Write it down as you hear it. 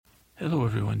Hello,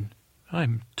 everyone.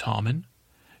 I'm Tommen.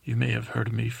 You may have heard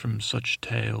of me from such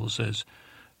tales as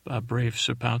Brave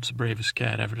Sir Pounce, the bravest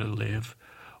cat ever to live,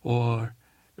 or,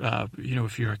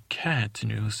 if you're a cat and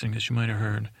you're listening to this, you might have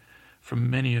heard from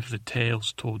many of the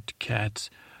tales told to cats,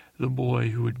 the boy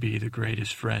who would be the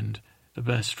greatest friend, the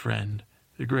best friend,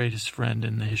 the greatest friend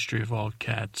in the history of all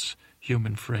cats,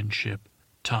 human friendship,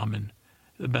 Tommen,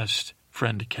 the best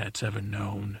friend a cat's ever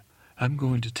known. I'm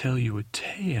going to tell you a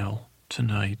tale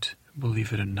tonight,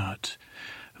 believe it or not,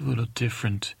 a little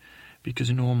different, because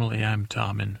normally I'm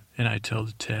Tommen, and I tell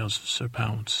the tales of Sir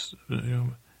Pounce,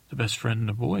 the best friend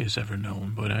a boy has ever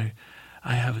known, but I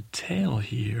have a tale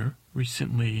here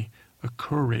recently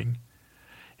occurring,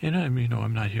 and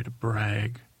I'm not here to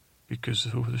brag, because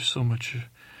there's so much,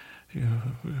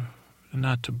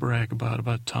 not to brag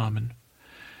about Tommen.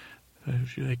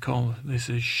 They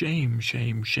say, shame,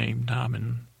 shame, shame,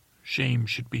 Tommen. Shame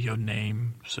should be your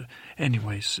name. So,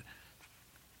 anyways,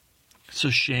 so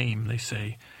shame, they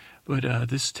say. But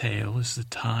this tale is the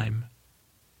time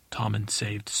Tommen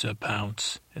saved Sir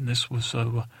Pounce. And this was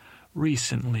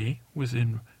recently,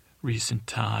 within recent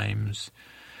times.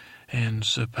 And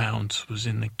Sir Pounce was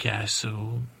in the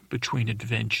castle between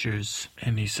adventures.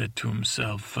 And he said to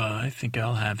himself, I think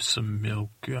I'll have some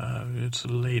milk. It's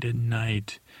late at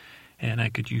night. And I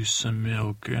could use some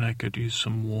milk. And I could use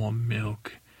some warm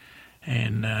milk.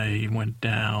 And he went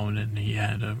down, and he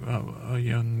had a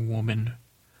young woman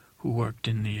who worked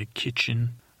in the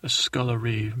kitchen, a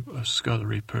scullery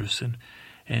person.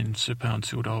 And Sir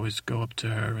Pounce would always go up to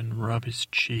her and rub his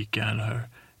cheek on her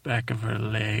back of her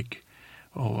leg,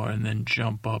 and then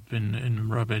jump up and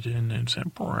rub it in and say,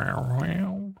 brow,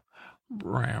 brow,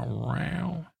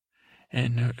 brow.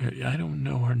 And I don't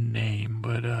know her name,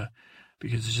 but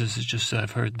because it's just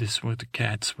I've heard this when the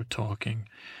cats were talking.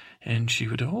 And she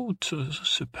would,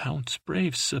 Sir Pounce,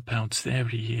 brave Sir Pounce, there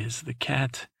he is, the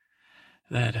cat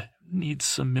that needs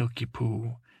some milky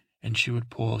poo. And she would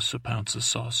pour Sir Pounce a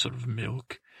saucer of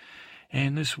milk.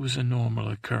 And this was a normal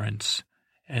occurrence.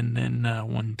 And then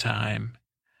one time,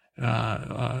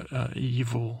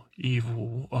 evil,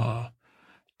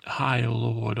 high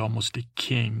lord, almost a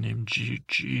king named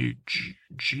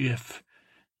Jiff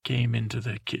came into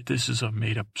the kitchen. This is a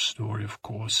made-up story, of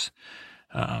course.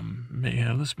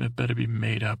 This better be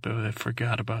made up. I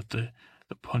forgot about the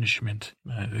punishment.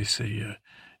 They say,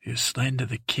 you slander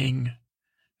the king.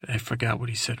 I forgot what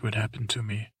he said would happen to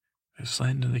me. I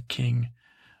slander the king,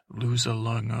 lose a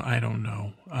lung. I don't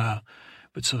know.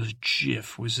 But so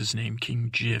Jiff was his name, King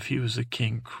Jiff. He was the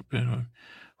king.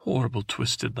 Horrible,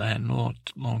 twisted lad.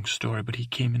 Long story. But he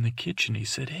came in the kitchen. He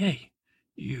said, "Hey,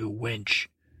 you wench,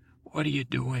 what are you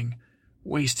doing,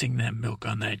 wasting that milk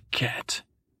on that cat?"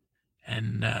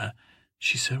 And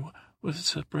she said,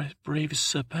 "What's the bravest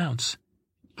Sir Pounce?"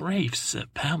 "Brave Sir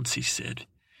Pounce," he said.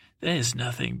 "There's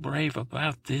nothing brave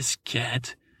about this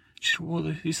cat." She said,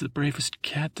 "Well, he's the bravest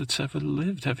cat that's ever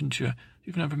lived, haven't you?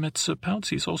 You've never met Sir Pounce.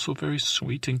 He's also very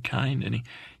sweet and kind, and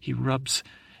he rubs.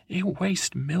 You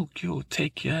waste milk. You'll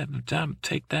take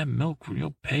that milk.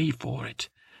 You'll pay for it."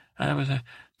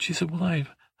 She said, "Well, I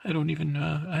don't even.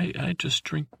 I just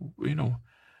drink,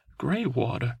 gray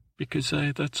water." Because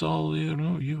that's all,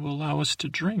 you allow us to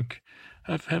drink.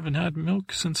 I haven't had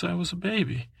milk since I was a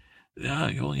baby.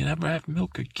 You'll never have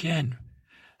milk again.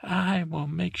 I will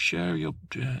make sure you'll...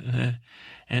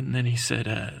 And then he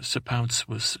said Sir Pounce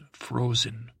was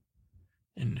frozen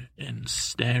and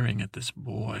staring at this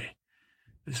boy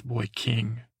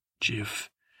King Jiff.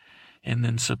 And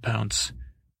then Sir Pounce,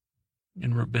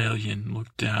 in rebellion,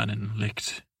 looked down and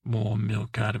licked more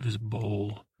milk out of his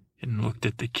bowl, and looked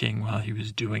at the king while he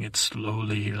was doing it,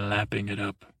 slowly lapping it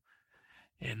up.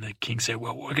 And the king said,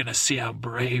 "Well, we're going to see how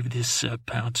brave this Sir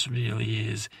Pounce really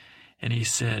is." And he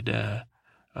said,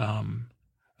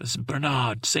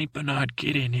 "Bernard, St. Bernard,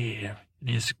 get in here." And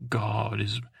his guard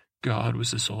was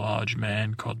this large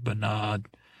man called Bernard.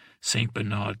 St.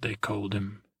 Bernard, they called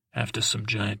him, after some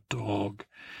giant dog.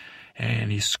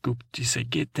 And he said,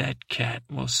 "Get that cat,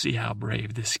 we'll see how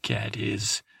brave this cat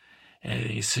is." And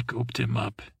he scooped him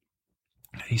up.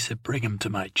 He said, "Bring him to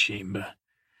my chamber."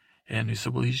 And he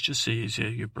said, "Well, he's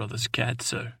your brother's cat,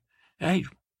 sir." "Hey,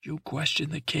 you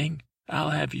question the king? I'll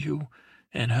have you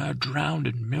and her drowned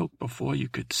in milk before you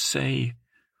could say,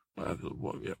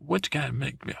 what's got to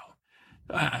make me,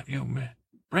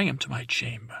 bring him to my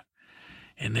chamber."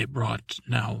 And they brought,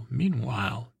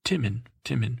 meanwhile, Tommen,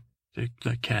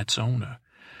 the cat's owner,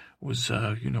 was,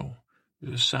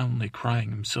 soundly crying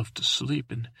himself to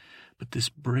sleep, but this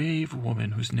brave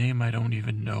woman, whose name I don't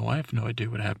even know, I have no idea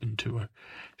what happened to her,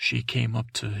 she came up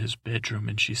to his bedroom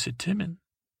and she said, Tommen.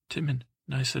 And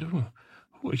I said, who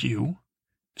are you?"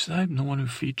 He said, I'm the one who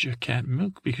feeds your cat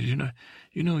milk because,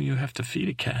 you have to feed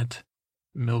a cat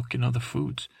milk and other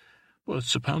foods. Well,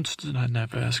 Sir Pounce did not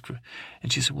never ask for.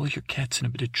 And she said, well, your cat's in a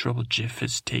bit of trouble. Jiff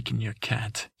has taken your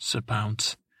cat, Sir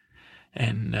Pounce.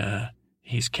 And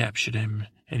he's captured him,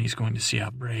 and he's going to see how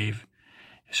brave.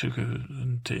 So,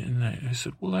 and I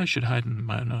said, well, I should hide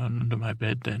under my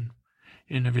bed then,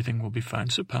 and everything will be fine.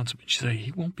 Sir Pounce, she said,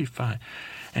 he won't be fine.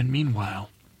 And meanwhile,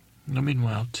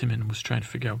 Tommen was trying to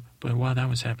figure out, but while that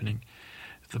was happening,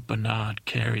 the Bernard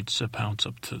carried Sir Pounce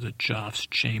up to the Joff's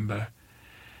chamber.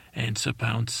 And Sir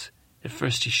Pounce, at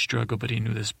first he struggled, but he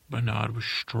knew this Bernard was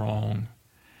strong.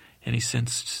 And he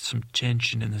sensed some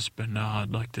tension in this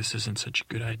Bernard, like this isn't such a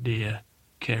good idea,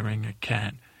 carrying a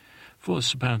cat. For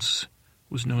Sir Pounce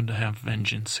was known to have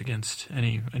vengeance against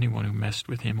anyone who messed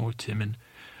with him or Tommen,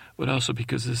 but also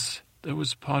because there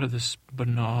was part of this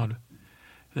Bernard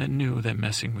that knew that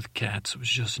messing with cats was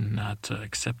just not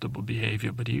acceptable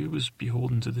behavior, but he was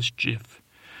beholden to this Jiff.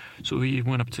 So he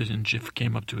went up to and Jiff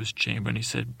came up to his chamber, and he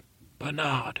said,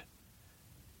 Bernard,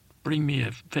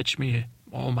 fetch me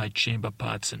all my chamber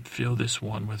pots and fill this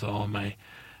one with all my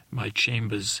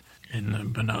chambers.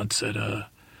 And Bernard said,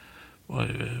 well,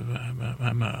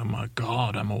 I'm a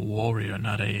god, I'm a warrior,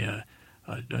 not a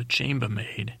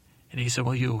chambermaid. And he said,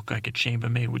 well, you look like a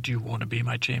chambermaid. Would you want to be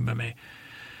my chambermaid?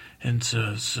 And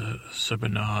Sir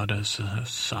Bernard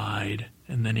sighed,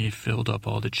 and then he filled up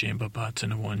all the chamber pots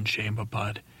into one chamber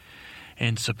pot.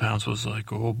 And Sir Pounce was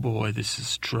like, oh boy, this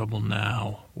is trouble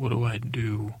now. What do I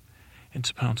do? And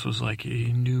Sir Pounce was like,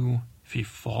 he knew if he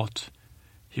fought,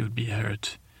 he would be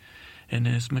hurt. And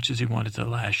as much as he wanted to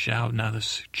lash out, now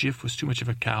this Jiff was too much of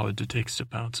a coward to take Sir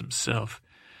Pounce himself.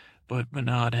 But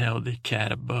Bernard held the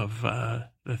cat above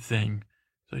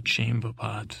the chamber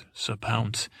pot, Sir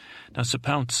Pounce. Now, Sir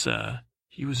Pounce,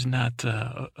 he was not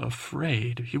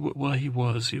afraid. He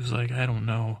was. He was like, I don't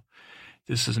know.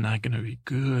 This is not going to be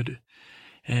good.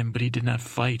 But he did not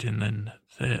fight. And then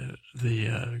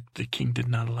the king did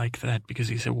not like that because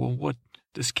he said, well, what?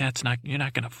 This cat's not, you're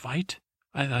not going to fight?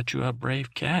 I thought you were a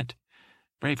brave cat.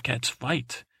 Brave cats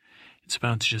fight. And Sir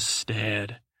Pounce just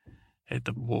stared at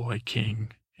the boy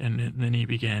king. And then he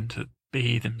began to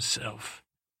bathe himself,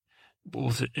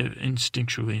 both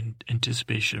instinctually in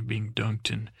anticipation of being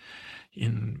dunked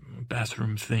in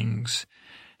bathroom things,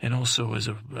 and also as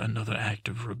another act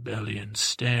of rebellion,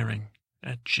 staring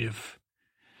at Jiff.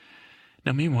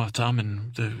 Now, meanwhile,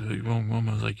 Tommen, the young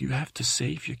woman, was like, you have to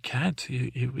save your cat.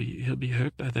 He'll be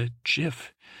hurt by the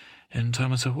Jiff. And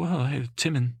Tommen said, well,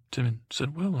 Tommen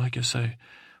said, well, I guess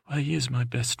he is my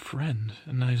best friend,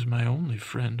 and he's my only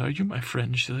friend. Are you my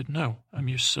friend? She said, no, I'm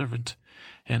your servant,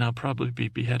 and I'll probably be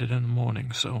beheaded in the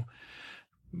morning, so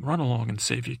run along and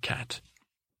save your cat.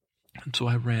 And so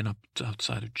I ran up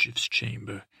outside of Jiff's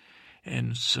chamber,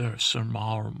 and Sir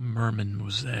Merman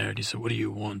was there, and he said, what do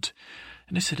you want?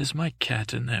 And I said, is my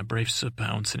cat in there, brave Sir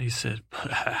Pounce? And he said,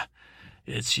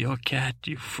 it's your cat,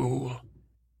 you fool.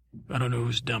 I don't know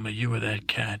who's dumber, you or that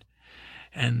cat.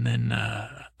 And then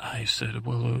I said,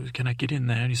 well, can I get in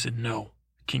there? And he said, no,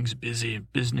 the king's busy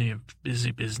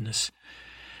business.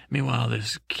 Meanwhile,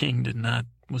 this king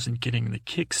wasn't getting the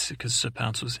kicks because Sir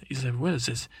Pounce he said, what is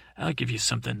this? I'll give you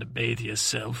something to bathe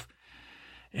yourself.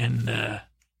 And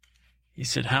he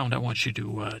said, Hound, I want you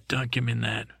to dunk him in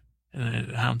that. And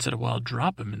the Hound said, well, I'll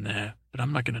drop him in there, but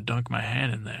I'm not going to dunk my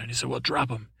hand in there. And he said, well, drop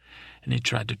him. And he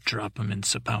tried to drop him, and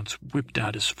Sir Pounce whipped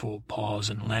out his full paws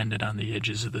and landed on the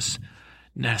edges of this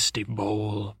nasty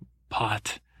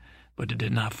pot, but it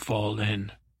did not fall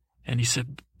in. And he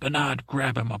said, Bernard,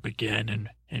 grab him up again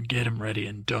and get him ready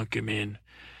and dunk him in. And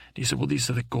he said, well, these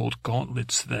are the gold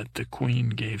gauntlets that the queen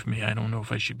gave me. I don't know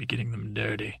if I should be getting them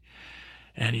dirty.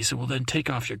 And he said, well, then take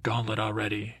off your gauntlet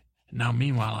already. And now,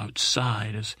 meanwhile,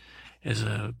 outside, as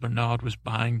Bernard was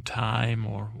buying time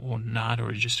or not,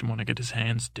 or he just didn't want to get his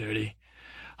hands dirty,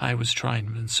 I was trying,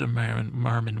 and Sir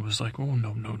Merman was like, oh,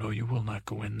 no, you will not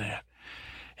go in there.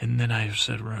 And then I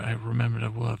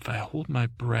remembered, well, if I hold my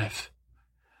breath,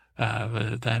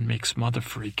 that makes Mother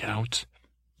freak out.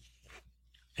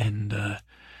 And,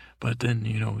 but then,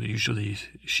 usually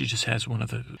she just has one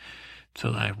of the,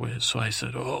 so I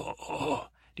said, oh.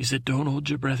 He said, don't hold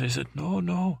your breath. I said,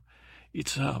 no,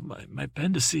 it's my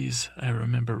appendices. I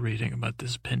remember reading about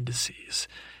this appendices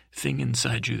thing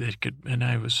inside you that could, and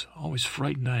I was always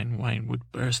frightened wine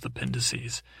would burst the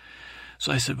appendices.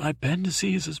 So I said, my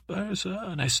appendices is burst,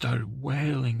 and I started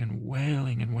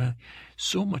wailing,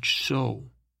 so much so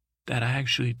that I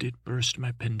actually did burst my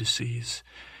appendices,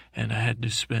 and I had to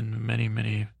spend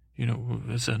many,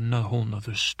 it's a whole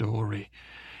nother story.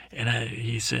 And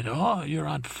he said, "Oh, you're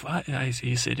on fire."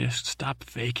 He said, "Just stop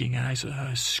faking." And I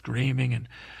was screaming,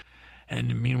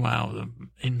 and meanwhile,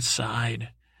 inside,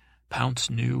 Pounce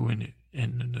knew, and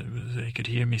they could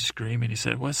hear me screaming. He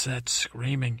said, "What's that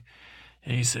screaming?"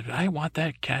 And he said, "I want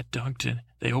that cat dunked." And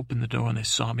they opened the door and they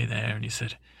saw me there. And he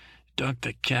said, "Dunk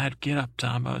the cat. Get up,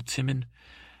 Timon."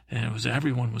 And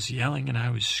everyone was yelling and I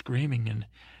was screaming.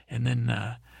 And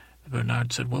then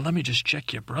Bernard said, "Well, let me just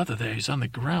check your brother there. He's on the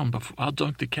ground. But I'll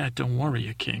dunk the cat. Don't worry,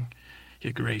 your king,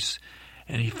 your grace."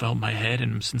 And he felt my head,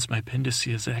 and since my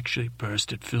appendices actually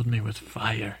burst, it filled me with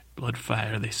fire, blood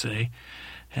fire, they say.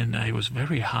 And I was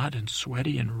very hot and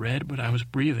sweaty and red, but I was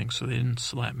breathing, so they didn't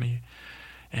slap me.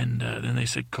 And then they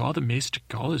said, "Call the maester,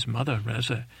 call his mother.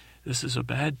 This is a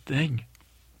bad thing."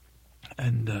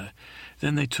 And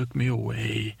then they took me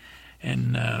away,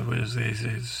 and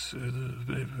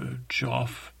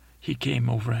Joff, he came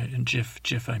over, and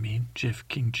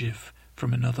King Jiff,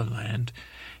 from another land.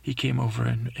 He came over,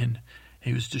 and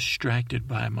he was distracted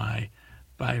by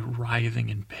writhing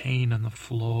in pain on the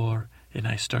floor, and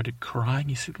I started crying.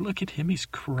 He said, "Look at him, he's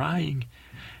crying."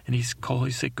 And he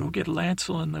said, "Go get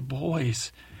Lancel and the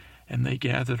boys." And they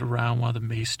gathered around while the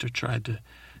maester tried to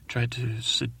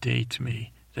sedate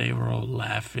me. They were all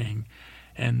laughing.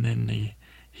 And then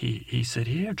he said,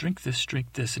 "Here, drink this,"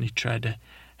 and he tried to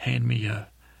hand me a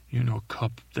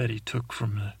cup that he took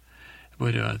from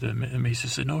but the maester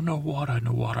said, no water, I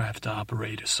have to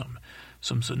operate." Some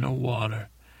said, "No water."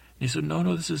 And he said,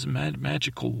 no, this is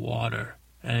magical water,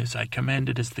 as I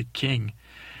commanded as the king.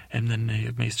 And then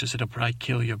the maester said, "I'll probably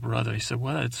kill your brother." He said,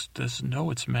 "Well, it's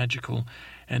magical."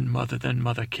 And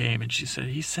mother came, and she said,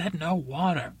 "He said no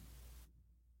water."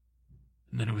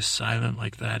 And then it was silent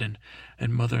like that, and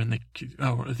mother and the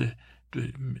mother,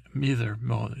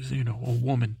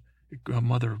 a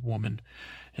mother woman,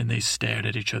 and they stared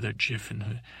at each other, Jiff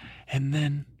and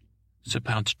then Sir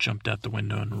Pounce jumped out the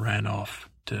window and ran off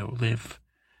to live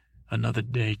another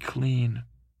day clean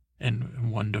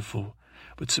and wonderful.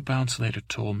 But Sir Pounce later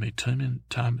told me,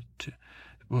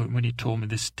 when he told me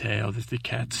this tale, the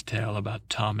cat's tale about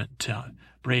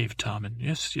brave Tommen,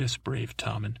 yes, brave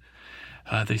Tommen.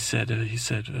 He said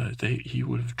he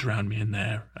would have drowned me in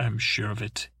there. I'm sure of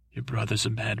it. Your brother's a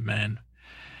madman.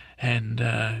 And,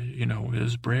 it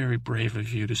was very brave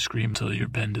of you to scream till your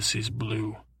appendices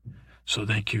blew. So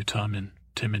thank you, Timon.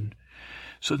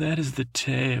 So that is the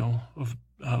tale of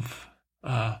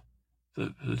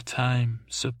the time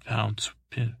Sir Pounce.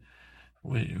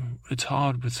 It's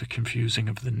hard with the confusing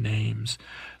of the names,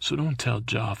 so don't tell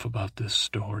Joff about this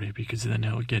story, because then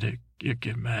he'll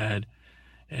get mad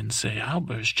and say, "I'll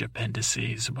burst your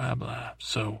appendices," blah, blah.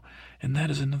 So, and that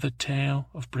is another tale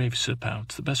of brave Sir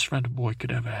Pounce, the best friend a boy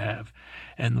could ever have,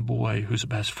 and the boy who's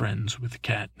best friends with a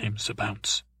cat named Sir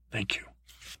Pounce. Thank you.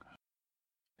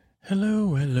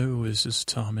 Hello, this is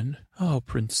Tommen. Oh,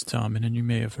 Prince Tommen, and you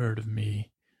may have heard of me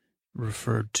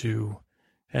referred to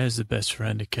as the best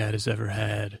friend a cat has ever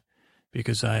had,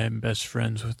 because I am best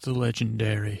friends with the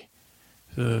legendary,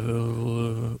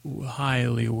 the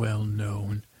highly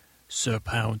well-known Sir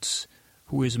Pounce,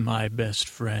 who is my best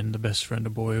friend, the best friend a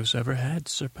boy has ever had,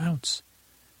 Sir Pounce.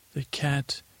 The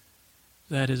cat,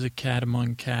 that is a cat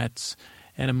among cats,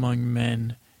 and among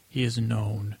men he is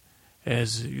known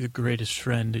as the greatest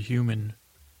friend a human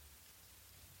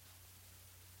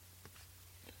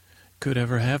could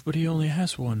ever have, but he only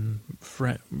has one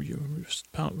friend,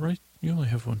 right? You only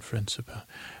have one friend, Sir Pounce,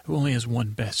 who only has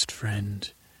one best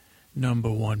friend,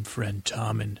 number one friend,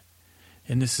 Tommen.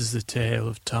 And this is the tale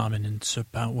of Tommen and Sir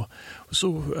Pounce.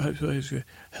 So,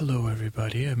 hello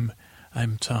everybody, I'm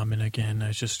Tommen again.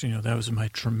 I just, that was my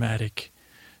dramatitude.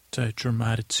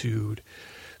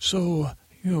 So,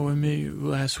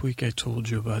 last week I told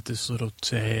you about this little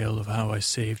tale of how I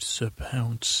saved Sir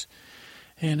Pounce.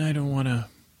 And I don't want to,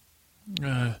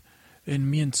 and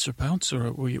me and Sir Pounce,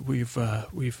 we've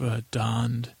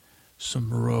donned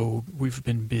some robe. We've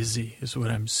been busy, is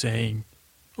what I'm saying.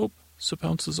 Oh, Sir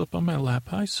Pounce is up on my lap.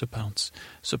 Hi, Sir Pounce.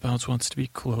 Sir Pounce wants to be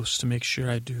close to make sure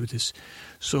I do this.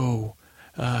 So,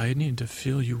 I need to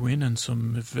fill you in on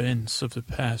some events of the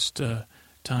past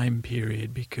time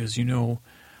period, because you know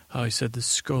how I said the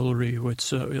scullery,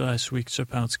 last week Sir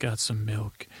Pounce got some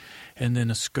milk, and then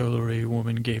a scullery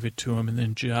woman gave it to him, and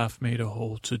then Joff made a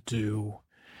whole to-do.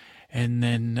 And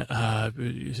then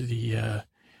the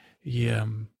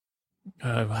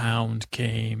hound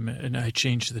came, and I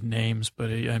changed the names, but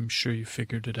I'm sure you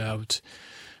figured it out.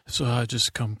 So I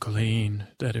just come clean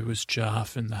that it was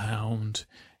Joff and the hound,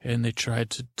 and they tried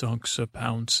to dunk Sir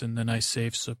Pounce, and then I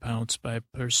saved Sir Pounce by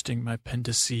bursting my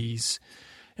appendices.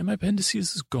 And my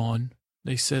appendices is gone.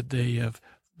 They said they have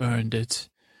burned it.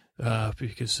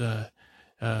 because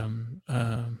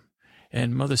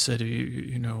and Mother said,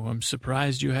 you know, I'm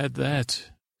surprised you had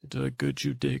that. Good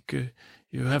you did.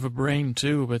 You have a brain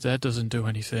too, but that doesn't do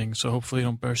anything. So hopefully you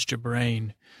don't burst your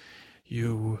brain.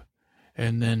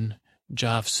 And then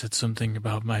Joff said something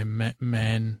about my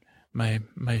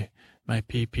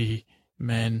pee-pee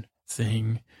man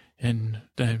thing, and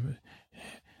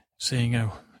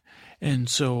saying, and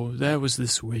so that was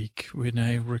this week when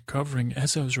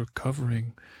as I was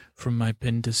recovering from my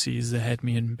appendices, they had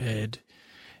me in bed,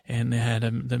 and they had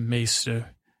the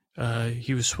maester.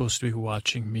 He was supposed to be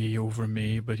watching me over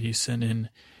me, but he sent in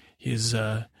he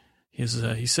said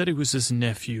it was his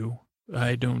nephew.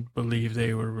 I don't believe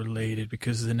they were related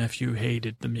because the nephew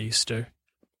hated the maester.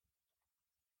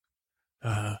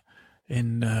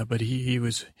 But he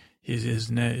was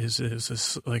his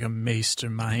like a maester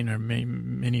minor,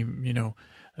 many, you know,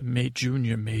 a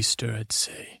junior maester, I'd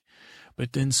say.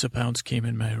 But then Sir Pounce came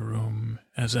in my room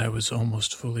as I was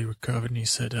almost fully recovered, and he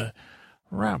said,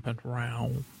 "Rapid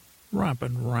round,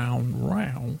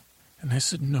 round." And I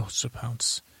said, "No, Sir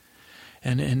Pounce."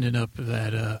 And it ended up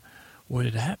that what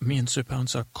had happened, me and Sir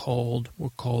Pounce were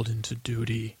called into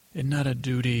duty, and not a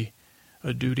duty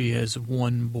as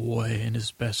one boy and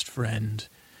his best friend,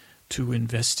 to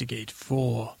investigate,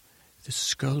 for the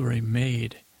scullery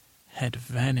maid had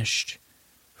vanished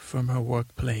from her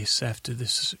workplace after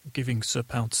this, giving Sir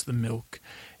Pounce the milk,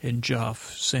 and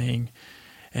Joff saying,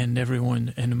 and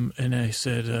everyone, and I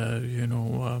said,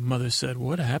 Mother said,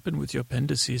 "What happened with your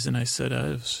appendices?" And I said,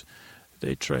 I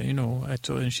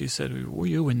told her, and she said, "Were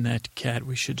you and that cat?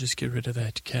 We should just get rid of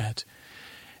that cat."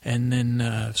 And then,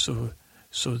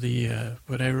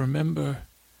 but I remember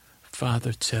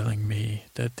Father telling me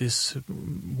that this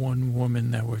one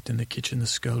woman that worked in the kitchen, the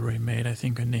scullery maid, I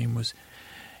think her name was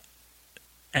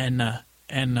Anna,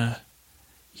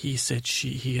 he said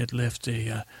he had left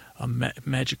a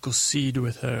magical seed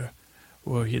with her,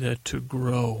 or that to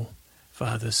grow,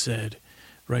 Father said.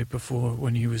 Right before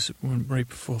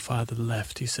Father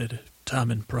left, he said,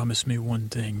 "Tommen, promise me one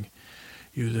thing.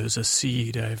 There's a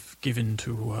seed I've given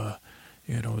to,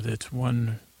 that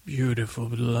one beautiful,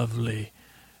 lovely,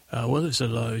 there's a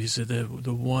lot." He said,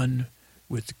 the one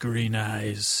with green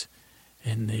eyes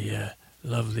and the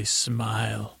lovely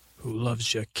smile, who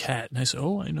loves your cat." And I said,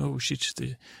 "Oh, I know. She's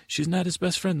not his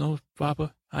best friend, though,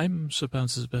 Papa. I'm Sir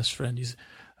Pounce's best friend." He's,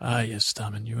 "Ah, yes,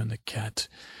 Tommen, you and the cat."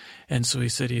 And so he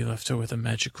said he left her with a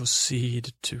magical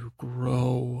seed to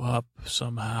grow up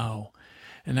somehow.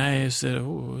 And I said,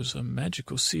 "Oh, it was a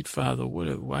magical seed, Father.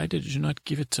 Why did you not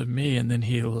give it to me?" And then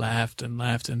he laughed and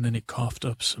laughed, and then he coughed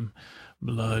up some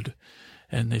blood,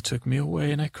 and they took me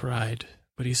away, and I cried.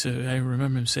 But he said, I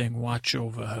remember him saying, "Watch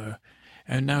over her."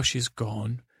 And now she's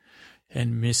gone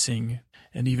and missing.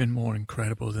 And even more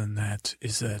incredible than that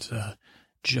is that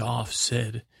Joff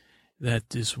said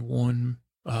that this one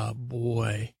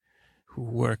boy who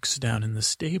works down in the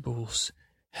stables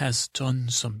has done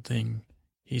something.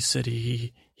 He said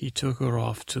he took her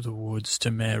off to the woods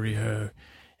to marry her,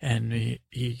 and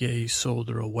he sold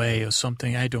her away or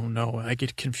something. I don't know. I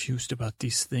get confused about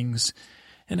these things,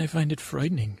 and I find it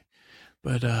frightening.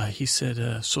 But he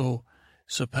said, so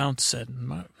Sir Pounce said,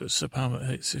 Sir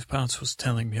Pounce was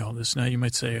telling me all this. Now you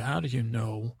might say, "How do you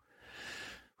know?"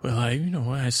 Well,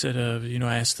 I said,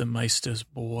 I asked the Meister's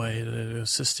boy, the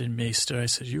assistant Meister, I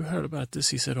said, "You heard about this?"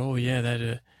 He said, "Oh, yeah,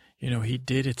 that, he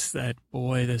did. It's that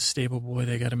boy, the stable boy,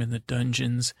 they got him in the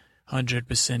dungeons,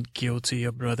 100% guilty."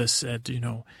 Your brother said,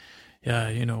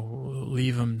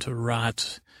 leave him to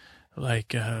rot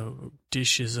like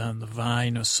dishes on the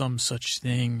vine or some such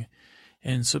thing.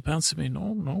 And Sir Pounce said,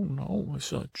 "No,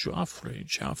 it's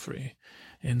Joffrey.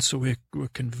 And so we're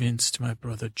convinced, my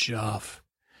brother Joff.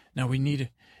 Now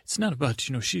it's not about,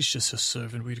 she's just a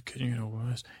servant.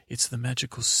 It's the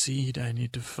magical seed I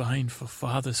need to find, for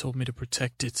Father told me to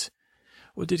protect it.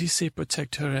 Or did he say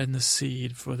protect her and the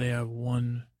seed, for they are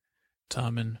one,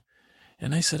 Tommen?"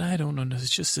 And I said, "I don't know. It's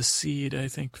just a seed, I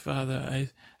think, Father.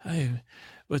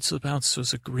 But Sir Pounce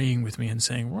was agreeing with me and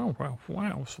saying, wow.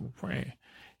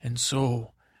 And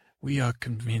so we are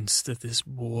convinced that this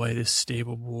boy, this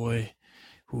stable boy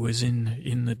who is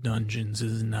in the dungeons,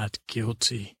 is not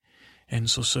guilty. And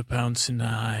so Sir Pounce and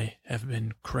I have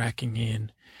been cracking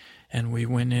in, and we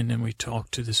went in and we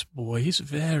talked to this boy. He's a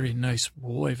very nice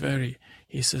boy.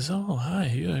 He says, "Oh, hi,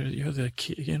 you're the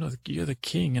you're the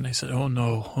king." And I said, "Oh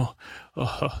no,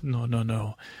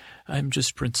 no. I'm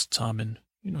just Prince Tommen.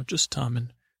 Just Tommen.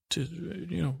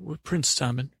 Prince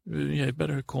Tommen. Yeah,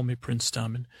 better call me Prince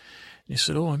Tommen." And he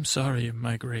said, "Oh, I'm sorry,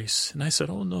 my grace." And I said,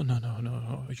 "Oh,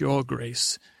 no, your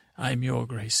grace. I'm your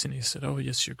grace." And he said, "Oh,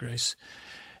 yes, your grace."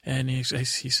 And he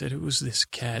said, who's this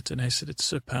cat? And I said, it's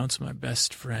Sir Pounce, my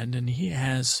best friend. And he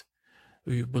has,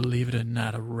 you believe it or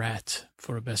not, a rat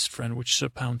for a best friend, which Sir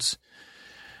Pounce,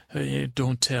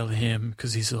 don't tell him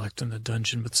because he's locked in the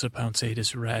dungeon, but Sir Pounce ate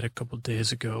his rat a couple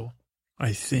days ago,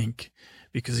 I think,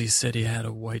 because he said he had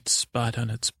a white spot on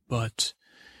its butt.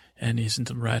 And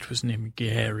the rat was named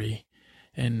Gary.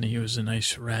 And he was a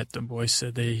nice rat. The boy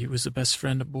said he was the best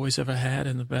friend the boys ever had,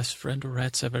 and the best friend the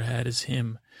rats ever had is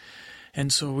him.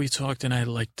 And so we talked, and I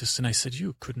liked this, and I said,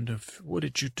 you couldn't have, what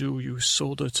did you do? You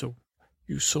sold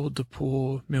the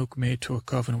poor milkmaid to a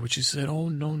coven, which he said, oh,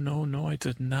 no, I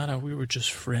did not. We were just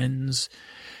friends,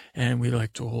 and we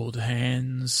liked to hold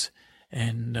hands.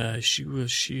 And she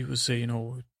was,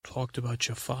 talked about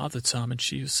your father, Tom, and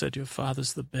she said your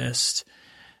father's the best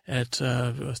at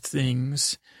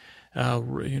things.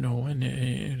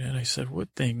 And I said, what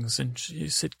things? And she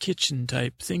said, kitchen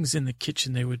type, things in the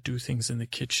kitchen. They would do things in the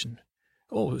kitchen.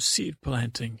 Oh, seed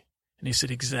planting. And he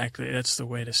said, exactly, that's the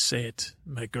way to say it,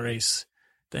 my grace.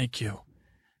 Thank you.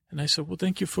 And I said, well,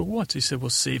 thank you for what? He said, well,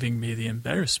 saving me the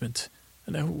embarrassment.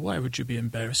 And why would you be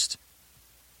embarrassed?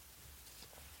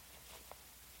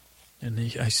 And he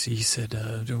said,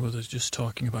 well, they're just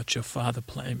talking about your father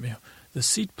planting, the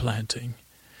seed planting.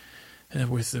 And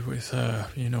with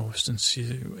since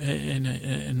you,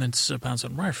 and then Sir Pounce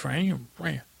said,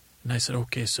 right. And I said,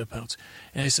 okay, Sir Pounce.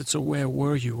 And I said, so where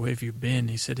were you? Where have you been?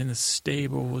 He said, in the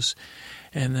stables.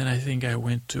 And then I think I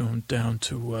went down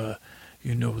to,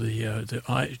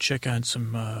 check on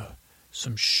some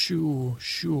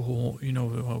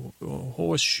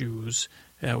horseshoes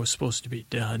that was supposed to be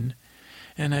done.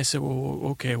 And I said, well,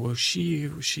 okay, well, she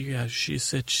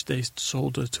said they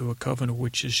sold her to a coven of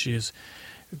witches. She is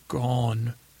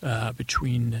gone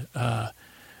between the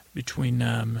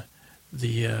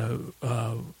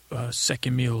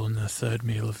second meal and the third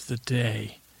meal of the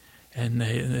day, and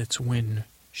that's when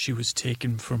she was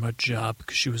taken from her job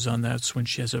because she was on that's when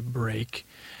she has a break.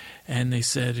 And they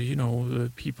said,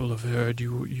 the people have heard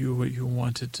you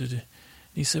wanted to. And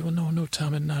he said, well, no,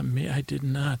 Tom, and not me. I did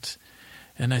not.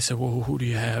 And I said, well, who do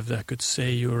you have that could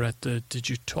say you were did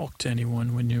you talk to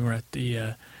anyone when you were at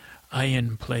the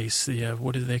iron place,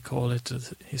 what do they call it?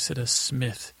 He said, a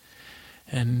smith.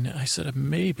 And I said,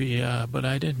 maybe, but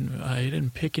I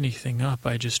didn't pick anything up.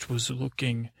 I just was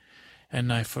looking,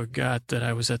 and I forgot that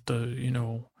I was at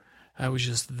I was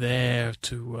just there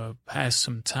to pass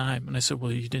some time. And I said,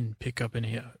 well, you didn't pick up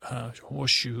any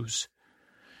horseshoes?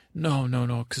 No,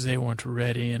 because they weren't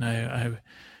ready. And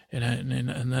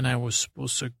and then I was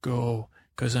supposed to go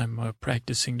because I'm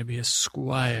practicing to be a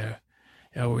squire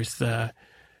with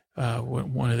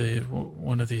one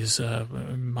of these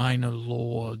minor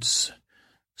lords,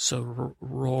 Sir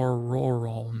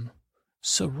Roron,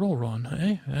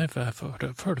 eh? I've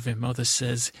heard of him. Mother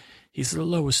says he's the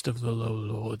lowest of the low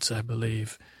lords, I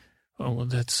believe. Oh, well,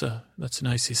 that's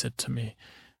nice, he said to me.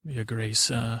 Your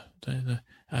Grace, I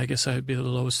guess I'd be the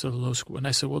lowest of the low. And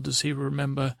I said, well, does he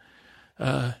remember?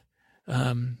 What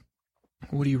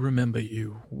do you remember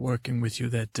you working with you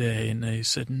that day? And they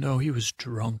said, no, he was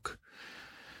drunk.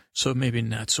 So maybe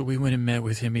not. So we went and met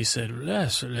with him. He said,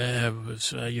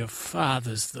 your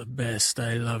father's the best.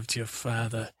 I loved your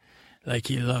father. Like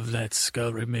he loved that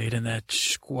scullery maid and that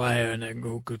squire and that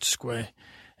good squire.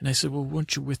 And I said, well,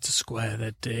 weren't you with the squire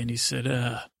that day? And he said,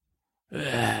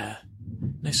 And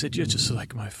I said, you're just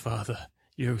like my father,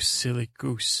 you silly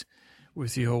goose.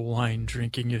 With your wine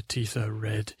drinking, your teeth are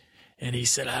red. And he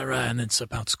said, all right. And then Sir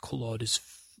Pounce clawed his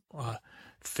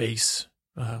face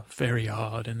very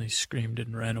hard, and he screamed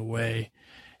and ran away.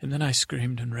 And then I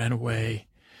screamed and ran away.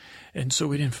 And so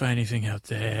we didn't find anything out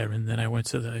there. And then we went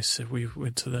to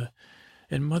the,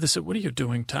 and Mother said, what are you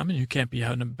doing, Tom? And you can't be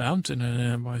out and about. And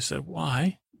I said,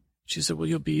 why? She said, well,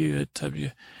 you'll be, and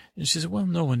she said, well,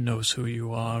 no one knows who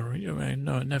you are.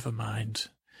 No, never mind.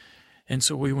 And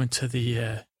so we went to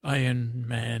the Iron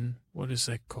Man, what is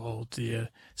that called? The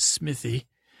smithy.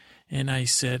 And I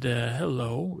said,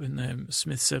 hello. And the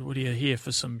smith said, what are you here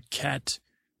for, some cat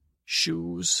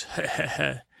shoes?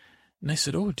 And I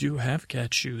said, oh, do you have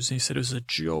cat shoes? And he said, it was a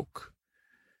joke.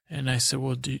 And I said,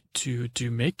 well, do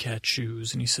you make cat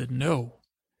shoes? And he said, no.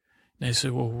 And I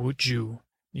said, well, would you?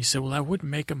 And he said, well, I wouldn't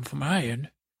make them from iron.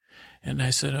 And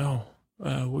I said, oh,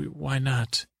 why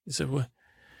not? He said, what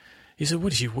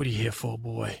are you here for,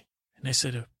 boy? And I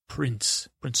said, Prince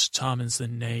Tommen's the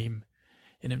name.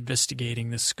 And investigating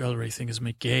the scullery thing is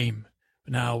my game.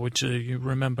 Now, would you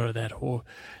remember that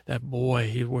boy?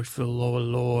 He worked for the lower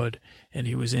lord, and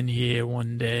he was in here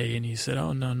one day, and he said,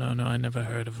 oh, no, I never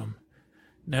heard of him.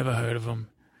 Never heard of him.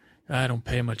 I don't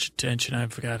pay much attention. I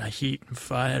forgot heat and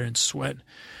fire and sweat.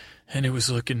 And it was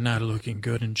not looking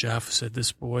good, and Jaffa said,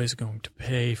 this boy is going to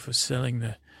pay for selling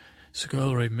the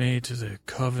scullery maid to the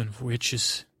coven of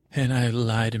witches. And I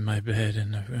lied in my bed,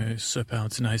 and Sir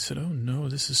Pounce and I said, oh no,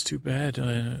 this is too bad.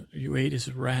 You ate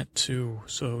his rat too,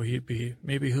 so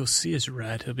maybe he'll see his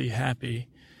rat, he'll be happy.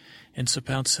 And Sir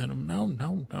Pounce said,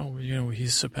 no.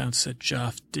 Sir Pounce said,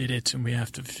 Joff did it, and we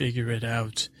have to figure it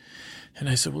out. And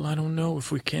I said, well, I don't know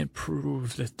if we can't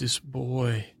prove that this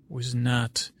boy was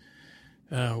not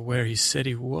where he said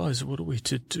he was. What are we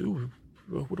to do?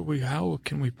 How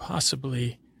can we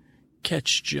possibly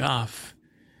catch Joff?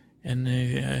 And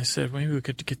I said, maybe we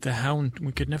could get the hound.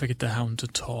 We could never get the hound to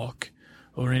talk,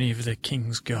 or any of the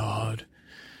king's guard.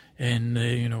 And,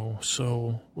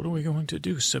 so what are we going to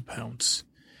do, Sir Pounce?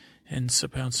 And Sir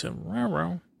Pounce said,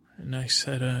 row. And I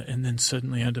said, and then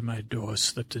suddenly under my door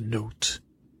slipped a note,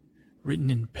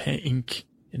 written in ink,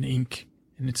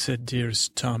 and it said,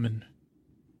 Dearest Tommen.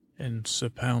 And Sir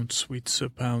Pounce, sweet Sir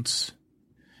Pounce,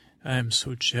 I am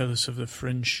so jealous of the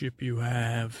friendship you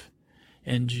have,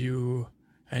 and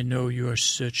I know you are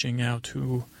searching out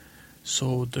who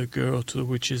sold the girl to the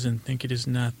witches, and think it is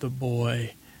not the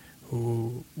boy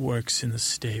who works in the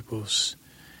stables.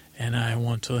 And I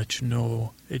want to let you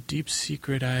know a deep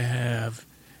secret I have,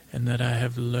 and that I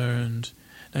have learned.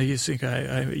 Now you think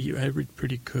I read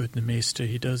pretty good, the Maester.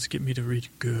 He does get me to read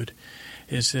good.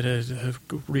 Is that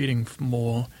reading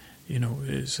more,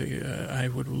 I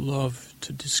would love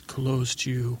to disclose to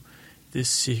you this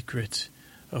secret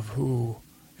of who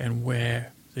and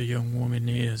where the young woman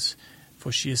is,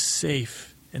 for she is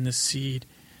safe in the seed,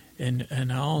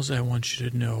 and all I want you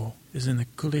to know is, in the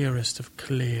clearest of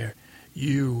clear,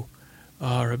 you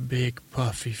are a big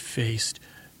puffy-faced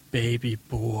baby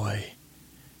boy.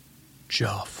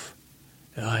 Joff.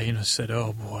 I said,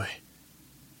 oh boy.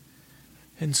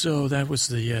 And so that was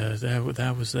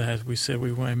that was that. We said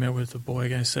I met with the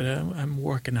boy. I said, I'm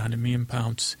working on it, me and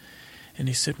Pounce. And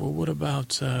he said, well, what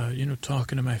about,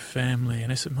 talking to my family?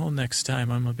 And I said, well, next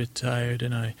time. I'm a bit tired,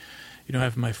 and I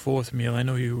have my fourth meal. I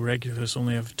know you regulars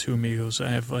only have 2 meals. I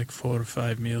have like 4 or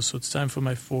 5 meals, so it's time for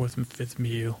my 4th and 5th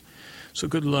meal. So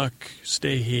good luck.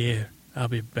 Stay here. I'll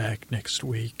be back next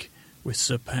week with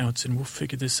Sir Pounce, and we'll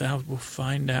figure this out. We'll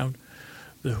find out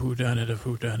the whodunit of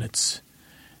whodunits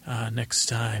next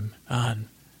time on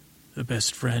The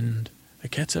Best Friend. The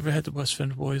cats ever had the best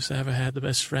friend, boys? Ever had the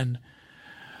best friend?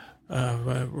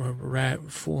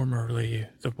 Formerly,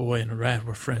 the boy and the rat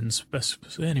were friends.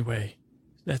 Anyway,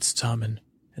 that's Tommen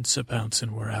and Sir Pounce,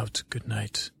 and we're out. Good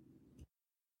night.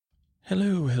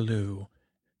 Hello.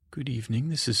 Good evening,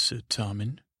 this is Sir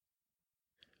Tommen.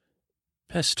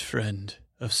 Best friend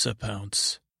of Sir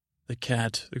Pounce. The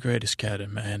cat, the greatest cat a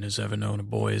man has ever known, a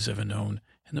boy has ever known,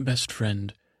 and the best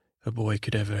friend a boy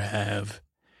could ever have.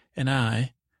 And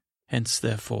I, hence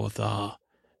therefore, the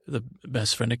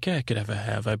best friend a cat could ever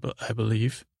have, I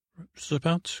believe. Sir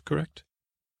Pounce, correct?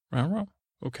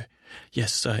 Okay.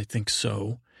 Yes, I think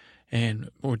so.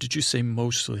 Or did you say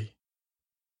mostly?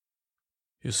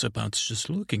 Sir Pounce just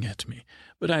looking at me.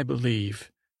 But I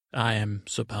believe I am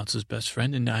Sir Pounce's best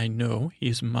friend, and I know he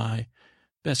is my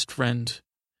best friend.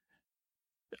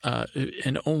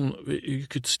 And only you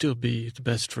could still be the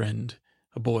best friend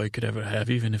a boy could ever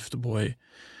have, even if if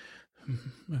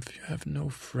you have no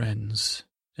friends,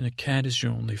 and a cat is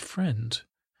your only friend.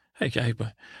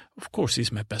 Of course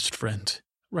he's my best friend.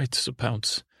 Right, Sir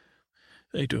Pounce.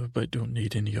 I don't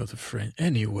need any other friend.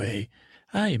 Anyway,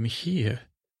 I am here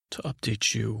to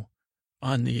update you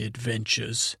on the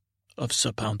adventures of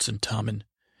Sir Pounce and Tommen,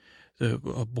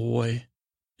 a boy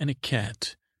and a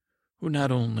cat who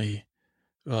not only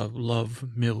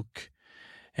love milk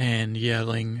and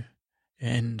yelling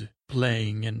and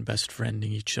playing and best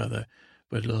friending each other,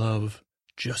 but love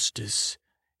justice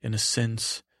in a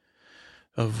sense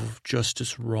of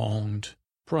justice wronged,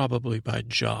 probably by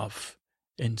Joff,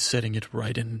 and setting it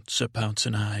right. And Sir Pounce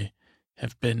and I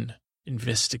have been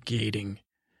investigating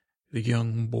the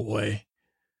young boy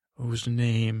whose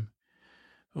name,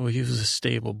 he was a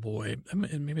stable boy.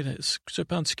 Maybe that's, Sir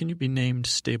Pounce, can you be named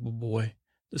Stable Boy?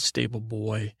 The stable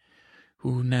boy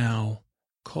who now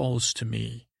calls to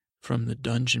me from the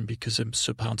dungeon, because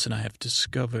Sir Pounce and I have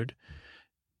discovered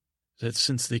that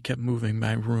since they kept moving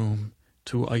my room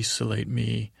to isolate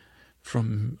me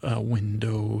from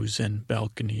windows and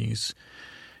balconies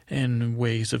and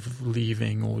ways of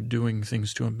leaving or doing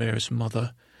things to embarrass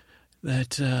Mother,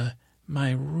 that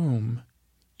my room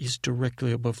is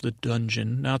directly above the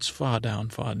dungeon. Now it's far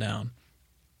down.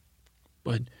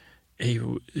 But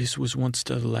this was once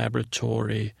the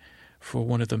laboratory for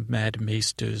one of the Mad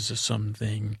Maesters or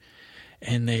something,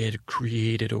 and they had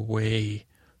created a way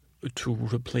to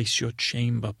replace your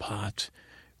chamber pot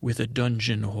with a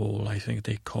dungeon hole, I think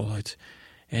they call it.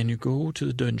 And you go to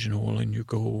the dungeon hole and you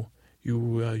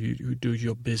do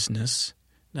your business.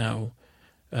 Now,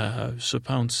 Sir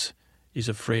Pounce is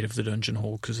afraid of the dungeon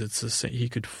hole because he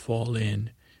could fall in.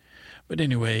 But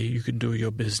anyway, you can do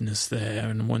your business there.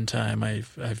 And one time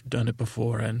I've done it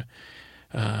before, and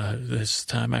this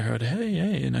time I heard, hey,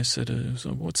 and I said,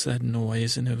 so what's that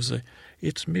noise? And it was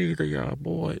it's me,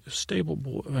 the stable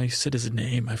boy. I said his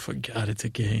name, I forgot it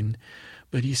again.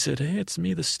 But he said, hey, it's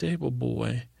me, the stable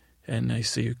boy. And I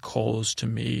see he calls to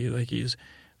me like he's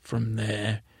from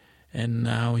there. And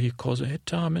now he calls, hey,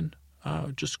 Tommen,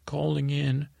 just calling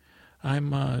in.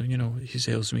 I'm, he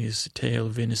tells me his tale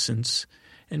of innocence.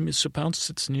 And Mr. Pounce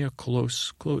sits near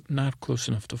not close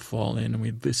enough to fall in, and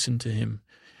we listen to him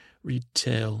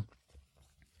retell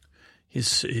his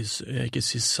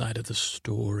side of the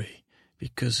story.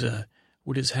 Because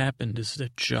what has happened is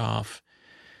that Joff,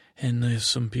 and there's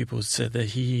some people said that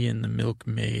he and the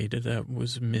milkmaid that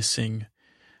was missing,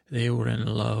 they were in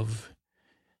love.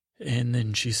 And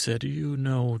then she said, you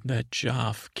know that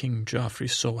King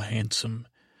Joffrey's so handsome.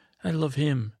 I love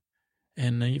him.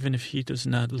 And even if he does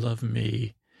not love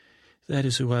me, that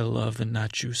is who I love and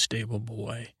not you, stable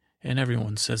boy. And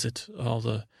everyone says it. All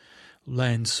the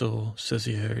Lancel says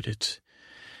he heard it.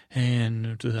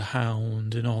 And the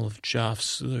Hound and all of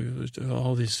Joff's,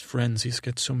 all these friends. He's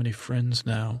got so many friends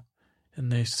now.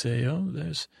 And they say, oh,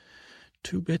 there's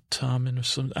two-bit Tommen or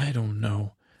something. I don't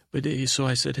know. But so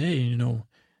I said, hey,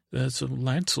 that's what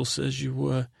Lancel says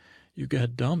you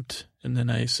got dumped. And then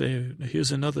I say,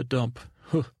 here's another dump.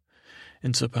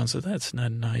 And so Pounce said, that's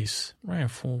not nice.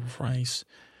 Full of rice.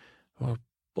 Or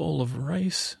bowl of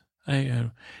rice.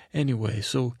 Anyway,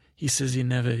 so he says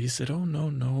he said, oh,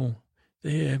 no.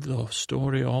 They have the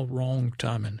story all wrong,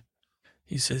 Tommen.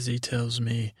 He says he tells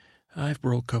me, I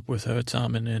broke up with her,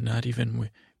 Tommen, and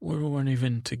we weren't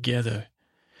even together.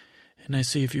 And I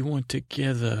say, if you weren't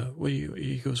together,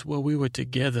 he goes, well, we were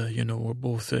together, we're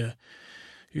both there.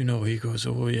 He goes,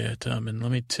 oh, yeah, Tommen,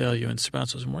 let me tell you. And Sir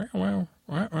Pounce says, wow.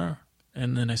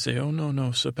 And then I say, oh,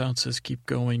 no, Sir Pounce says, keep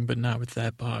going, but not with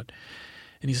that part.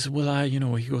 And he says, well,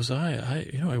 he goes,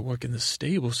 I work in the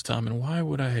stables, Tom, and why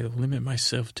would I limit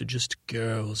myself to just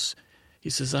girls? He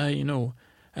says, I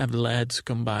have lads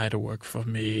come by to work for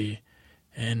me,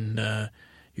 and, I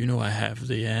have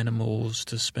the animals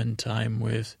to spend time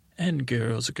with, and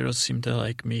girls. Girls seem to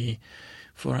like me,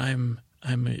 for I'm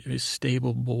a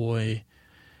stable boy,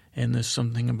 and there's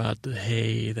something about the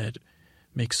hay that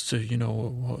makes, a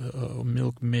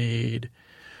milkmaid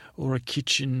or a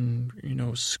kitchen,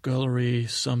 scullery,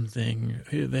 something.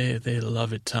 They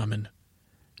love it, Tommen.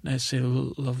 And I say,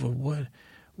 love of what?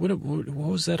 What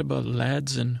was that about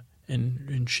lads and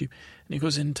sheep? And he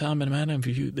goes, in Tommen, man,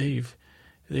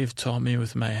 they've taught me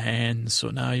with my hands, so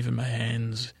now even my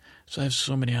hands, so I have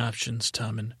so many options,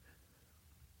 Tommen.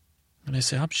 And I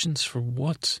say, options for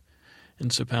what?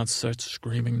 And Sir Pounce starts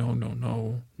screaming,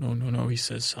 no, he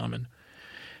says, Tommen.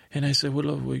 And I said,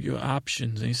 well, what are your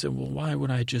options? And he said, well, why would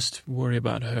I just worry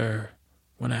about her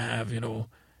when I have,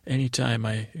 any time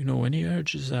any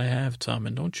urges I have, Tom,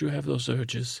 and don't you have those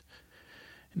urges?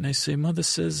 And I say, Mother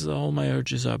says all my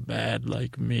urges are bad,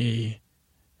 like me,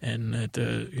 and that,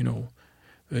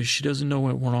 she doesn't know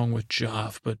what went wrong with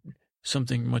Joff, but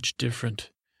something much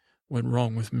different went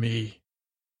wrong with me.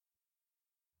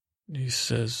 And he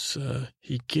says,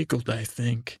 he giggled, I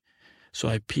think, so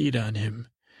I peed on him.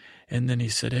 And then he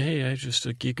said, hey, I just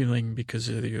giggling because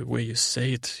of the way you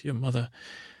say it, your mother.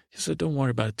 He said, don't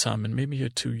worry about it, Tom, and maybe you're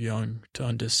too young to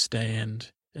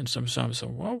understand. And sometimes I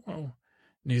said, whoa.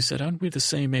 And he said, aren't we the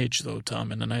same age, though,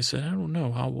 Tom? And then I said, I don't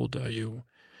know, how old are you?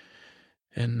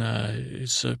 And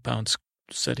Sir Pounce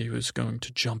said he was going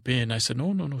to jump in. I said,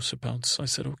 no, Sir Pounce. I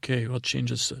said, okay, I'll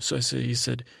change this. So he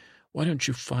said, why don't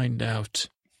you find out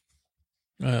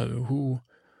why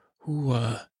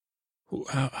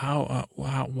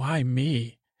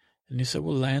me? And he said,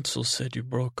 well, Lancel said you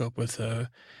broke up with her.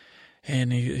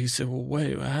 And he said, well,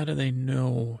 wait, how do they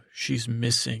know she's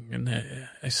missing? And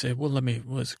I said, well,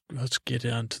 let's get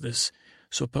on to this.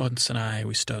 So Pounce and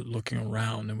we start looking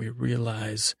around, and we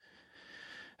realize,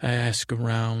 I ask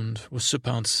around, Sir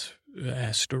Pounce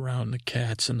asked around the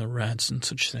cats and the rats and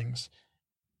such things.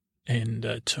 And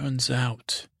it turns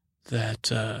out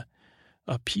that a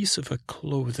piece of her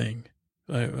clothing,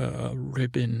 a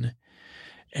ribbon,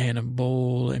 and a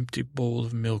empty bowl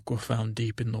of milk were found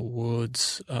deep in the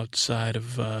woods outside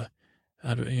of,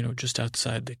 just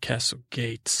outside the castle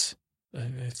gates.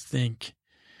 I think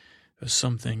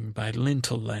something by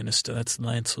Lintel Lannister. That's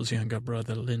Lancel's younger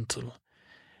brother, Lintel.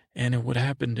 And what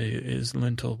happened is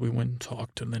Lintel, we went and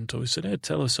talked to Lintel. We said, hey,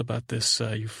 tell us about this.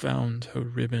 You found her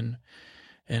ribbon.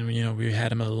 And, we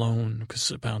had him alone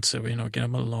because Pounce said, get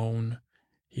him alone.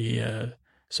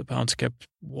 So Pounce kept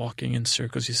walking in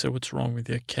circles. He said, what's wrong with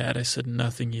your cat? I said,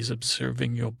 nothing. He's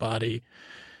observing your body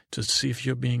to see if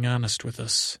you're being honest with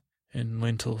us. And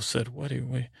Lintel said,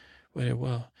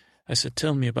 well, I said,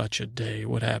 tell me about your day.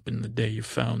 What happened the day you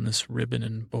found this ribbon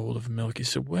and bowl of milk? He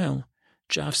said, well,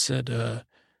 Joff said,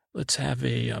 let's have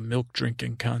a milk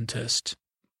drinking contest.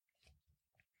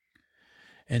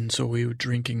 And so we were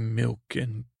drinking milk,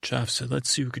 and Joff said, let's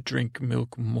see who could drink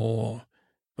milk more.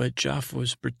 But Joff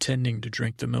was pretending to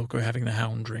drink the milk or having the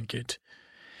hound drink it.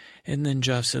 And then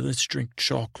Joff said, let's drink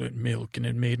chocolate milk, and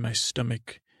it made my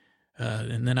stomach.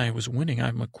 And then I was winning.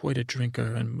 I'm quite a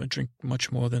drinker, and I drink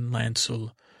much more than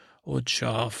Lancel or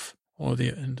Joff.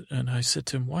 And I said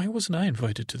to him, why wasn't I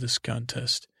invited to this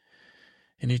contest?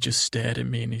 And he just stared at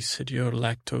me, and he said, you're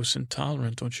lactose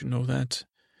intolerant, don't you know that?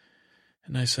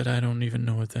 And I said, I don't even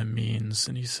know what that means.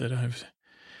 And he said,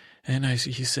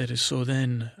 he said, so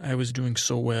then I was doing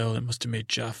so well, it must have made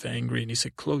Joff angry. And he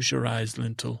said, close your eyes,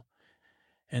 Lintel.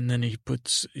 And then he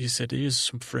said, here's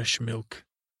some fresh milk.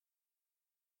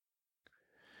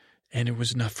 And it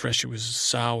was not fresh, it was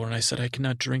sour. And I said, I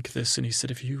cannot drink this. And he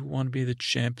said, if you want to be the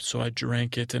champ. So I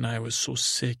drank it, and I was so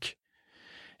sick.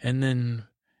 And then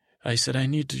I said, I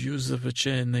need to use the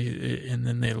vagina. And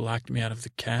then they locked me out of the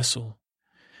castle.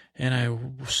 And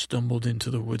I stumbled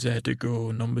into the woods. I had to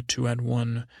go number 2 at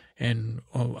one and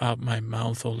out my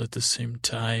mouth all at the same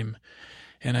time.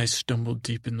 And I stumbled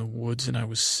deep in the woods, and I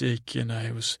was sick, and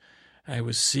I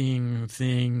was seeing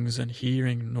things and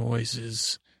hearing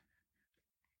noises.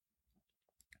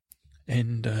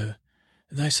 And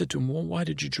I said to him, well, why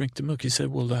did you drink the milk? He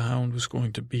said, well, the hound was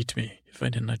going to beat me if I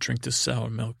did not drink the sour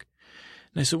milk.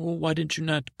 And I said, well, why didn't you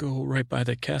not go right by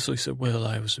the castle? He said, well,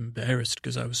 I was embarrassed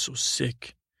because I was so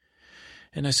sick.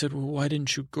 And I said, well, why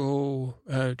didn't you go,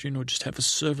 just have a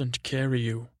servant carry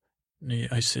you? And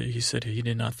he said he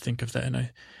did not think of that. And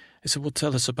I said, well,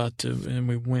 tell us about it. And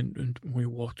we went and we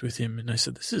walked with him. And I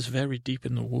said, this is very deep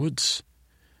in the woods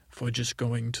for just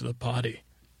going to the party.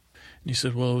 And he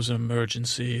said, well, it was an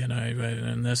emergency.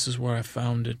 And this is where I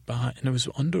found it behind. And it was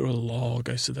under a log.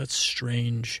 I said, that's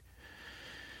strange.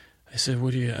 I said,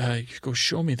 what do you, go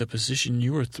show me the position.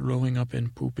 You were throwing up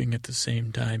and pooping at the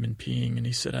same time and peeing. And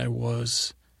he said, I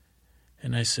was.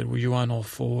 And I said, were you on all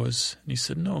fours? And he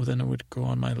said, no, then I would go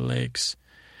on my legs.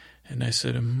 And I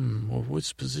said, well,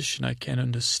 which position? I can't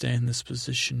understand this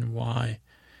position. Why?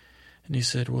 And he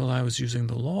said, well, I was using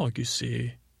the log, you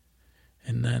see.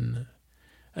 And then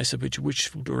I said, but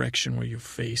which direction were you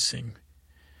facing?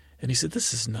 And he said,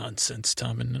 this is nonsense,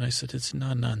 Tommen. And I said, it's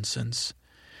not nonsense.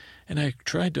 And I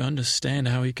tried to understand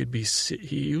how he could be.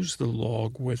 He used the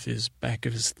log with his back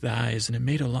of his thighs, and it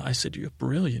made a lot. I said, you're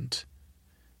brilliant.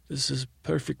 This is a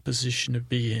perfect position to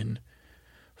be in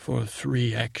for a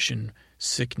 3-action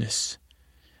sickness.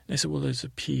 And I said, well, there's a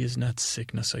pee is not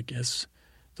sickness, I guess.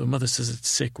 The mother says it's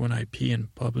sick when I pee in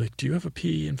public. Do you ever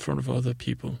pee in front of other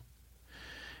people?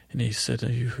 And he said,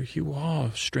 you are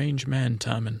a strange man,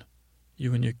 Tommen.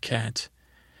 You and your cat.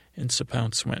 And Sir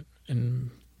Pounce went and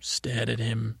stared at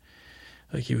him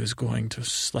like he was going to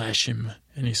slash him.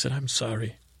 And he said, I'm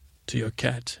sorry to your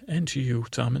cat and to you,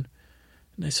 Tommen.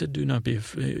 And I said, do not be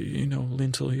afraid.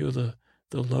 Lintel, you're the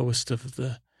lowest of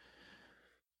the...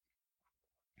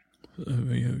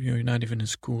 you're not even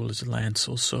as cool as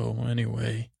Lancel, so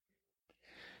anyway.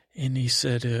 And he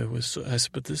said, I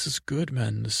said, but this is good,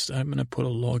 man. I'm going to put a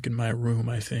log in my room,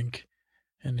 I think.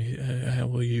 And I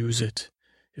will use it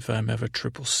if I'm ever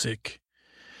triple sick.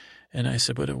 And I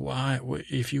said, but why,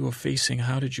 if you were facing,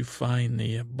 how did you find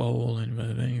the bowl?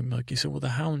 And he said, well, the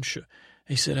hound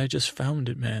He said, I just found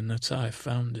it, man. That's how I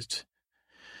found it.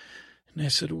 And I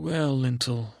said, well,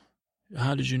 Lintel,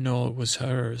 how did you know it was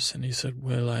hers? And he said,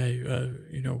 well, I,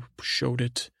 showed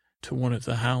it to one of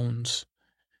the hounds.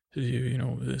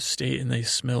 The state, and they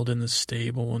smelled in the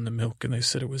stable and the milk, and they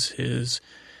said it was his.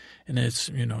 And it's,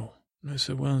 and I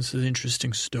said, well, it's an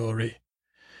interesting story.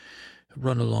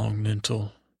 Run along,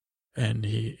 Lintel. And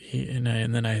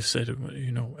and then I said,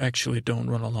 actually don't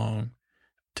run along.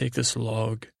 Take this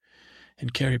log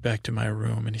and carry it back to my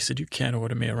room. And he said, you can't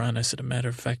order me around. I said, a matter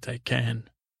of fact, I can,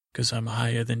 because I'm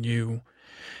higher than you.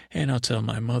 And I'll tell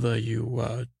my mother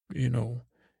you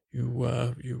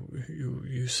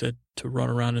said to run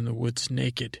around in the woods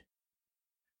naked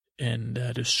and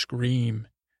to scream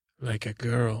like a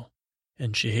girl.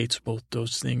 And she hates both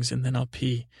those things. And then I'll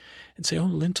pee and say, oh,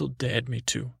 Lintel dared me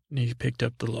to. And he picked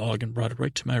up the log and brought it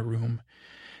right to my room.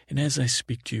 And as I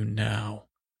speak to you now,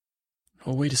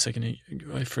 Oh, wait a second.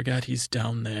 I forgot he's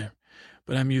down there.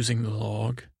 But I'm using the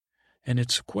log, and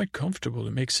it's quite comfortable.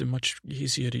 It makes it much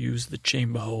easier to use the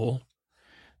chamber hole,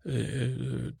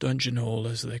 dungeon hole,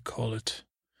 as they call it.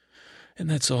 And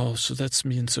that's all. So that's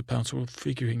me and Sir Pounce. We're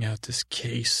figuring out this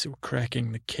case. We're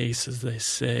cracking the case, as they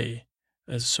say,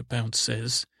 as Sir Pounce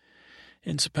says.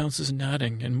 And Sir Pounce is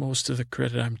nodding, and most of the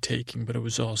credit I'm taking, but it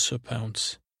was all Sir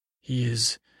Pounce. He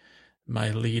is my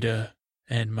leader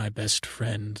and my best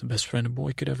friend, the best friend a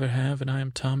boy could ever have, and I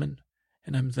am Tommen,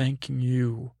 and I'm thanking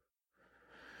you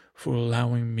for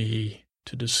allowing me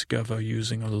to discover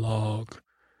using a log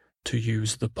to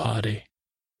use the party.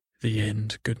 The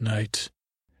end. Good night.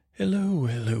 Hello,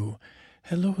 hello.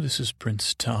 Hello, this is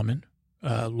Prince Tommen,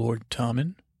 Lord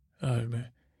Tommen.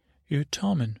 You're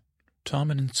Tommen.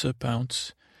 Tommen and Sir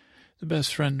Pounce. The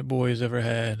best friend the boy has ever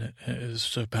had is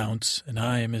Sir Pounce, and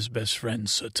I am his best friend,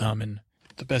 Sir Tommen.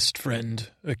 The best friend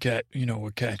a cat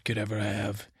could ever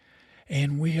have.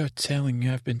 And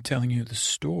I've been telling you the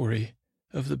story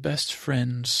of the best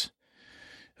friends,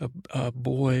 a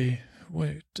boy,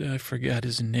 I forgot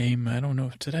his name. I don't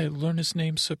know. Did I learn his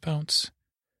name, Sir Pounce?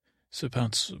 Sir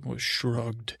Pounce was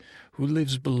shrugged, who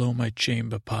lives below my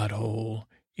chamber pothole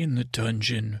in the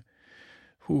dungeon,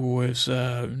 who has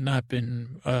not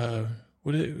been,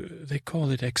 they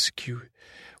call it execute,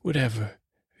 whatever.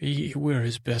 We're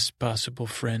his best possible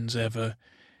friends ever.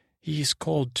 He's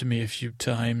called to me a few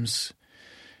times,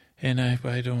 and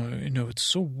I don't, it's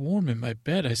so warm in my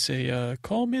bed. I say,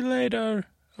 call me later.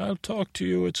 I'll talk to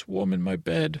you. It's warm in my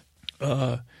bed.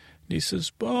 And he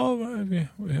says, do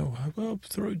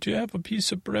you have a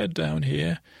piece of bread down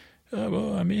here?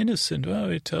 Well, I'm innocent,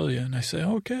 I tell you. And I say,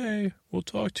 okay, we'll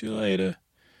talk to you later.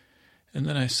 And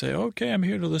then I say, okay, I'm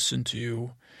here to listen to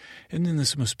you. And then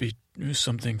this must be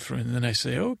something and then I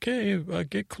say, okay,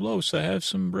 get close, I have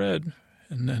some bread.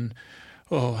 And then,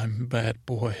 oh, I'm a bad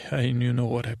boy. You know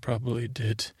what I probably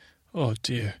did. Oh,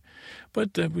 dear.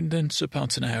 But then Sir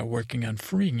Pounce and I are working on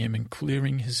freeing him and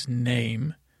clearing his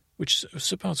name, which,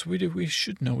 Sir Pounce, we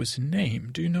should know his name.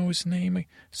 Do you know his name?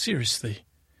 Seriously.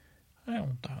 I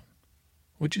don't know.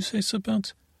 What'd you say, Sir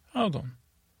Pounce? Hold on.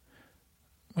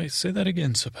 Wait, say that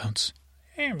again, Sir Pounce.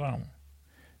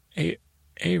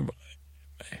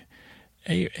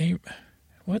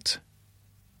 What?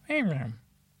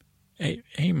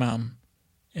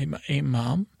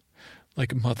 Mom?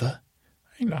 Like a mother?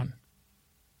 Hang on.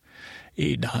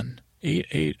 Adon.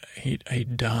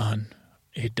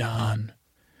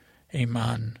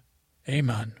 Amon.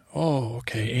 Oh,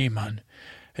 okay, Amon.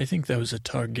 I think that was a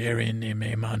Targaryen named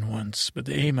Amon once, but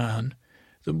the Amon,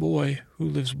 the boy who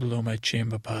lives below my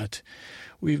chamber pot,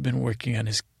 we've been working on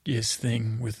his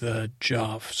thing with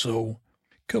Joff, so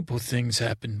a couple of things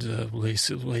happened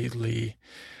lately.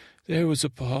 There was a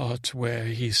part where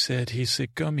he said,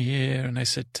 come here, and I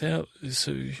said,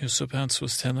 Sir Pounce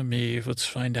was telling me, let's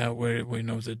find out where we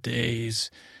know the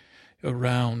days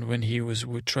around when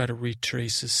would try to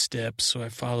retrace his steps, so I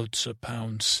followed Sir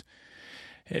Pounce.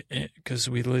 Because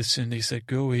we listened, he said,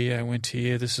 go here, I went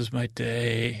here, this is my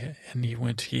day, and he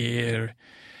went here,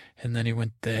 and then he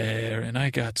went there, and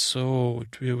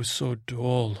it was so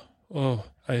dull. Oh,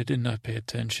 I did not pay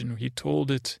attention. He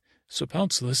told it. Sir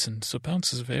Pounce listened. Sir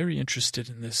Pounce is very interested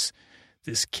in this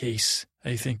case,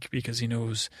 I think, because he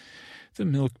knows the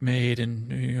milkmaid,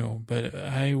 and, but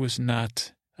I was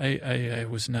not. I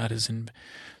was not as in.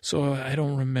 So I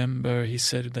don't remember. He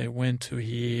said they went to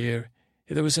here.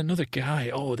 There was another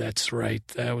guy. Oh, that's right.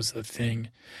 That was the thing.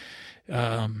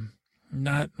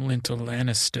 Not Lintel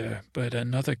Lannister, but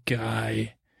another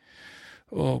guy.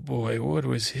 Oh, boy, what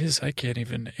was his? I can't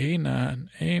even. Amon.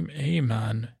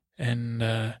 And,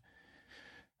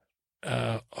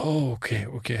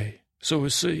 okay. So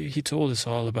he told us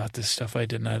all about this stuff. I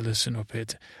did not listen to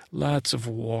it. Lots of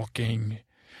walking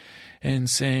and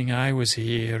saying I was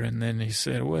here, and then he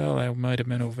said, well, I might have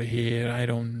been over here. I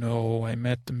don't know. I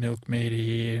met the milkmaid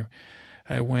here.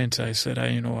 I said,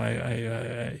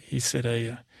 he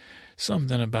said,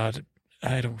 something about it.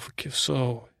 I don't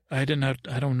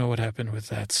know what happened with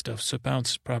that stuff. Sir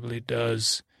Pounce probably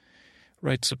does.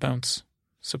 Right, Sir Pounce?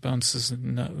 Sir Pounce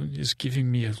is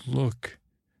giving me a look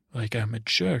like I'm a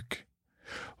jerk.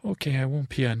 Okay, I won't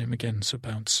pee on him again, Sir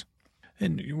Pounce.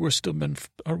 And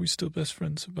are we still best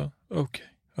friends?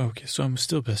 Okay, so I'm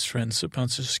still best friends. Sir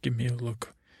Pounce, just give me a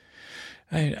look.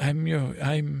 So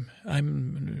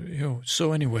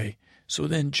anyway, so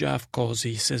then Joff calls,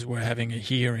 he says we're having a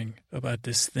hearing about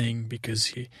this thing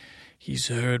because he's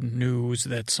heard news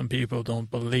that some people don't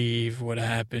believe what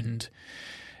happened.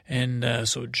 And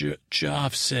so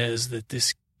Joff says that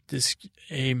this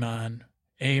Amon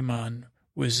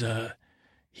was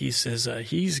he says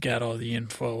he's got all the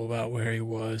info about where he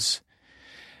was.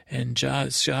 And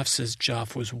Joff says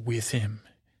Joff was with him.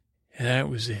 That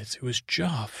was it. It was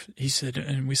Joff. He said,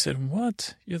 and we said,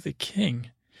 what? You're the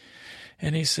king.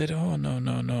 And he said, oh,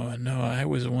 no, I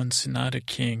was once not a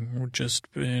king, just,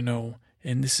 and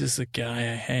this is the guy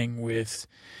I hang with.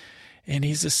 And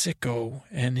he's a sicko.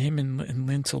 And him and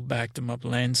Lintel backed him up.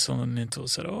 Lancel and Lintel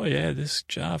said, oh, yeah, this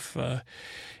Joff,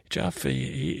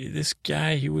 this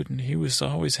guy, he was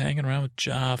always hanging around with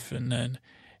Joff.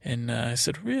 And I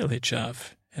said, really,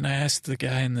 Joff? And I asked the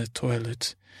guy in the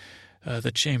toilet,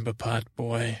 the chamber pot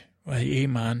boy,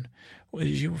 Eamon, well,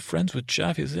 you were friends with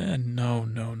Joff? He said, no.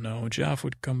 Joff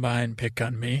would come by and pick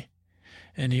on me.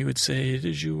 And he would say,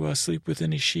 did you sleep with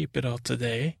any sheep at all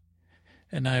today?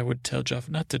 And I would tell Joff,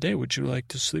 not today. Would you like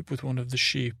to sleep with one of the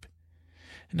sheep?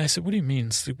 And I said, what do you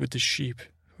mean, sleep with the sheep?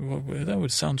 Well,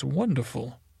 that sounds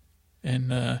wonderful.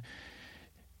 And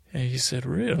he said,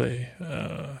 really?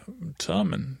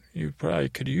 Tommen, you probably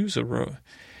could use a row.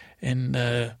 And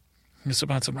it's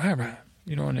about some, and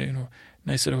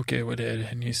I said, okay, what Ed?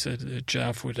 And he said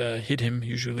Joff would hit him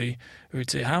usually, or he'd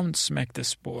say, hound, smack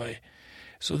this boy.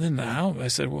 So then the hound, I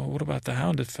said, well, what about the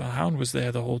hound? If the hound was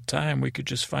there the whole time, we could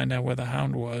just find out where the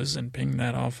hound was and ping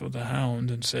that off of the hound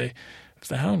and say, if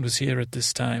the hound was here at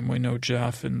this time, we know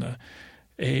Joff and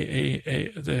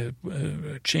the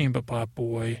chamber pot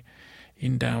boy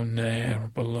in down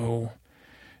there below.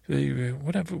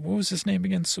 What was his name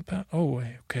again? Oh,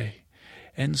 okay.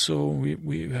 And so we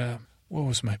what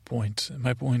was my point?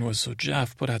 My point was, so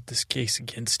Joff put out this case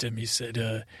against him. He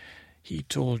said he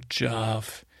told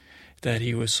Joff that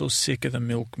he was so sick of the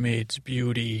milkmaid's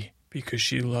beauty because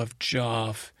she loved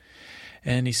Joff.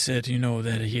 And he said,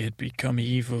 that he had become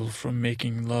evil from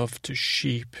making love to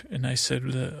sheep. And I said,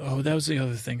 that was the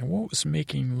other thing. What was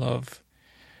making love?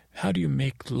 How do you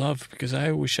make love? Because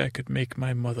I wish I could make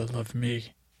my mother love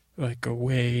me, like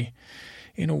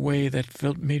in a way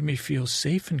that made me feel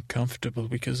safe and comfortable.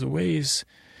 Because the ways,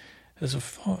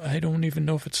 I don't even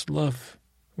know if it's love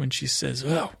when she says,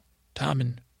 "Oh,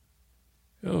 Tommen,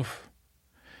 oh."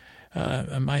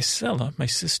 Marcella, my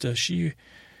sister, she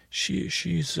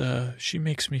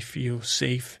makes me feel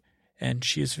safe, and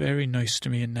she is very nice to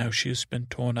me. And now she has been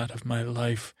torn out of my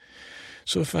life.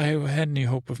 So if I had any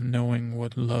hope of knowing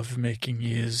what love making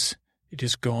is, it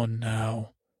is gone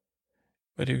now.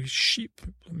 But a sheep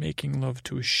making love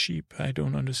to a sheep, I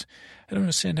don't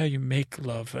understand how you make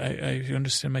love. I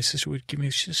understand my sister would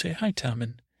she'd say, hi,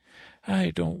 Tommen.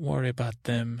 Hi, don't worry about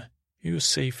them. You're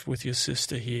safe with your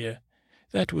sister here.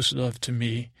 That was love to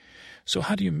me. So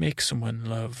how do you make someone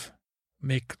love?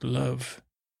 Make love.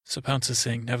 So Pounce is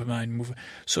saying, never mind, move.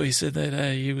 So he said that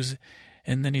he was,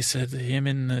 and then he said that him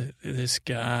and this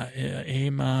guy,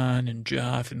 Amon and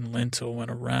Joff and Lintel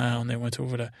went around. They went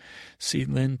over to see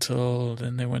Lintel,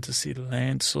 then they went to see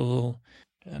Lancel.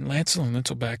 And Lancel and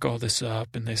Lintel back all this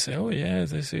up, and they say, oh, yeah,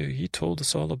 he told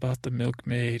us all about the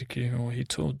milkmaid. He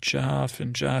told Joff,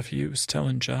 and Joff, he was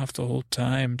telling Joff the whole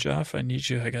time, Joff, you need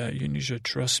you to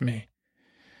trust me.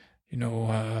 And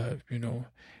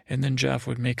then Joff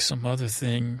would make some other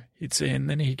thing. He'd say, and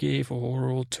then he gave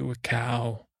oral to a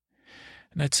cow.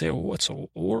 And I'd say, well, what's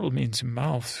oral means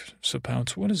mouth, so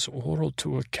Pounce. What does oral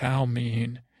to a cow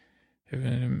mean?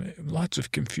 Lots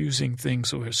of confusing things.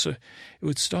 So it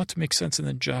would start to make sense, and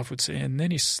then Joff would say, and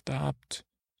then he stopped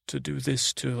to do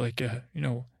this to to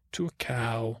a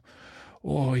cow.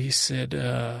 Or he said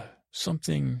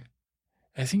something,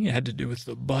 I think it had to do with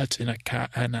the butt in a cow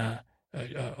and a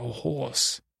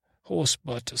horse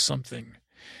butt or something.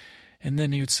 And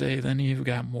then he would say, then he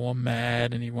got more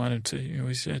mad, and he wanted to, he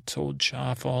told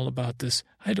Joff all about this.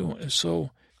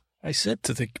 So I said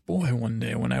to the boy one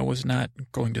day when I was not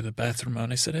going to the bathroom,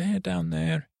 and I said, hey, down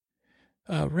there,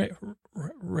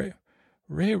 Rerun,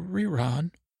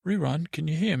 can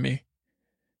you hear me?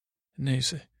 And they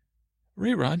said,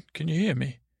 Rerun, can you hear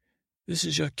me? This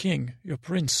is your king, your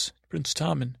Prince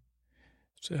Tommen.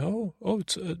 I said, oh,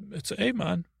 it's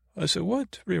Amon. I said,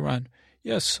 what, Rerun?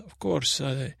 Yes, of course.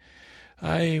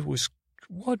 I was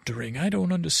wondering, I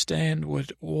don't understand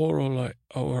what oral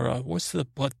or what's the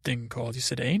butt thing called? You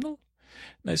said anal?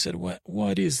 And I said,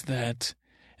 what is that?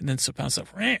 And then Sir Pounce said,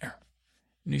 rare.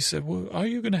 And he said, well, are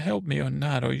you going to help me or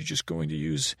not? Or are you just going to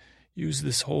use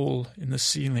this hole in the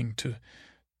ceiling to,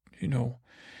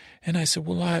 And I said,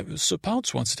 well, Sir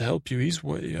Pounce wants to help you.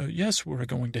 Yes, we're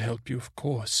going to help you, of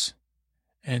course.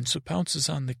 And Sir Pounce is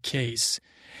on the case.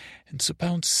 And Sir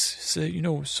Pounce said,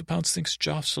 Sir Pounce thinks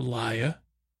Joff's a liar.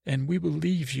 And we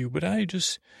believe you, but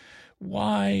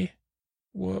why,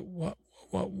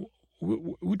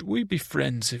 would we be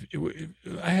friends if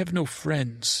I have no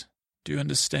friends? Do you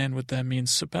understand what that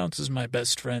means? Sir Pounce is my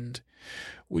best friend.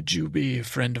 Would you be a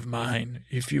friend of mine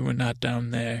if you were not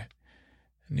down there?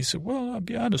 And he said, well, I'll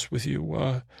be honest with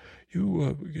you.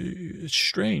 It's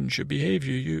strange, your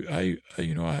behavior. I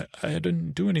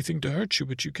didn't do anything to hurt you,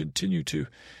 but you continue to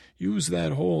use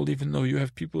that hole even though you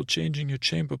have people changing your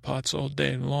chamber pots all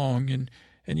day long,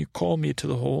 and you call me to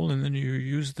the hole, and then you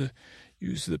use the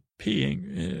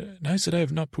peeing. And I said, I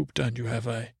have not pooped on you, have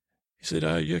I? He said,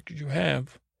 you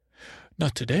have.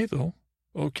 Not today, though.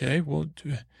 Okay, well,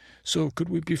 so could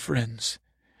we be friends?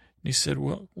 And he said,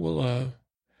 well,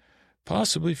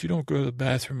 possibly if you don't go to the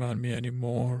bathroom on me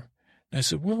anymore. And I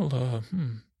said, well,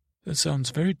 that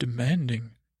sounds very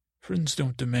demanding. Friends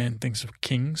don't demand things of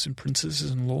kings and princesses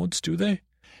and lords, do they?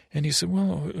 And he said,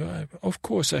 well, of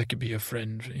course I could be a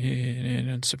friend.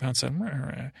 And Sir Pounce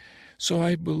said, so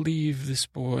I believe this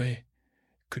boy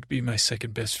could be my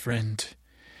second best friend.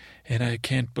 And I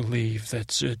can't believe that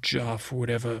Joff would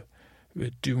ever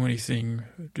do anything.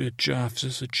 Joff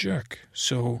is a jerk.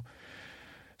 So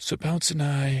Sir Pounce and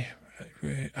I,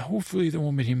 hopefully there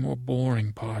won't be any more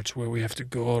boring parts where we have to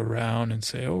go around and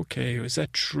say, okay, is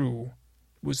that true?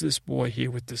 Was this boy here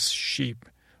with this sheep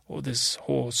or this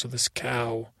horse or this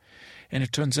cow? And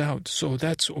it turns out, so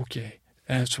that's okay.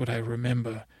 That's what I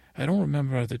remember. I don't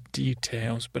remember the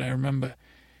details, but I remember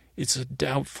it's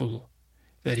doubtful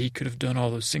that he could have done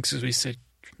all those things. As we said,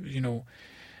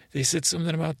 they said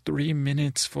something about 3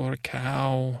 minutes for a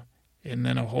cow, and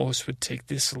then a horse would take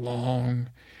this long.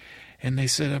 And they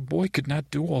said a boy could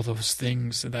not do all those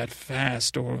things that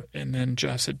fast. And then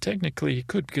Joff said, technically he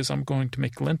could, because I'm going to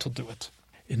make Lentil do it.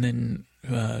 And then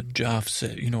Joff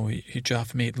said,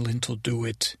 Joff made Lentil do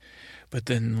it, but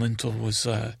then Lentil was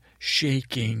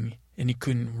shaking, and he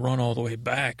couldn't run all the way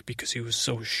back because he was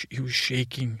he was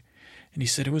shaking. And he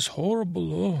said it was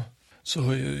horrible. Oh.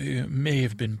 So it may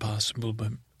have been possible,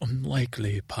 but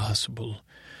unlikely possible.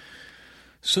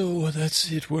 So that's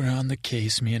it. We're on the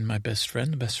case, me and my best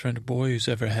friend, the best friend a boy who's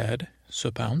ever had,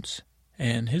 Sir Pounce,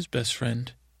 and his best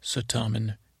friend, Sir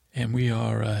Tommen. And we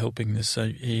are helping this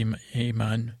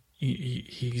Aemon.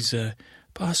 He's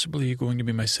possibly going to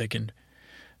be my second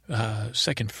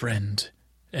friend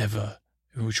ever,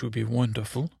 which would be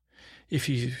wonderful.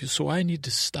 So I need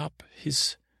to stop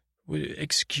his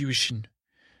execution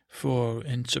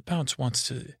and Sir Pounce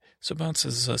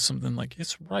says something like,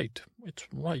 it's right.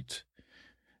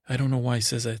 I don't know why he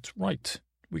says that. It's right.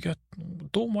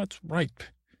 Do what's ripe.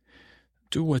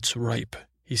 Do what's ripe.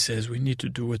 He says we need to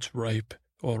do what's ripe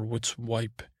or what's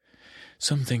wipe.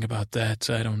 Something about that,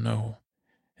 I don't know.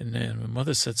 And then my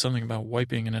mother said something about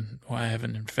wiping and I have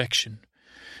an infection.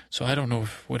 So I don't know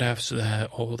what after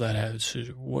that, all that has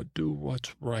to do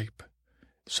what's ripe.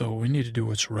 So we need to do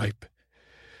what's ripe.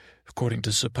 According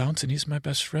to Sir Pounce, and he's my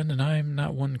best friend, and I am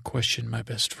not one question my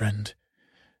best friend.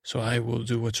 So I will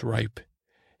do what's ripe,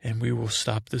 and we will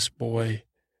stop this boy,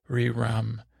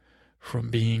 Riram, from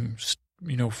being,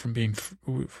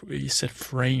 he said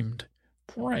framed.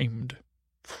 We're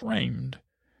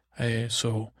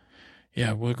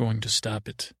going to stop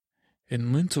it.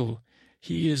 And Lentil,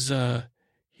 they said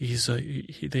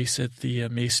the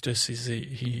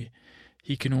maestus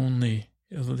he can only,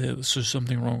 there's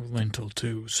something wrong with Lentil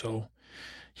too, so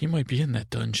he might be in that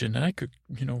dungeon. I could,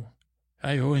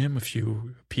 I owe him a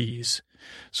few peas.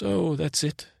 So that's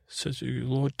it. So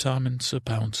Lord Tommen, Sir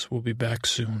Pounce will be back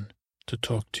soon to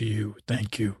talk to you.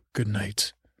 Thank you. Good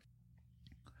night.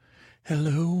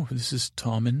 Hello, this is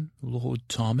Tommen, Lord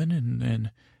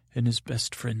Tommen, and his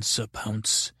best friend Sir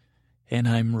Pounce, and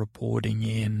I'm reporting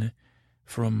in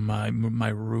from my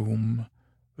room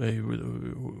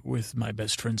with my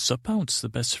best friend Sir Pounce, the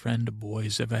best friend a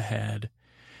boy's ever had.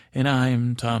 And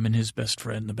I'm Tommen, his best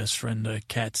friend, the best friend a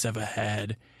cat's ever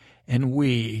had. And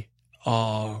we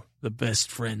are the best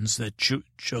friends that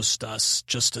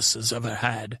Justice has ever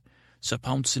had. Sir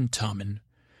Pounce and Tommen,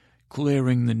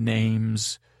 clearing the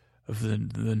names of the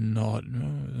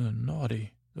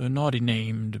naughty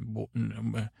named.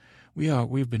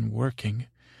 We've been working.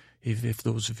 If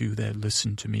those of you that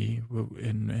listen to me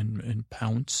and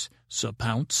Pounce, Sir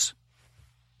Pounce,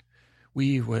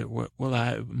 more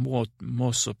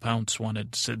Sir Pounce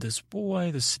said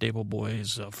the stable boy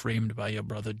is framed by your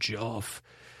brother Joff,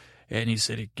 and he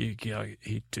said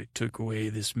he took away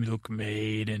this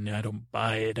milkmaid, and I don't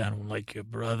buy it. I don't like your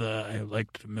brother. I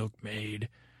liked the milkmaid.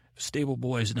 Stable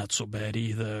boy is not so bad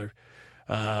either.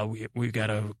 We got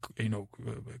to,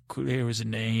 clear his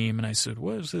name. And I said,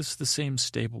 is this the same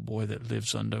stable boy that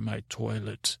lives under my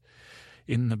toilet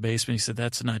in the basement? He said,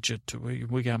 that's not your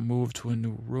we got moved to a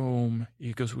new room.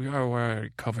 He goes, we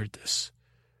already covered this.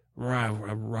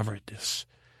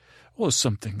 or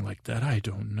something like that. I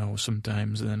don't know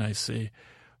sometimes. And then I say,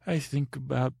 I think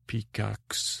about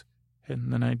peacocks.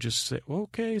 And then I just say,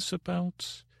 okay, Sir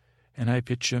Pounce. And I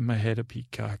picture in my head a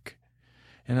peacock.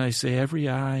 And I say, every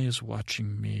eye is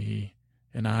watching me,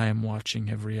 and I am watching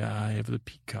every eye of the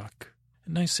peacock.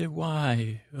 And I say,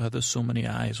 why are there so many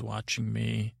eyes watching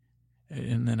me?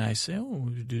 And then I say, oh,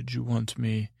 did you want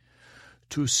me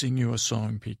to sing you a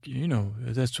song, Peacock? You know,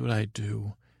 that's what I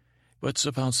do. But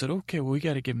Sir Pounce said, okay, well, we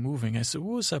got to get moving. I said,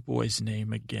 what was that boy's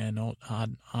name again? Oh,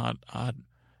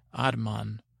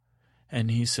 Oddman.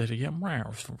 And he said, yeah,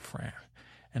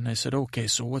 and I said, okay,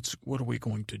 so what are we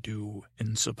going to do?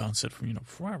 And Sir Pounce said,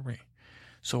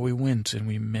 so we went and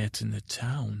we met in the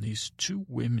town, these two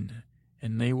women,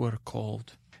 and they were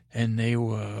called, and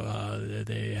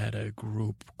they had a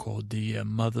group called the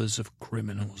Mothers of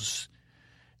Criminals.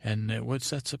 And what's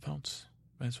that, Sir Pounce?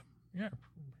 Yeah.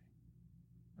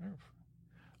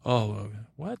 Oh,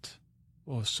 what?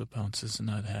 Oh, Sir Pounce is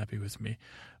not happy with me.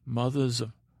 Mothers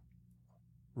of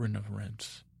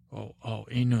Reverence. Oh,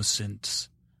 innocence.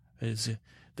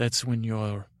 That's when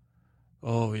you're,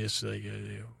 oh, yes,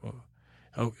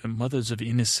 mothers of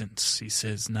innocence, he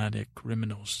says, not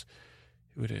criminals.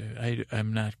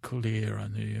 I'm not clear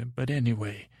on the, but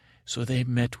anyway, so they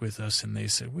met with us and they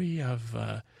said, we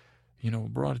have,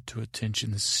 brought it to attention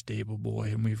this stable boy,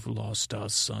 and we've lost our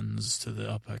sons to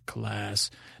the upper class.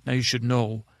 Now, you should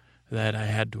know that I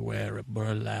had to wear a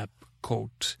burlap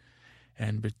coat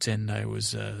and pretend I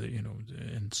was,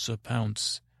 and Sir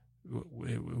Pounce,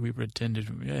 we pretended,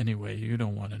 anyway, you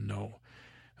don't want to know.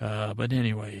 But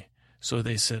anyway, so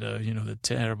they said, the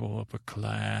terrible upper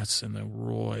class and the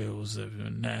royals, the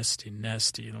nasty,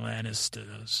 nasty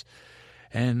Lannisters.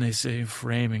 And they say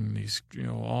framing these,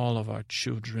 all of our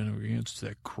children against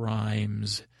their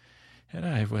crimes. And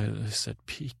I said,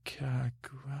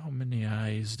 peacock, how many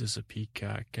eyes does a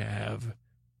peacock have?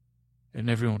 And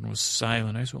everyone was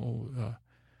silent. I said, I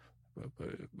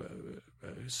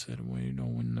said, well,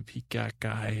 when the peacock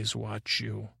eyes watch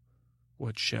you,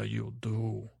 what shall you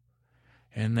do?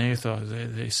 And they thought,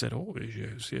 they said, oh,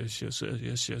 yes,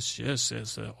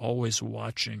 they're always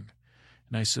watching.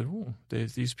 And I said, oh,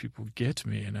 these people get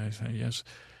me. And I said, yes.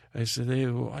 I said, they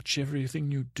watch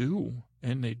everything you do,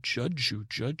 and they judge you.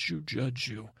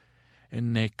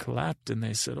 And they clapped, and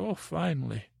they said, oh,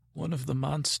 finally, one of the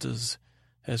monsters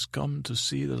has come to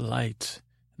see the light.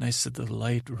 And I said, the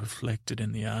light reflected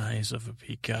in the eyes of a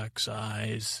peacock's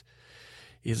eyes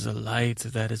is a light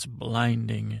that is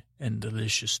blinding and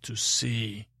delicious to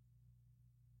see.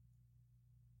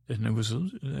 And it was,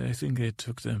 I think they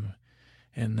took them,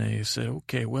 and they said,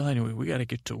 okay, well, anyway, we got to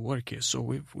get to work here. So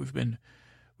we've been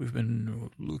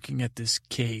looking at this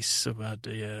case about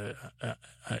a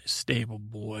stable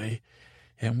boy,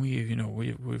 and we've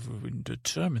been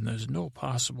determined there's no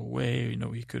possible way,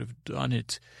 he could have done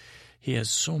it. He has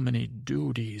so many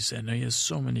duties, and he has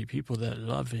so many people that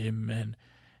love him,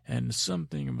 and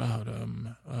something about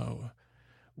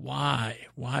why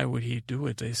would he do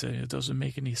it? They said it doesn't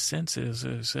make any sense. I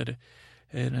said,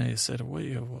 what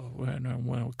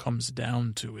it comes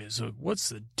down to is, what's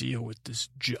the deal with this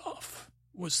Joff?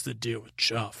 What's the deal with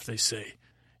Joff? They say,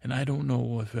 and I don't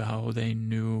know how they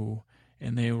knew,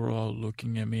 and they were all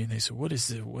looking at me, and they said, what is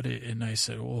it? And I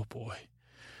said, oh boy,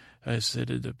 I said,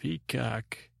 the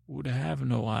peacock would have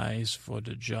no eyes for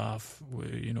the Joff,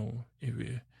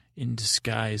 in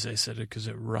disguise. I said it because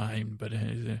it rhymed, but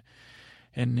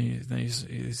and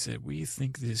he said, we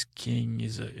think this king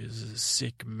is a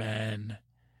sick man.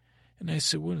 And I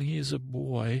said, well, he is a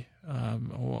boy,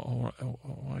 or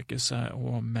I guess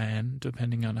or a man,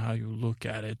 depending on how you look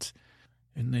at it.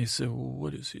 And they said, well,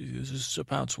 what is he? Sir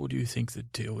Pounce, what do you think the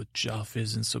deal with Joff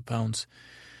is? And Sir Pounce,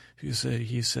 he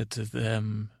said to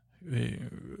them,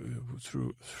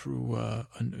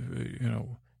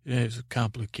 it's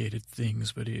complicated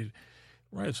things, but he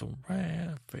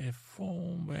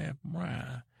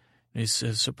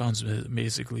says, Sir Pounce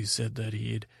basically said that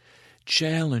he had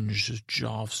challenged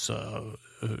Joff's,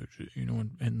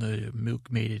 and the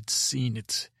milkmaid had seen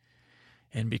it.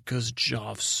 And because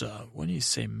Joff's, when you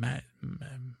say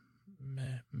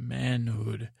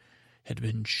manhood had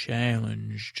been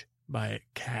challenged by a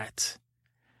cat,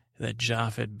 that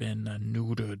Joff had been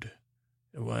neutered,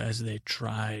 as they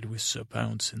tried with Sir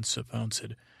Pounce, and Sir Pounce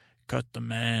had cut the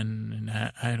man, and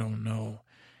I don't know.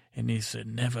 And he said,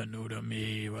 never neuter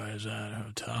me, was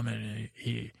Tommen.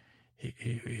 He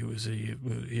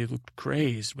looked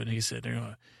crazed, but he said,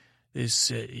 this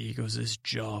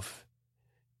Joff,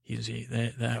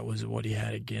 that was what he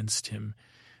had against him,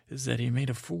 is that he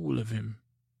made a fool of him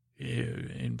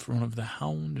in front of the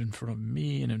hound, in front of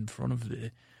me, and in front of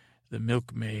the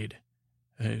milkmaid.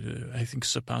 I think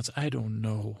Sir Pounce, I don't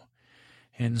know.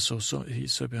 And so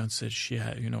Sir Pounce said she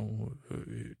had,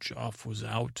 Joff was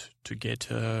out to get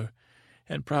her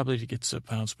and probably to get Sir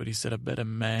Pounce, but he said a better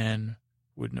man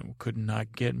could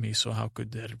not get me, so how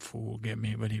could that fool get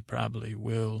me? But he probably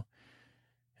will.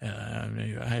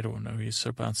 I don't know.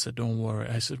 Sir Pounce said, don't worry.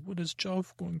 I said, what is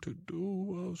Joff going to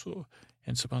do?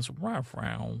 And Sir Pounce said, wow.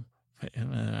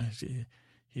 And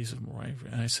he said, right.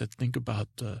 And I said, think about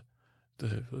the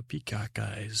peacock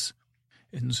eyes.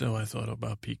 And so I thought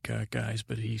about peacock eyes,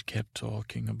 but he kept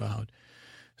talking about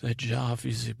that Joff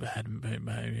is a bad.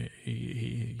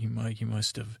 He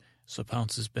must have. Sir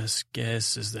Pounce's best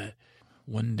guess is that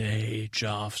one day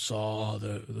Joff saw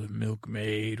the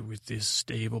milkmaid with this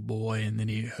stable boy, and then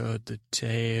he heard the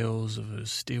tales of the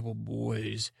stable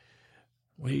boys.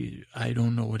 I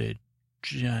don't know what a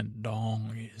John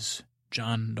Dong is.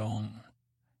 John Dong.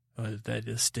 That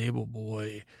the stable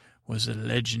boy was a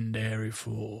legendary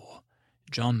fool.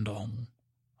 John Dong.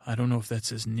 I don't know if that's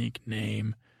his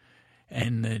nickname.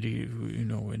 And that he,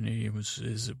 when he was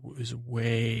his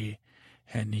way,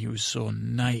 and he was so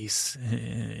nice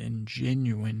and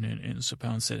genuine, and Sir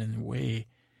Pounce said in a way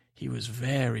he was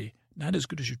very, not as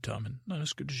good as you, Tommen, not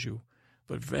as good as you,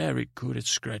 but very good at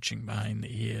scratching behind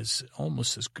the ears,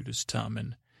 almost as good as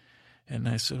Tommen. And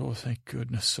I said, oh, thank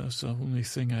goodness, that's the only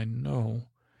thing I know.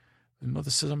 And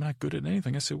Mother says I'm not good at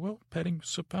anything. I said, well, petting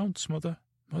Sir Pounce, Mother,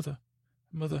 are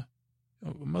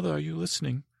you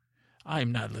listening?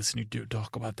 I'm not listening to you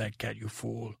talk about that cat, you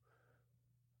fool.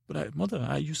 But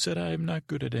Mother, you said I'm not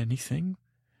good at anything.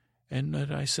 And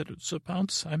I said, Sir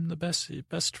Pounce, I'm the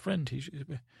best friend.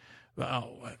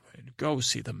 Well, go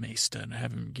see the maester and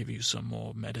have him give you some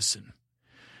more medicine.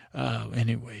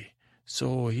 Anyway,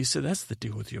 so he said, that's the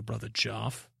deal with your brother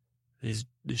Joff. This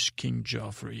King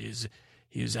Joffrey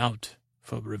he is out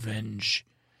for revenge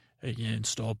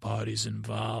against all parties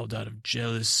involved out of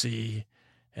jealousy.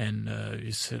 And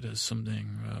he said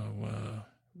something,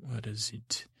 what is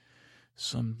it?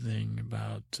 Something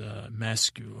about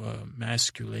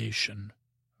masculation.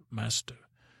 Master.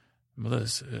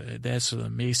 That's the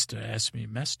maester asked me,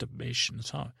 masturbation.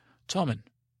 Tommen,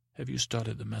 have you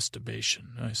started the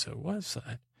masturbation? I said, what's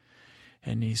that?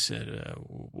 And he said,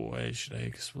 why should I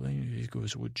explain? He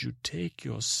goes, would you take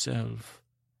yourself?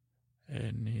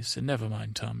 And he said, never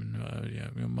mind,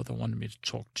 Tommen. Your mother wanted me to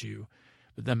talk to you.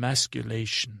 But the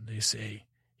emasculation, they say,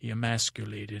 he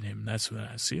emasculated him. That's what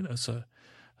I see.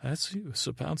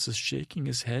 Sir Pounce is shaking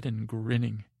his head and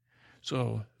grinning.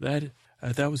 So that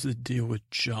was the deal with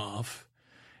Joff.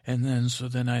 And then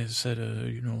I said,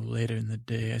 later in the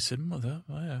day, I said, Mother,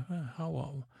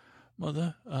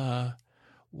 Mother,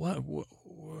 why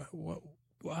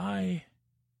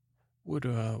what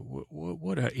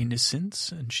are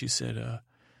innocents? And she said,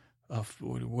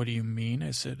 what do you mean?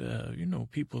 I said,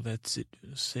 people that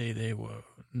say they were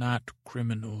not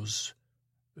criminals,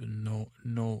 no,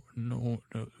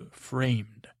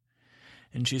 framed.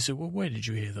 And she said, well, where did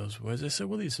you hear those words? I said,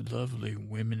 well, these lovely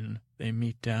women, they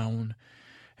meet down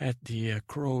at the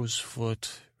Crow's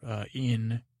Foot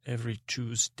Inn every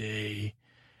Tuesday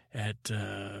at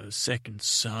Second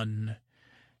Sun.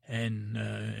 And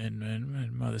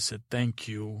Mother said, thank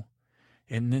you.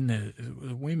 And then the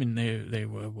women, they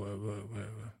were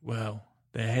well,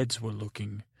 their heads were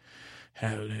looking,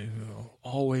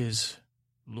 always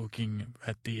looking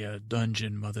at the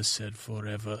dungeon, Mother said,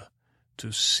 forever,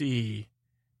 to see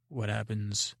what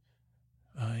happens.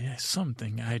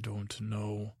 Something I don't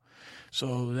know.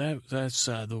 So that's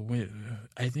I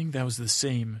think that was the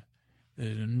same.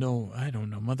 No, I don't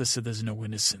know. Mother said there's no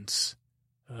innocence.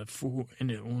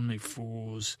 Only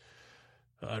fools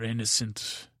are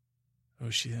innocent. Oh,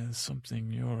 she has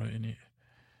something.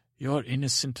 You're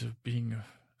innocent of being.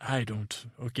 I don't.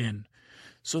 Again.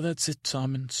 So that's it,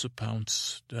 Tommen, Sir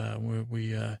Pounce.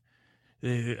 And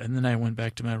then I went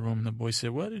back to my room, and the boy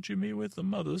said, "What did you meet with the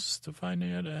mothers to find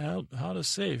out how to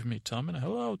save me, Tommen?"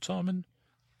 Hello, Tommen.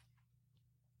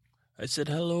 I said,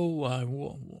 "Hello,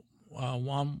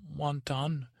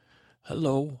 Wonton.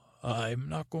 Hello. I'm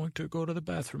not going to go to the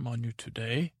bathroom on you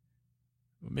today.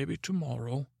 Maybe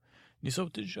tomorrow." And he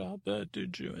said, "Did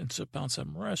you?" And Sir Pounce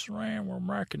said, "We're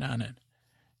working on it."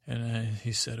 And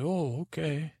he said, "Oh,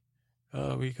 okay."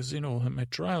 Because, my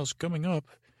trial's coming up,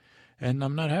 and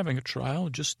I'm not having a trial.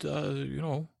 Just,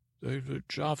 Joff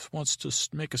wants to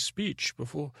make a speech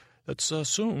before, that's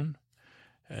soon.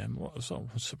 And so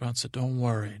Sir Pounce said, don't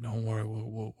worry,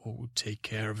 we'll take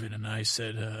care of it. And I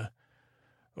said,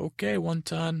 okay,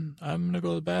 Wonton, I'm going to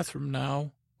go to the bathroom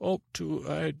now.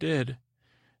 I did.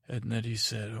 And then he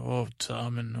said,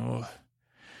 Tommen, oh.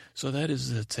 So that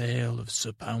is the tale of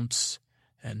Sir Pounce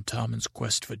and Tommen's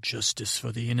quest for justice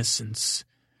for the innocents.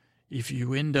 If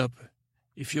you're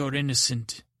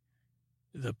innocent,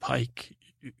 the pike,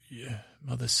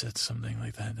 Mother said something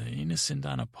like that. The innocent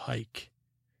on a pike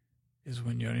is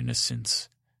when your innocence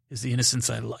is the innocence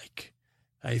I like.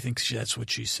 I think that's what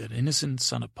she said.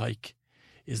 Innocence on a pike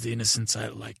is the innocence I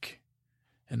like.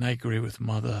 And I agree with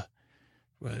Mother.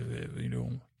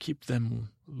 Keep them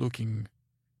looking.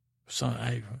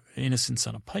 Innocence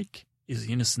on a pike is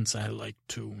the innocence I like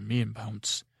too. Me and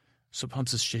Pounce. So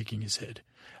Pounce is shaking his head.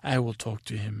 I will talk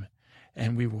to him,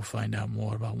 and we will find out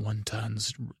more about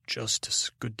Wonton's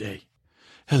justice. Good day.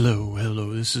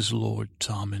 Hello, this is Lord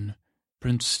Tommen,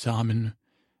 Prince Tommen,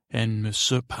 and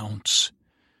Sir Pounce.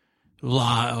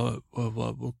 Call,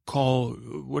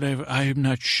 whatever, I am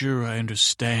not sure I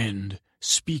understand.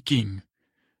 Speaking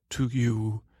to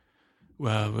you.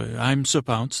 Well, I'm Sir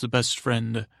Pounce, the best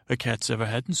friend a cat's ever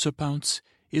had, and Sir Pounce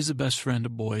is the best friend a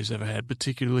boy's ever had,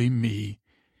 particularly me.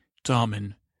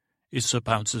 Tommen is Sir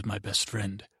Pounce is my best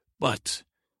friend. But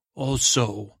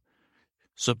also,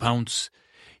 Sir Pounce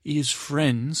is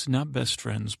friends, not best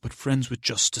friends, but friends with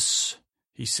justice.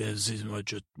 He says,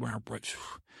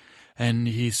 and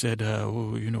he said,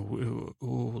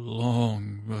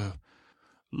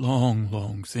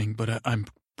 long thing, but I'm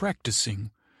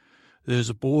practicing. There's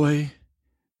a boy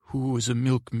who is a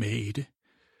milkmaid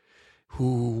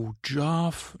who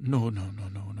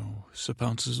no. Sir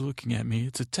Pounce is looking at me.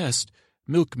 It's a test.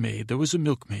 Milkmaid. There was a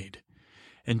milkmaid.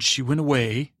 And she went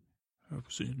away. I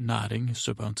was nodding.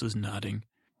 Sir Pounce is nodding.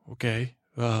 Okay.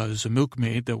 There's a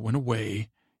milkmaid that went away.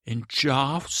 And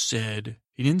Joff said,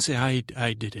 he didn't say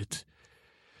I did it.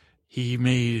 He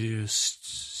made a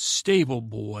stable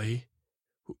boy.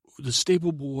 The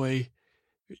stable boy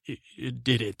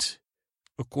did it,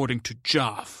 according to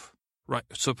Joff. Right,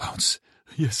 Sir Pounce.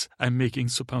 Yes, I'm making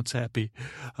Sir Pounce happy.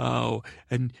 Oh,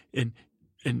 and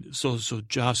so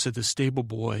Joff said the stable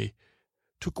boy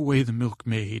took away the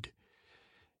milkmaid.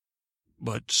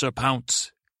 But Sir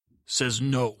Pounce says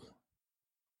no.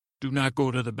 Do not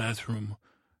go to the bathroom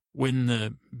when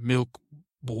the milk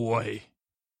boy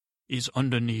is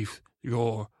underneath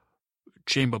your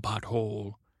chamber pot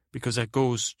hole, because that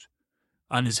goes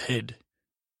on his head.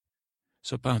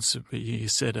 So Pounce, he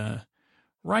said,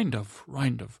 rind of.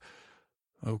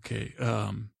 Okay,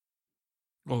 oh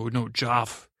no,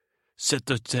 Joff set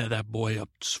that boy up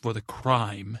for the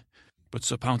crime, but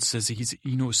Sir Pounce says he's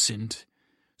innocent,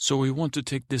 so we want to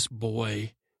take this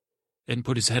boy and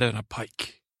put his head on a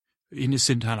pike.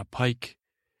 Innocent on a pike,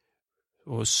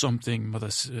 or something,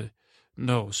 Mother said.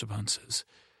 No, Sir Pounce says.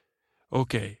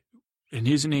 Okay, and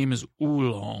his name is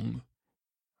Oolong.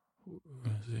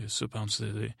 Sir Pounce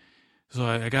says, so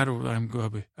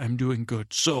I'm doing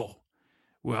good. So,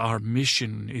 our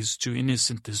mission is to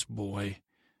innocent this boy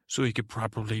so he could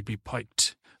properly be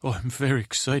piked. Oh, I'm very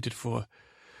excited for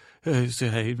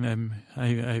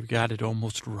I've got it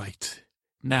almost right.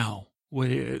 Now,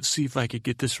 see if I could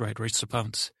get this right, Sir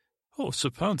Pounce? Oh, Sir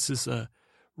Pounce is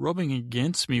rubbing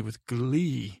against me with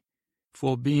glee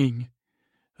for being,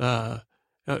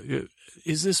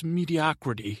 is this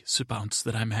mediocrity, Sir Pounce,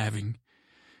 that I'm having?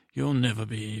 You'll never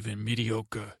be even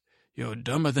mediocre. You're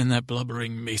dumber than that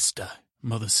blubbering maester,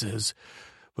 Mother says.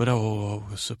 But,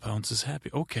 Sir Pounce is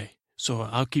happy. Okay, so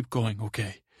I'll keep going,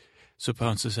 okay. Sir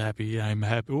Pounce is happy. I'm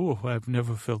happy. Oh, I've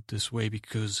never felt this way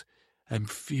because I'm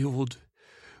filled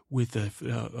with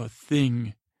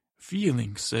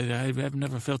feelings. I've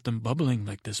never felt them bubbling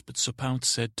like this. But Sir Pounce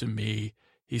said to me,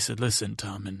 he said, listen,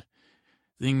 Tommen,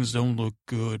 things don't look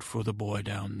good for the boy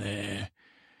down there.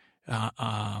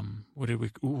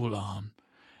 Oolong.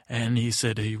 And he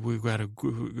said, hey, we've got a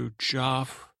good job.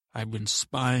 I've been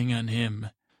spying on him,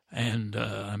 and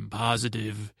I'm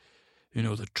positive,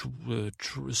 the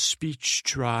speech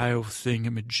trial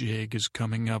thingamajig is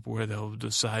coming up where they'll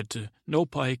decide to, no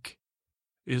pike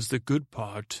is the good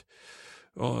part,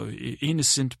 or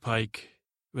innocent pike,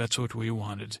 that's what we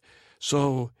wanted.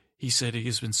 So he said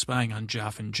he's been spying on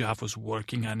Joff, and Joff was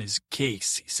working on his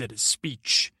case. He said his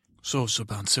speech. So Sir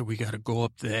Pounce said we got to go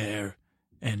up there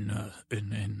and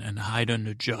hide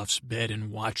under Joff's bed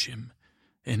and watch him.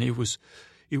 And it was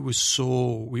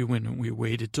so, we went and we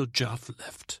waited till Joff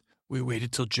left. We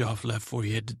waited till Joff left, for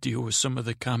he had to deal with some of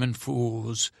the common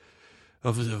fools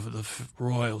of the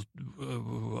royal,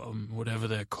 whatever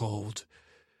they're called,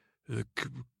 the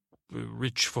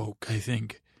rich folk, I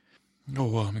think.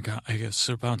 Oh, my God, I guess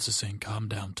Sir Pounce is saying, calm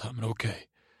down, Tommen.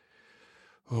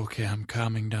 Okay, I'm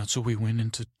calming down. So we went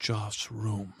into Joff's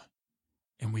room,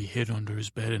 and we hid under his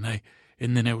bed, and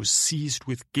then I was seized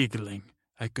with giggling.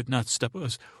 I could not step. I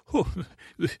was,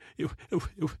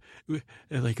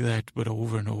 like that, but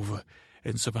over and over.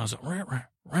 And Sir Pounce,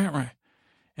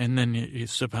 and then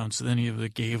Sir Pounce, then he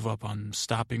gave up on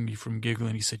stopping me from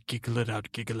giggling. He said, giggle it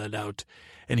out.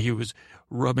 And he was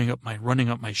running up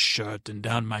my shirt and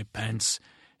down my pants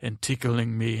and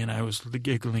tickling me, and I was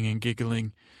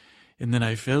giggling. And then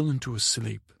I fell into a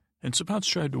sleep. And Sir Pounce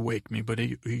tried to wake me, but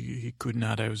he could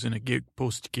not. I was in a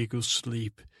post-giggle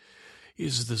sleep.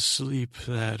 Is the sleep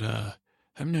that,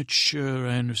 I'm not sure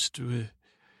I understood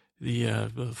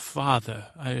the Father,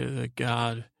 the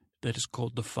God that is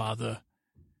called the Father.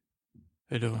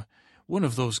 I don't, one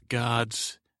of those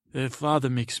gods. The Father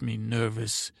makes me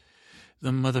nervous.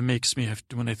 The Mother makes me,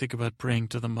 when I think about praying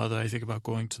to the Mother, I think about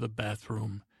going to the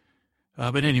bathroom.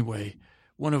 But anyway,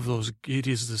 one of those, it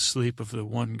is the sleep of the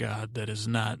one God that is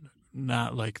not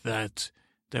like that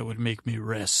would make me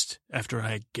rest after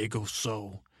I giggle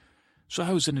so. So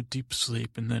I was in a deep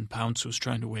sleep, and then Pounce was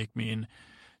trying to wake me, and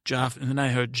then I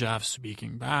heard Joff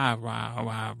speaking, bah, rah,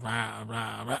 rah, rah,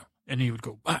 rah, rah, and he would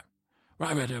go, bah, rah,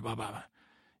 rah, rah, rah, rah.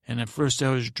 And at first I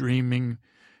was dreaming,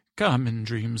 common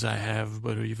dreams I have,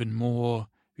 but even more,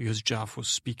 because Joff was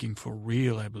speaking for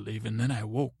real, I believe, and then I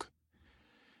woke.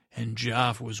 And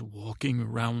Joff was walking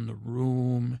around the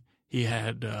room. He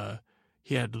had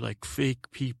like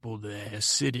fake people there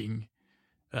sitting.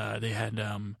 They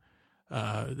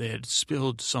had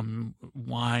spilled some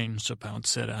wine, Sir Pounce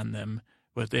said, on them,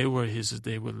 but they were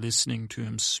listening to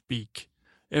him speak.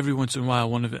 Every once in a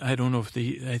while,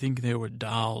 I think they were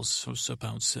dolls, so Sir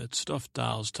Pounce said, stuffed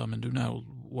dolls, Tommen, do not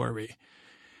worry.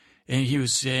 And he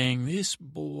was saying, this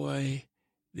boy,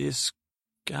 this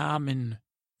common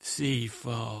thief,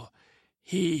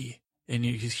 he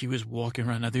was walking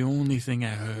around. Now, the only thing I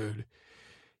heard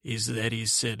is that he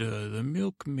said, the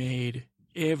milkmaid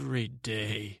every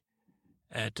day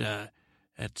at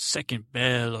second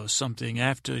bell or something,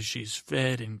 after she's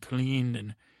fed and cleaned,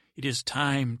 and it is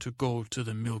time to go to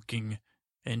the milking,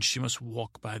 and she must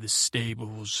walk by the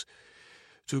stables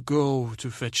to go to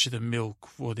fetch the milk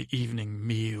for the evening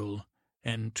meal,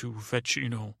 and to fetch,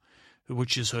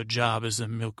 which is her job as a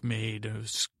milkmaid,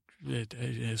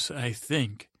 I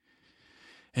think.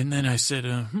 And then I said,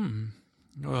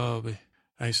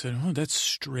 that's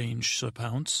strange, Sir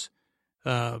Pounce.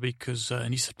 Because,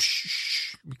 and he said,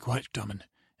 shh, be quiet, Tommen.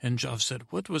 And Joff said,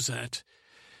 what was that?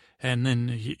 And then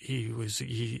he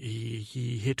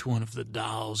hit one of the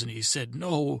dolls, and he said,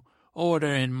 no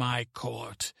order in my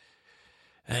court.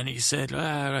 And he said,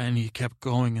 and he kept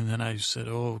going, and then I said,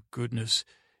 oh, goodness,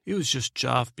 it was just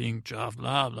Joff being Joff,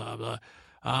 blah, blah, blah.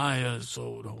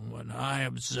 When I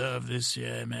observe this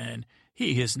here man,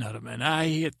 he is not a man. I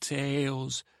hear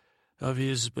tales of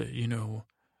his,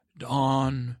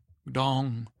 dong,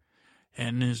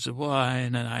 and his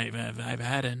wine, and I've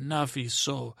had enough. He's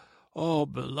so,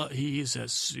 he's a,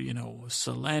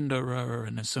 slanderer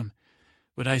and some.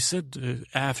 But I said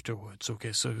afterwards,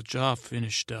 okay, so Joff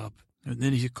finished up, and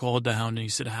then he called the hound, and he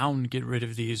said, hound, get rid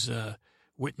of these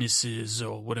witnesses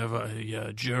or whatever,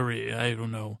 jury, I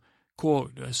don't know,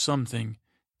 court, something,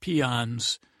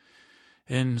 peons.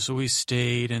 And so we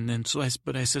stayed, and then, I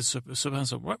said, so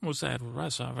what was that?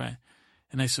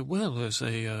 And I said, well, there's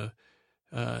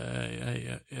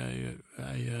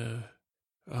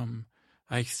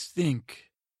I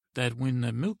think that when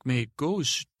the milkmaid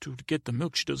goes to get the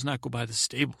milk, she does not go by the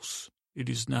stables. It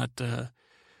is not,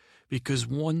 because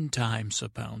one time, Sir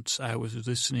Pounce, I was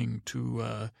listening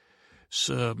to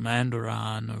Sir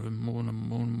Mandarin or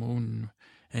Moon,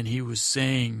 and he was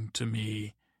saying to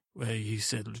me, he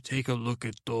said, take a look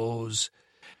at those.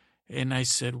 And I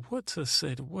said, what?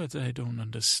 I don't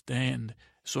understand.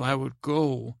 So I would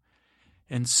go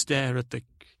and stare at the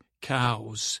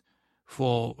cows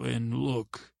and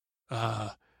look.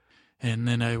 And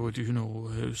then I would,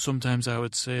 sometimes I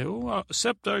would say,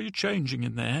 Sept, are you changing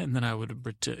in there? And then I would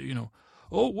pretend,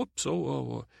 whoops,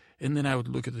 And then I would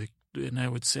look at and I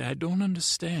would say, I don't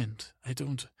understand. I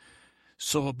don't.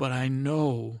 So, but I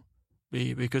know,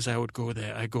 because I would go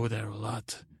there. I go there a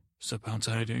lot. Sir Pounce,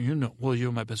 well,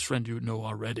 you're my best friend, you know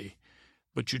already.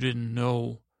 But you didn't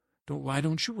know. Why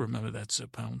don't you remember that, Sir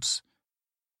Pounce?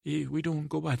 We don't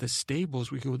go by the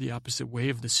stables, we go the opposite way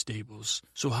of the stables.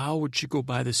 So how would she go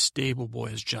by the stable boy,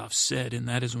 as Joff said? And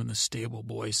that is when the stable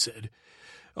boy said,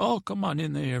 oh, come on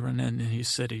in there. And then he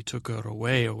said he took her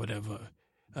away or whatever,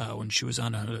 when she was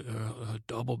on her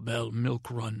double bell milk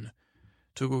run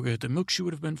to go get the milk. She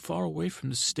would have been far away from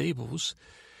the stables.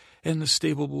 And the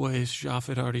stable boy, as Joff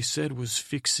had already said, was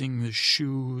fixing the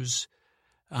shoes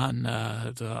on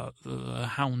the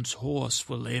hound's horse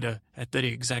for later at the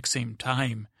exact same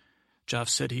time. Joff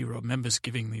said he remembers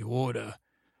giving the order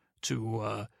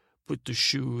to put the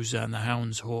shoes on the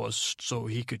hound's horse so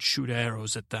he could shoot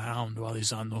arrows at the hound while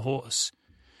he's on the horse.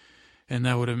 And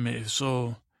that would have made,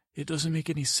 so it doesn't make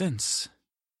any sense.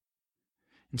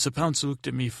 And Sir Pounce looked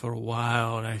at me for a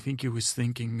while, and I think he was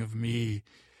thinking of me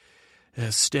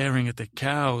staring at the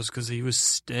cows, because he was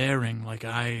staring like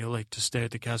I like to stare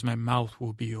at the cows. My mouth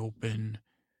will be open,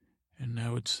 and I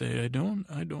would say, I don't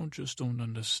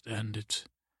understand it.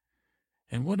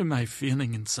 And what am I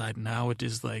feeling inside now? It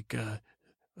is like,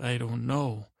 I don't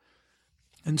know.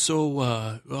 And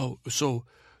so,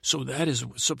 so that is,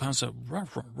 Sir Pounce said,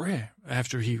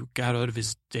 after he got out of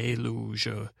his deluge,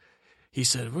 he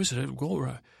said, where's it,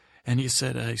 Gora? And he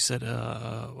said, Andan,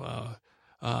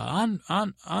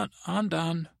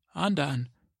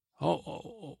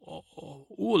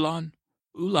 Ulan.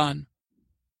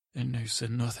 And I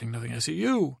said, nothing. I said,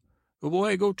 you,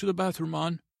 boy, go to the bathroom,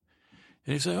 on.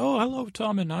 And he said, oh, hello,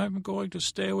 Tommen. I'm going to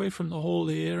stay away from the hole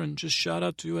here and just shout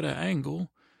out to you at an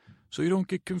angle so you don't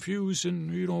get confused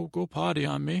and you don't go party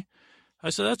on me. I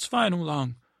said, that's fine,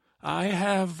 Oolong. I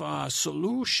have a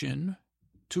solution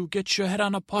to get your head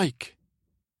on a pike.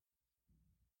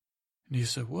 And he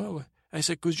said, well, I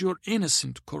said, because you're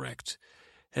innocent, correct?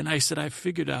 And I said, I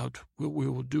figured out what we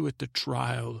will do at the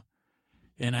trial.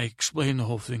 And I explained the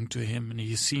whole thing to him, and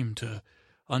he seemed to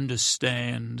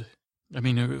understand. I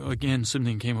mean, again,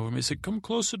 something came over me. He said, come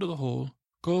closer to the hole.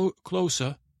 Go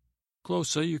closer.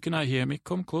 Closer. You cannot hear me.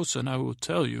 Come closer, and I will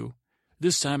tell you.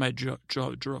 This time I drew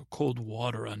cold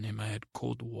water on him. I had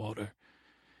cold water.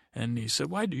 And he said,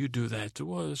 why do you do that?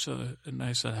 And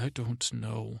I said, I don't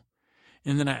know.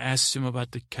 And then I asked him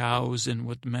about the cows and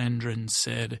what Mandarin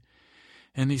said.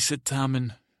 And he said,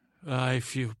 Tommen, I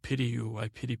feel pity you. I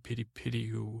pity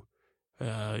you,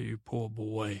 you poor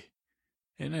boy.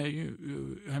 And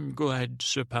I'm glad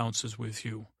Sir Pounce is with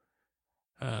you.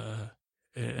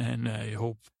 And I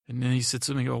hope. And then he said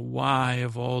something about why,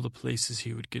 of all the places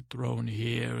he would get thrown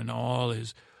here, and all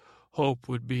his hope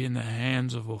would be in the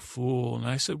hands of a fool. And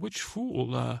I said, which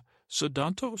fool? Sir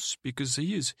Dantos? Because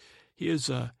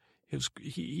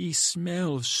he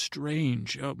smells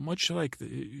strange, much like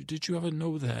did you ever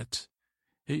know that?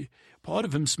 Part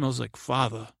of him smells like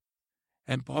father,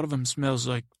 and part of him smells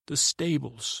like the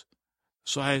stables.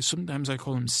 So sometimes I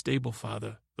call him Stable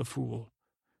Father, the fool.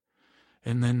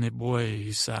 And then the boy,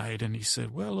 he sighed, and he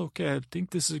said, well, okay, I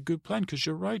think this is a good plan, because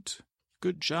you're right.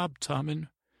 Good job, Tommen.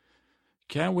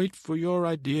 Can't wait for your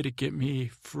idea to get me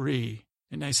free.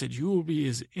 And I said, you will be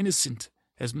as innocent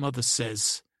as Mother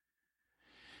says.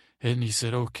 And he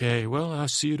said, okay, well, I'll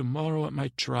see you tomorrow at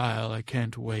my trial. I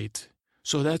can't wait.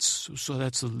 So that's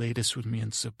the latest with me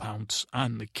and Sir Pounce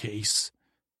on the case.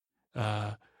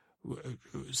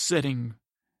 Setting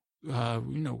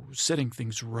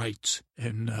things right,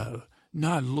 and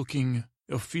not looking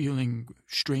or feeling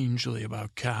strangely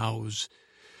about cows.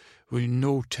 With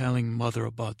no telling Mother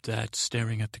about that,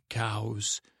 staring at the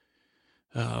cows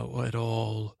at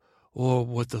all, or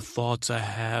what the thoughts I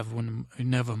have when,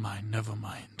 never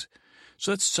mind.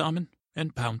 So that's Tommen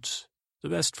and Pounce, the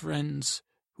best friends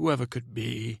whoever could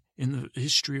be in the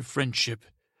history of friendship.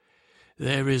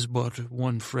 There is but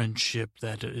one friendship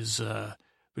that is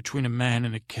between a man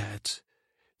and a cat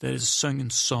that is sung in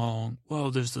song.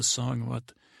 Well, there's the song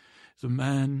about the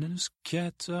man and his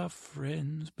cat are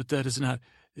friends, but that is not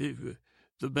the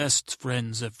best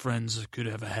friends that friends could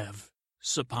ever have.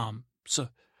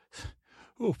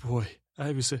 Oh boy,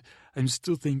 I'm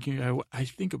still thinking. I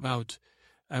think about.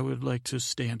 I would like to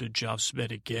stay under Job's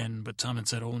bed again, but Tommen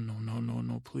said, "Oh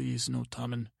no, please, no,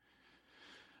 Tommen."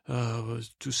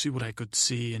 To see what I could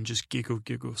see and just giggle.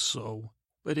 So,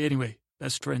 but anyway,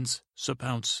 best friends, Sir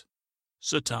Pounce,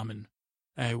 Sir Tommen.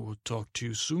 I will talk to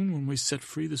you soon when we set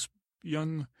free this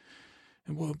young.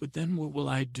 And well, but then what will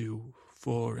I do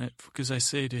for it? Because I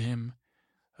say to him,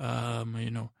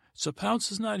 Sir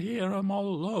Pounce is not here. I'm all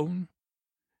alone.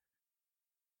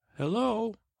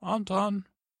 Hello, Anton.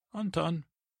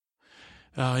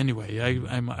 Anyway,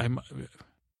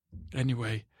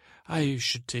 Anyway, I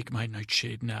should take my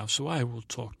nightshade now, so I will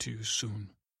talk to you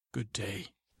soon. Good day.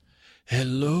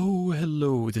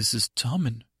 Hello, this is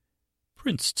Tommen.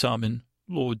 Prince Tommen,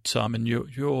 Lord Tommen,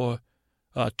 your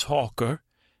talker,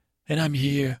 and I'm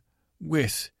here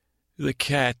with the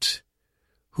cat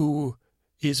who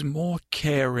is more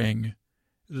caring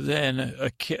than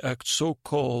a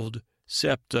so-called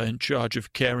scepter in charge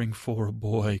of caring for a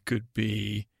boy could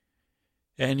be.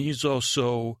 And he's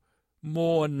also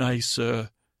more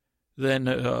nicer than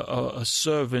a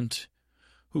servant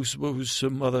whose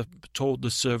mother told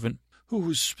the servant, who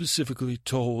was specifically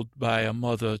told by a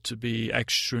mother to be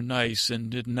extra nice and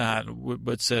did not,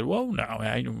 but said, well, now,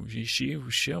 I know she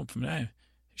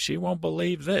she won't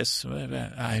believe this.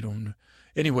 I don't know.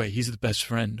 Anyway, he's the best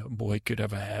friend a boy could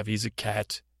ever have. He's a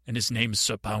cat, and his name's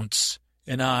Sir Pounce.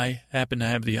 And I happen to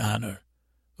have the honor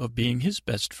of being his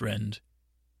best friend.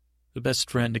 The best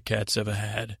friend a cat's ever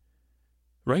had.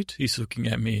 Right? He's looking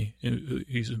at me.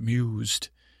 He's amused.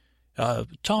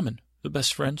 Tommen, the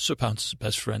best friend. Sir Pounce's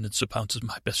best friend, and Sir Pounce is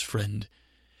my best friend.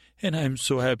 And I'm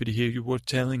so happy to hear you were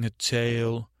telling a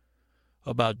tale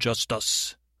about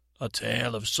justice. A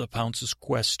tale of Sir Pounce's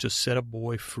quest to set a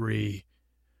boy free.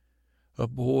 A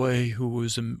boy who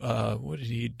was, what did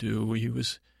he do?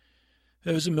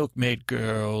 There was a milkmaid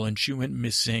girl, and she went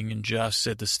missing, and Joff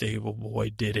said the stable boy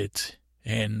did it.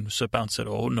 And Sir Pounce said,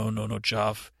 oh, no,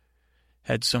 Joff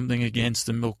had something against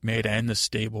the milkmaid and the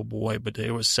stable boy, but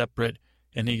they were separate.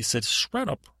 And he said, shut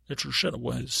up.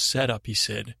 Set up, he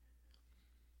said.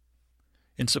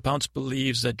 And Sir Pounce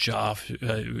believes that Joff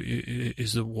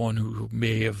is the one who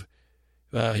may have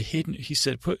hidden. He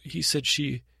said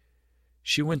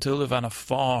she went to live on a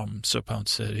farm, Sir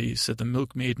Pounce said. He said the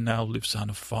milkmaid now lives on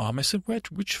a farm. I said,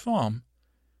 which farm?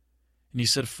 And he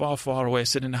said, far, far away. I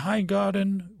said, in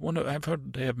Highgarden? I've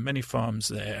heard they have many farms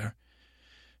there.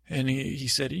 And he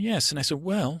said, yes. And I said,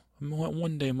 well,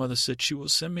 one day Mother said she will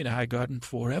send me to Highgarden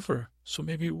forever. So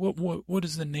maybe what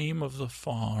is the name of the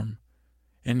farm?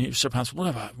 And Sir Pounce,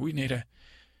 whatever, we need a...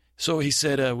 So he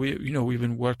said, we've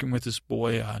been working with this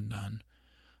boy on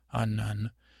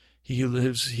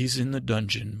he's in the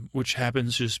dungeon, which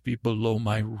happens to just be below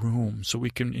my room. So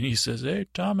we can, and he says, hey,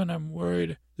 Tom, and I'm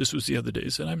worried. This was the other day. He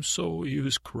said, he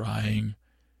was crying.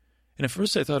 And at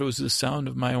first I thought it was the sound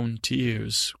of my own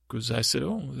tears, because I said,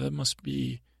 oh, that must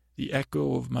be the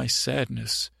echo of my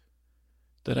sadness.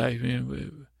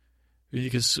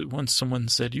 Because once someone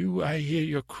said, I hear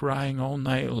you're crying all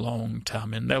night long,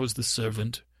 Tom, and that was the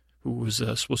servant who was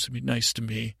supposed to be nice to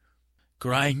me.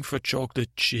 Crying for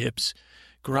chocolate chips,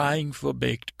 crying for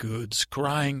baked goods,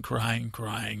 crying.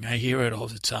 I hear it all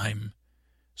the time.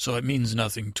 So it means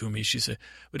nothing to me, she said.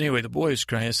 But anyway, the boy is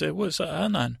crying. I said,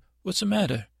 Anand, what's the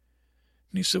matter?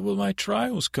 And he said, well, my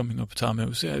trial's coming up, Tom.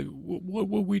 I said, what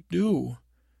will we do?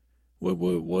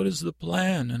 What is the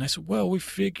plan? And I said, well, we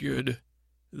figured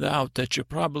out that you're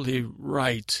probably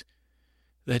right,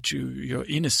 that you're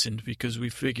innocent, because we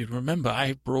figured, remember,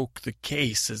 I broke the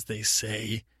case, as they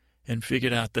say, and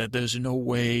figured out that there's no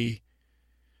way.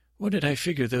 What did I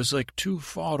figure? There's like too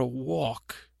far to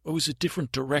walk. It was a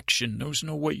different direction. There was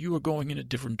no way. You were going in a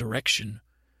different direction.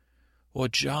 Or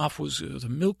Joff was, the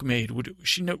milkmaid would,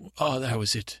 that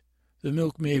was it. The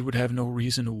milkmaid would have no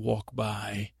reason to walk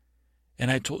by.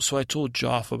 And I told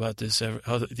Joff about this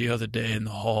the other day in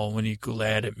the hall when he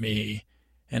glared at me.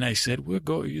 And I said,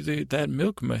 that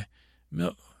milkmaid.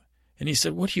 And he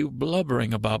said, what are you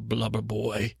blubbering about, blubber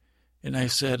boy? And I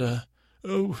said,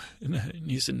 and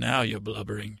he said, now you're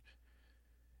blubbering.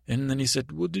 And then he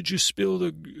said, well, did you spill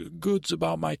the goods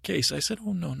about my case? I said,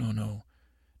 oh, no.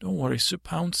 Don't worry. Sir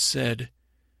Pounce said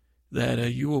that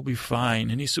you will be fine.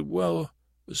 And he said, well,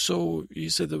 so he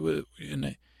said, will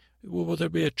there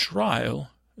be a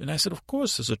trial? And I said, of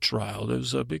course there's a trial.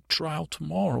 There's a big trial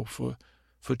tomorrow for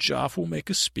Joff will make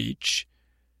a speech.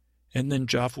 And then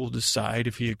Joff will decide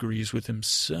if he agrees with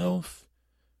himself.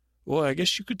 Well, I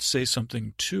guess you could say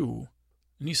something, too.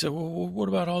 And he said, well, what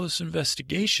about all this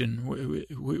investigation?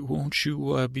 Won't you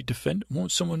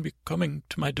won't someone be coming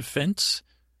to my defense?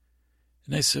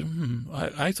 And I said,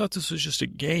 I thought this was just a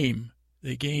game.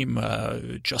 The game,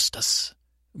 Justice.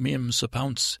 Me and Sir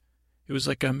Pounce. It was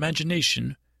like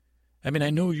imagination. I mean, I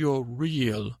know you're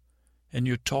real, and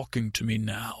you're talking to me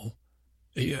now.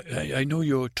 I know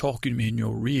you're talking to me and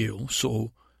you're real,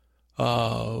 so,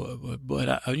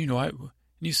 but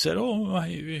and he said,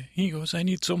 he goes, I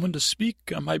need someone to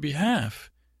speak on my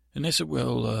behalf. And I said,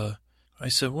 will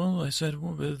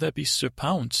that be Sir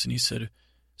Pounce? And he said,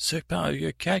 Sir Pounce,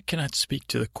 your cat cannot speak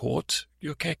to the court.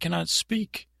 Your cat cannot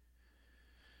speak.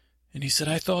 And he said,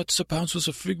 I thought Sir Pounce was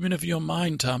a figment of your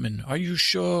mind, Tommen. Are you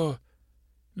sure?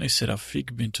 And I said, a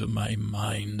figment of my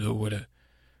mind? Oh,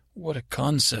 what a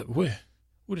concept.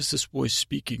 What is this boy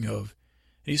speaking of?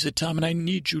 And he said, Tommen, I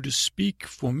need you to speak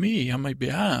for me on my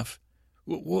behalf.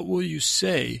 What will you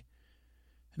say?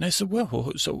 And I said,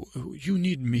 well, so you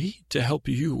need me to help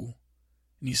you?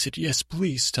 And he said, yes,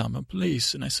 please, Tommen,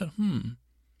 please. And I said,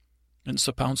 And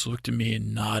Sir Pounce looked at me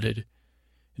and nodded.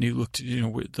 And he looked,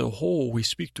 the hole we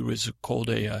speak through is called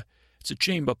it's a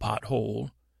chamber pot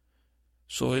hole.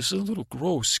 So it's a little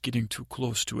gross getting too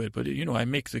close to it. But, I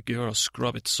make the girl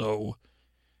scrub it so.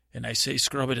 And I say,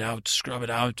 scrub it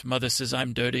out. Mother says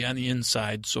I'm dirty on the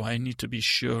inside, so I need to be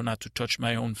sure not to touch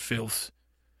my own filth.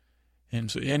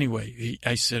 And so anyway,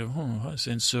 I said,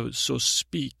 and so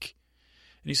speak.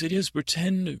 And he said, yes,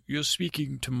 pretend you're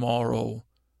speaking tomorrow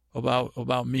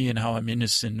about me and how I'm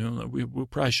innocent. We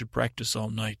probably should practice all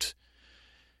night.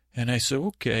 And I said,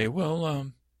 okay,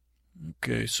 well,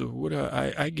 okay, so what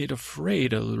I get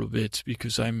afraid a little bit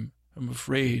because I'm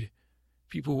afraid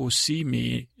people will see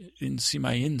me and see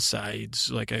my insides.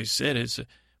 Like I said,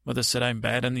 mother said I'm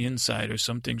bad on the inside or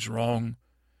something's wrong.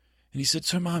 And he said,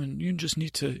 so Mom, you just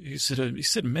need to, he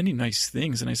said many nice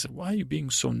things. And I said, why are you being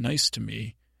so nice to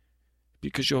me?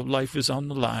 Because your life is on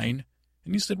the line.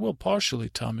 And he said, well, partially,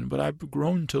 Tommen, but I've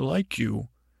grown to like you,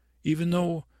 even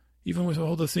with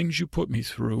all the things you put me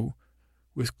through,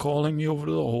 with calling me over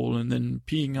the hole and then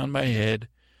peeing on my head,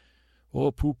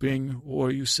 or pooping,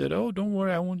 or you said, oh, don't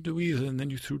worry, I won't do either, and then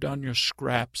you threw down your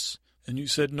scraps, and you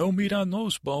said, no meat on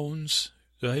those bones.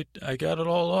 I got it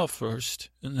all off first,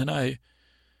 and then I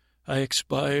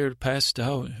expired, passed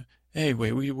out.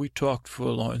 Anyway, we talked for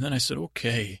a long, and then I said,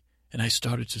 okay, and I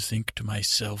started to think to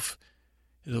myself,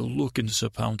 the look in Sir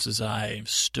Pounce's eye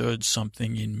stirred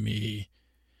something in me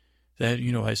that,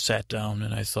 I sat down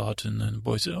and I thought, and then the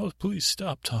boy said, oh, please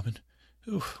stop, Tommen.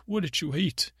 What did you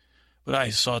eat? But I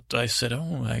said,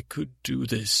 oh, I could do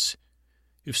this.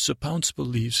 If Sir Pounce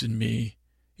believes in me,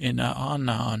 and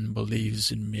Anan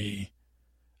believes in me,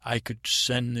 I could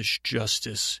send this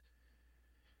justice.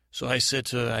 So I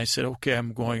said, okay,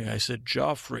 I'm going. I said,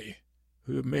 Joffrey,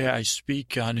 may I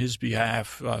speak on his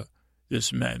behalf,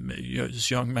 this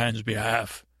young man's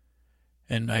behalf?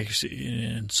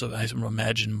 And so I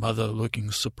imagine Mother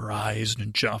looking surprised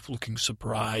and Joff looking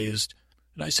surprised.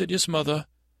 And I said, yes, Mother,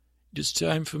 it is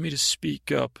time for me to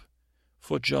speak up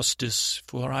for justice,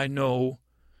 for I know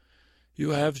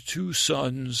you have 2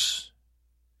 sons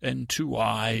and 2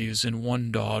 eyes and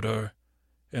 1 daughter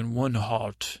and 1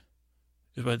 heart.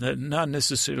 But not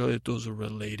necessarily that those are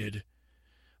related.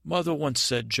 Mother once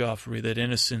said, Joffrey, that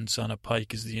innocence on a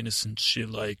pike is the innocence she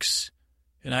likes.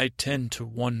 And I tend to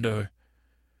wonder,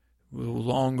 the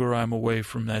longer I'm away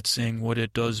from that saying, what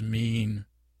it does mean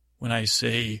when I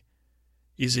say,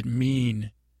 is it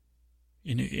mean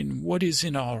in what is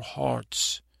in our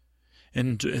hearts?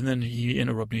 And then he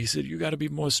interrupted me. He said, you got to be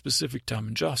more specific, Tom.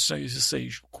 And Josh used to say,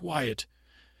 quiet.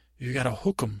 You got to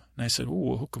hook 'em. And I said,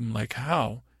 oh, hook 'em like how?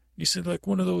 And he said, like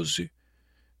one of those,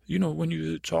 when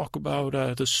you talk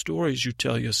about the stories you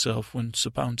tell yourself when Sir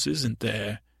Pounce isn't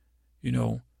there,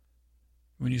 when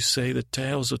you say the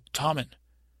tales of Tommen,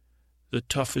 the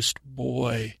toughest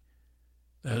boy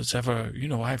that's ever,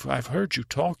 I've heard you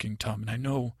talking, Tom, and I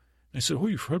know. And I said, oh,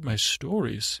 you've heard my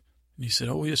stories. And he said,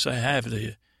 oh, yes, I have,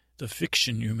 the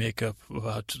fiction you make up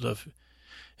about the...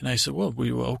 And I said, well,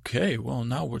 okay, well,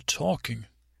 now we're talking.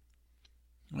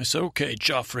 I said, okay,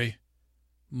 Joffrey,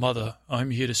 Mother,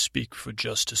 I'm here to speak for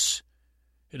justice,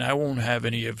 and I won't have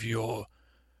any of your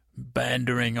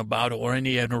bandering about or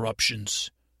any interruptions.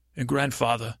 And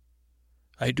Grandfather,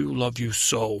 I do love you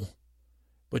so,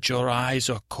 but your eyes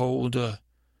are colder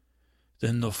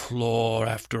than the floor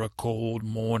after a cold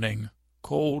morning,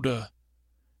 colder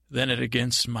than it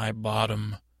against my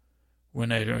bottom when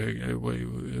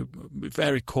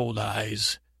very cold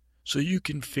eyes. So you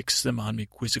can fix them on me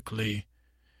quizzically.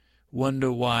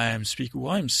 Wonder why I'm speaking.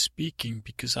 Well, I'm speaking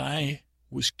because I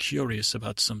was curious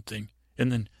about something. And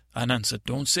then Anan said,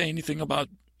 don't say anything about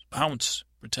Pounce.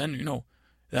 Pretend,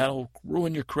 that'll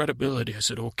ruin your credibility. I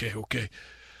said, okay.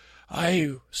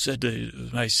 I said to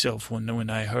myself when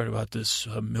I heard about this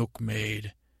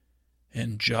milkmaid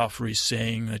and Joffrey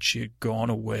saying that she had gone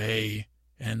away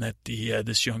and that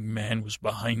this young man was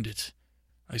behind it,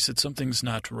 I said, something's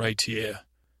not right here.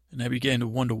 And I began to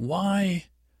wonder, why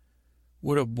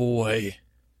would a boy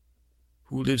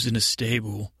who lives in a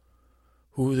stable,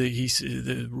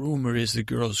 the rumor is the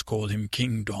girls called him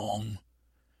King Dong,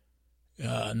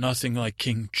 nothing like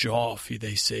King Joff,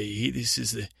 they say. This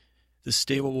is the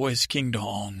stable boy's King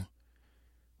Dong.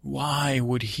 Why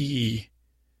would he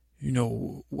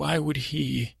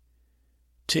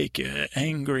take an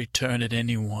angry turn at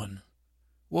anyone?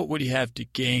 What would he have to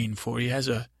gain for? He has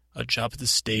a job at the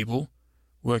stable,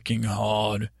 working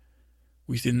hard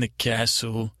within the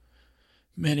castle.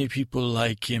 Many people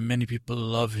like him. Many people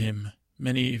love him.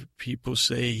 Many people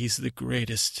say he's the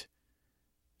greatest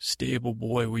stable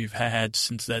boy we've had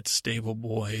since that stable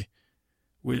boy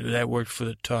that worked for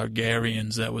the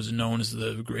Targaryens, that was known as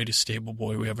the greatest stable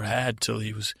boy we ever had till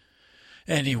he was...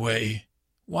 Anyway,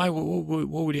 what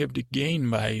would he have to gain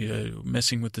by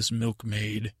messing with this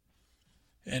milkmaid?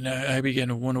 And I began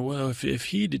to wonder, well, if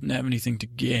he didn't have anything to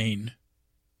gain,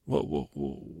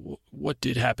 what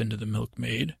did happen to the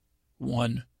milkmaid?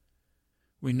 1,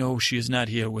 we know she is not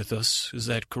here with us. Is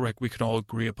that correct? We can all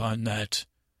agree upon that.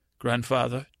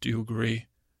 Grandfather, do you agree?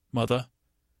 Mother?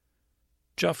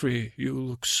 Joffrey,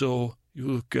 you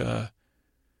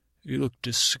look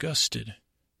disgusted.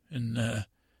 And,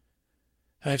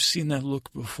 I've seen that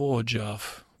look before,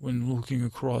 Joff, when looking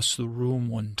across the room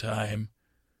one time,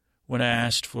 when I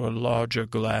asked for a larger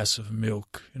glass of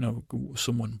milk, and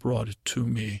someone brought it to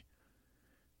me.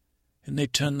 And they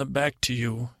turned their back to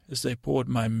you as they poured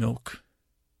my milk.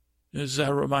 Does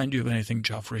that remind you of anything,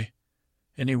 Joffrey?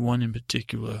 Anyone in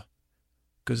particular?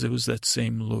 Because it was that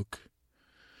same look.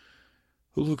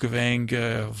 A look of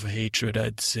anger, of hatred,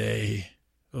 I'd say,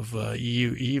 of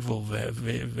evil.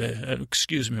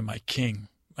 Excuse me, my king.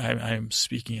 I am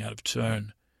speaking out of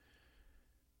turn.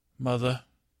 Mother,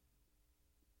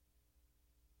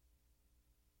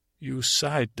 you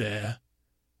sighed there.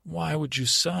 Why would you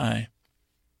sigh?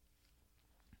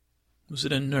 Was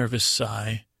it a nervous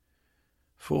sigh?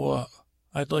 For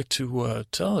I'd like to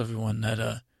tell everyone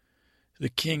that the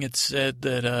king had said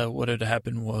that what had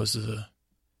happened was the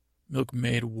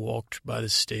milkmaid walked by the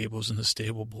stables, and the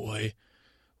stable boy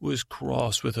was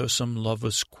cross with her, some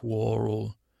lover's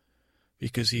quarrel,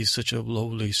 because he's such a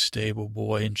lowly stable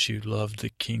boy, and she loved the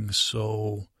king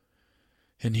so,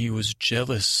 and he was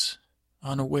jealous,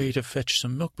 on a way to fetch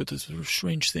some milk. But the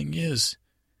strange thing is,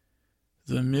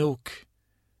 the milk,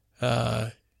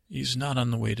 he's not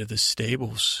on the way to the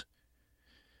stables.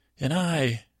 And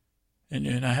I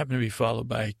happen to be followed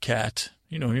by a cat.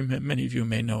 Many of you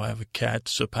may know I have a cat,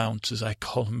 Sir Pounce, as I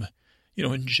call him,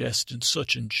 in jest, and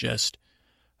such in jest.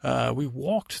 We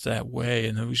walked that way,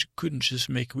 and we couldn't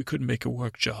make it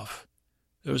work, Joff.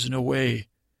 There was no way.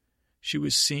 She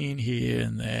was seen here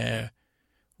and there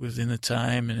within the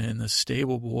time, and the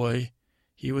stable boy,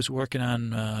 he was working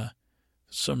on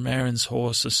Sir Marin's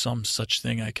horse or some such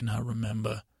thing, I cannot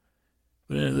remember.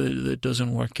 But it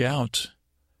doesn't work out.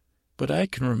 But I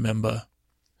can remember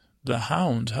the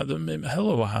hound.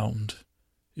 Hello, hound.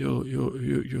 You're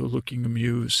looking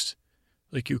amused,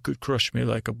 like you could crush me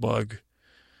like a bug.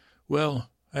 Well,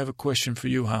 I have a question for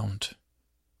you, hound.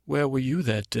 Where were you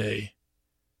that day?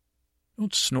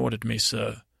 Don't snort at me,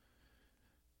 sir.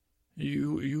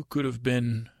 You could have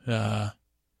been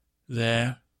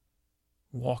there,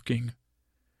 walking.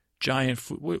 Giant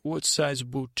foot. What size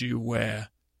boot do you wear,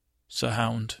 Sir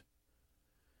Hound?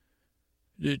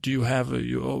 Do you have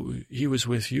he was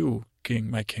with you,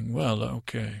 my king. Well,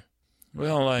 okay.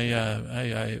 Well, I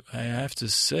have to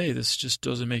say, this just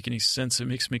doesn't make any sense. It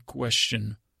makes me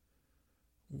question.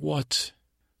 What?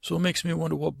 So it makes me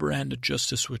wonder what brand of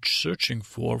justice we're searching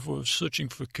for. If we're searching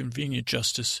for convenient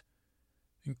justice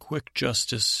and quick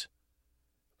justice,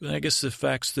 then I guess the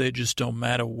facts, they just don't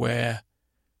matter where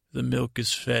the milk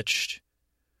is fetched.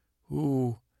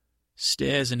 Who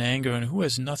stares in anger and who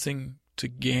has nothing to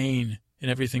gain and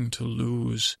everything to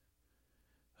lose.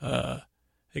 I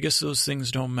guess those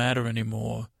things don't matter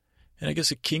anymore. And I guess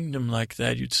a kingdom like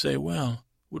that, you'd say, well,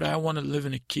 would I want to live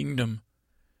in a kingdom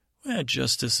where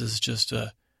justice is just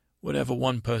whatever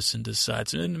one person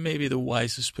decides? And maybe the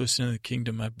wisest person in the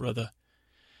kingdom, my brother,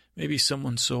 maybe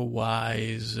someone so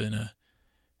wise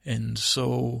and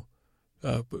so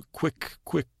quick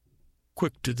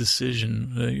to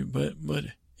decision. But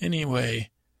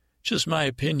anyway, just my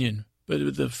opinion.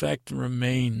 But the fact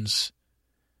remains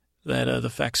that the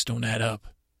facts don't add up.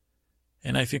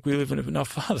 And I think we live in now,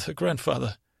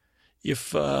 grandfather,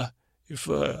 if a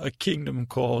kingdom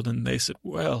called and they said,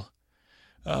 well,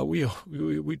 we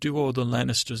do owe the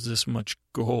Lannisters this much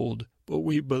gold, but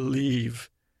we believe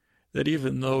that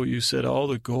even though you said all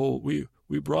the gold, we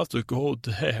brought the gold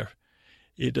there,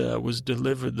 it was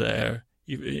delivered there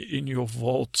in your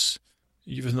vaults,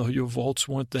 even though your vaults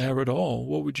weren't there at all.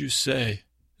 What would you say?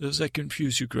 Does that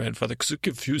confuse you, grandfather? Because it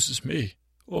confuses me.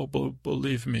 Oh,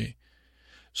 believe me.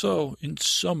 So, in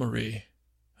summary,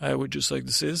 I would just like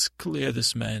to say, it's clear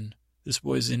this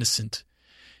boy's innocent.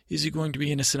 Is he going to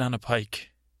be innocent on a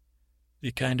pike?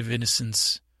 The kind of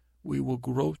innocence we will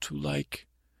grow to like?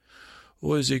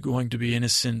 Or is he going to be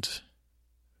innocent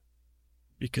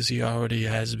because he already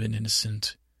has been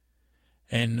innocent?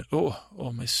 And, oh,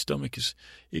 my stomach is,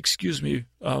 excuse me,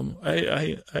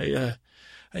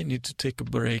 I need to take a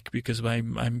break because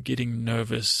I'm getting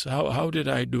nervous. How did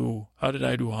I do?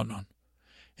 Anon?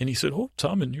 And he said, oh,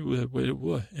 Tommen, you,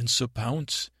 and Sir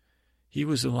Pounce, he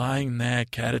was lying there,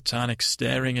 catatonic,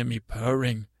 staring at me,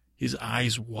 purring, his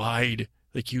eyes wide,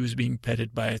 like he was being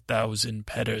petted by 1,000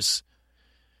 petters.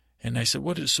 And I said,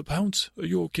 what is, Sir Pounce? Are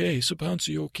you okay? Sir Pounce,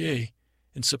 are you okay?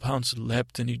 And Sir Pounce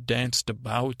leapt and he danced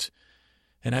about.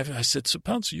 And I said, Sir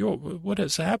Pounce, what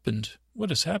has happened? What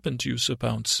has happened to you, Sir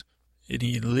Pounce? And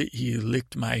he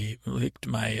licked my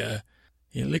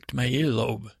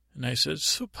earlobe. And I said,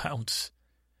 Sir Pounce.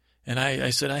 And I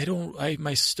said,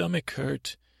 my stomach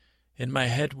hurt. And my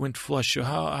head went flush.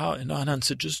 How? And Anand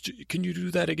said, can you do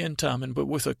that again, Tommen, but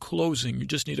with a closing? You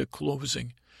just need a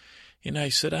closing. And I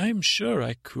said, I'm sure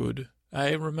I could.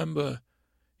 I remember,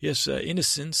 yes,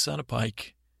 innocence on a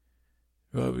pike.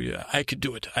 Yeah, I could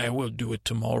do it. I will do it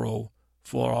tomorrow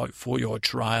for your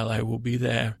trial. I will be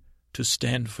there to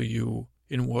stand for you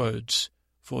in words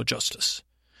for justice.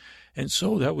 And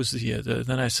so that was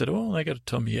then I said, oh, I got a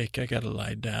tummy ache. I got to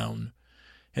lie down.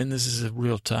 And this is a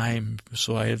real time,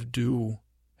 so I do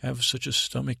have such a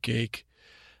stomach ache.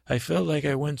 I felt like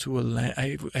I went to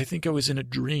I think I was in a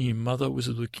dream. Mother was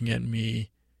looking at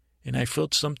me, and I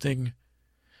felt something,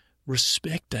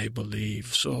 respect, I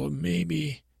believe. So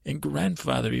maybe, and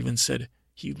grandfather even said,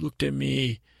 he looked at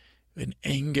me in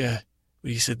anger,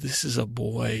 but he said, this is a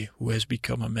boy who has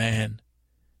become a man.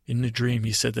 In the dream,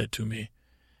 he said that to me.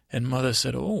 And Mother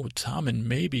said, oh, Tommen,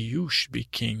 maybe you should be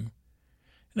king.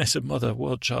 And I said, Mother,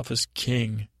 well, Joff is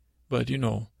king, but,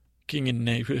 king and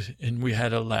neighbor. And we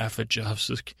had a laugh at Joff's.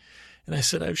 And I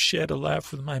said, I've shared a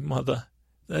laugh with my mother.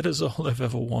 That is all I've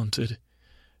ever wanted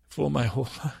for my whole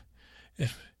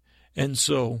life. And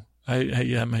so,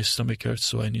 my stomach hurts,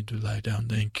 so I need to lie down.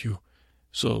 Thank you.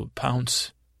 So,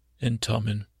 Pounce and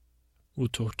Tommen, we'll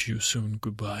talk to you soon.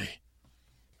 Goodbye.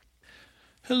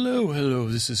 Hello,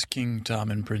 this is King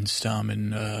Tommen, Prince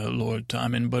Tommen, Lord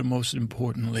Tommen, but most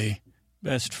importantly,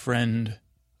 best friend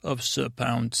of Sir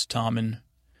Pounce Tommen.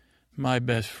 My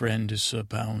best friend is Sir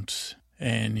Pounce,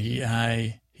 and he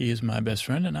is my best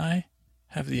friend, and I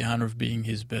have the honor of being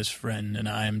his best friend, and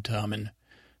I am Tommen.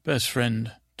 Best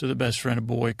friend to the best friend a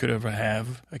boy could ever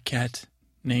have, a cat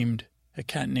named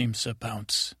Sir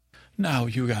Pounce. Now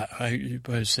you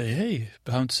better say, hey,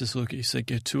 Pounce is looking, he said,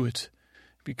 get to it.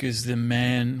 Because the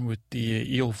man with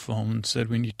the earphone said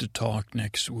we need to talk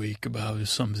next week about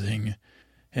something.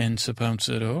 And Sir Pounce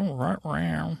said, oh,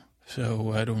 right.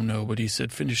 So I don't know, but he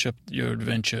said, finish up your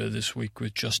adventure this week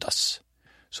with just us.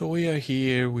 So we are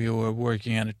here. We are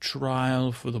working on a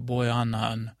trial for the boy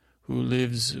Anand, who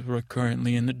lives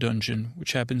currently in the dungeon,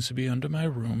 which happens to be under my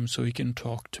room, so he can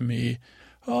talk to me.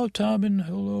 Oh, Tommen,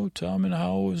 hello, Tommen,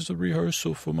 how is the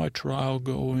rehearsal for my trial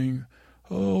going?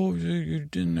 Oh, you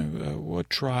didn't, what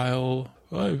trial?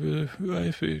 To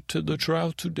the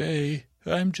trial today.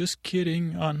 I'm just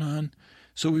kidding, Anand.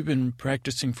 So we've been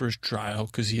practicing for his trial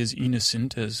because he is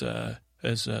innocent, as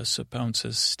Sir Pounce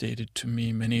has stated to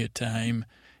me many a time.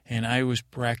 And I was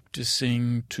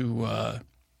practicing to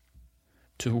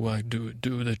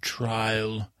do the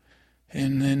trial.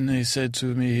 And then they said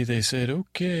to me,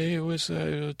 okay, it was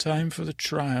time for the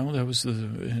trial. That was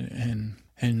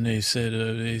And they said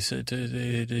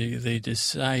they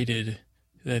decided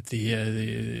that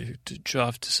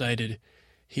Joff decided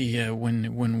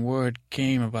when word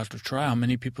came about the trial,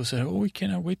 many people said, oh, we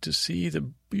cannot wait to see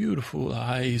the beautiful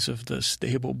eyes of the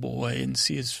stable boy and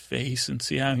see his face and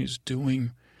see how he's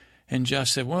doing. And Joff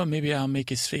said, well, maybe I'll make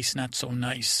his face not so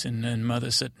nice. And then Mother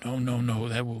said, no,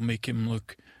 that will make him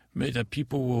look, the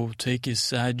people will take his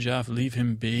side, Joff, leave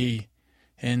him be.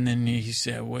 And then he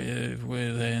said,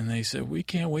 and they said, we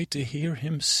can't wait to hear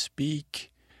him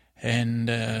speak and,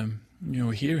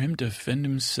 hear him defend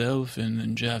himself. And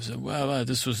then Joff said, well,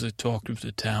 this was the talk of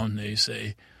the town, they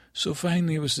say. So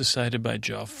finally it was decided by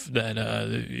Joff that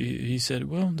he said,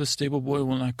 well, the stable boy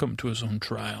will not come to his own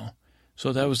trial.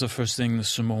 So that was the first thing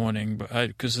this morning,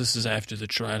 because this is after the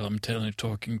trial, I'm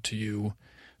talking to you.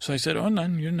 So I said, oh, no,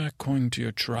 you're not going to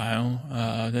your trial.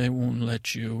 They won't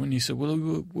let you. And he said,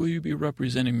 well, will you be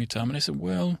representing me, Tom? And I said,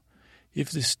 well, if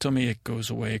this tummy ache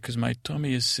goes away, because my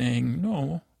tummy is saying,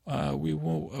 no, we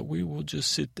will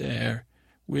just sit there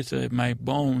with my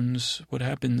bones. What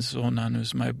happens, Onan,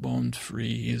 is my bones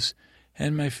freeze,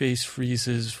 and my face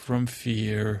freezes from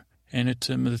fear. And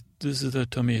this is the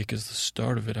tummy ache is the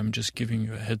start of it. I'm just giving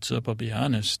you a heads up, I'll be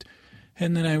honest.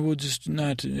 And then I will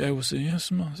say,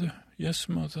 yes,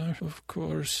 mother, of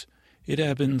course. It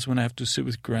happens when I have to sit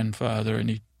with grandfather and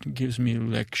he gives me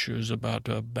lectures about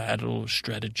battle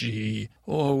strategy,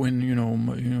 or when,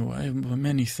 I have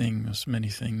many things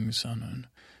on.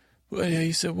 Well,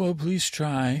 he said, well, please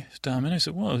try, Tom. And I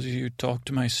said, well, you talk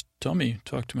to my tummy.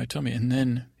 And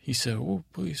then he said, oh,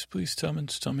 please,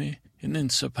 Tommen's tummy. And then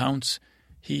Sir Pounce,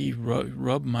 he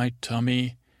rubbed my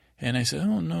tummy. And I said,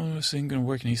 oh, no, this ain't going to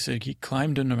work. And he said, he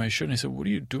climbed under my shirt. And I said, what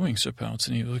are you doing, Sir Pounce?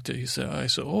 And he looked at me, I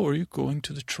said, oh, are you going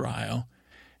to the trial?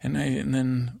 And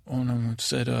then Onam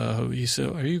said, he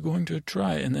said, are you going to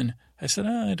try? And then I said,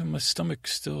 my stomach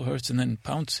still hurts. And then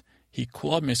Pounce, he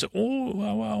clawed me. I said, oh,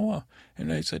 wow.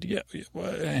 And I said, yeah.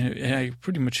 And I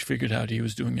pretty much figured out he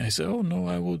was doing it. I said, oh, no,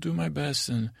 I will do my best.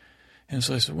 And And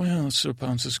so I said, well, Sir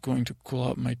Pounce is going to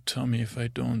claw up my tummy if I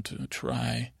don't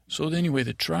try. So anyway,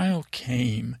 the trial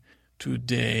came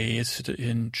today,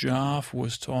 and Joff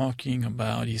was talking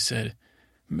about, he said,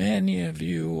 many of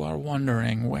you are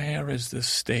wondering, where is the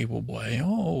stable boy?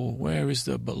 Oh, where is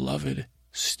the beloved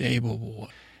stable boy?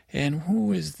 And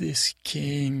who is this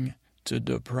king to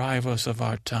deprive us of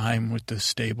our time with the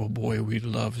stable boy we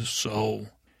love so?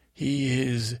 He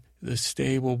is the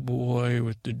stable boy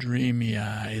with the dreamy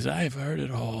eyes. I've heard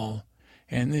it all.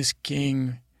 And this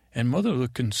king, and mother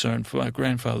looked concerned, for my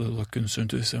grandfather looked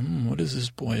concerned too. They said, what is this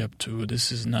boy up to?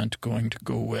 This is not going to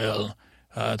go well.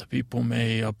 The people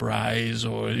may uprise,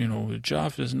 or,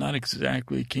 Joff is not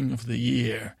exactly king of the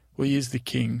year. Well, he is the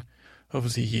king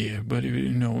of the year, but,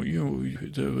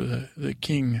 the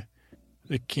king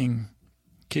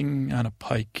on a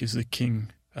pike is the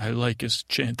king. I like his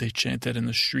chant. They chant that in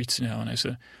the streets now. And I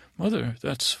said, Mother,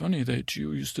 that's funny that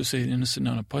you used to say the innocent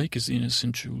on a pike is the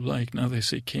innocent you like. Now they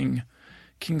say king.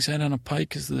 King's head on a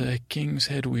pike is the king's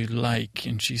head we like.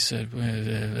 And she said,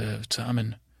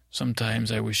 Tommen,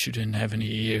 sometimes I wish you didn't have any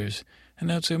ears.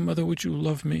 And I'd say, Mother, would you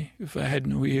love me if I had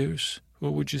no ears?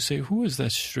 Or would you say, who is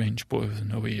that strange boy with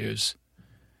no ears?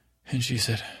 And she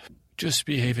said, just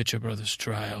behave at your brother's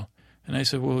trial. And I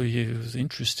said, well, it was an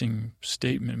interesting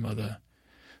statement, Mother.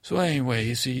 So anyway,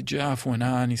 you see, Joff went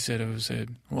on. He said,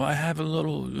 well, I have a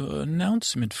little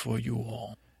announcement for you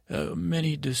all.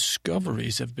 Many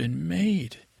discoveries have been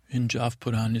made. And Joff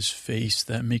put on his face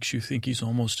that makes you think he's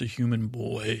almost a human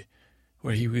boy,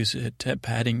 where he was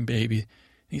patting baby.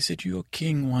 He said, your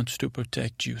king wants to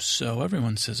protect you. So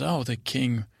everyone says, oh, the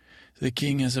king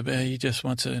is he just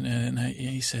wants to, and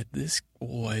he said, this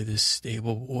boy, this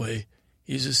stable boy,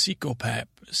 is a psychopath,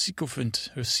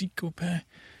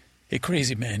 a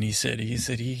crazy man, he said.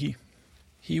 He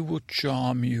will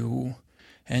charm you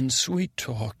and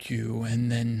sweet-talk you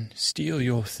and then steal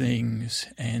your things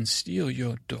and steal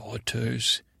your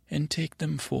daughters and take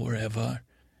them forever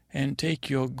and take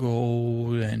your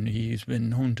gold. And he's been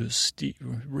known to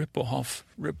rip off,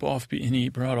 and he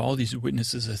brought all these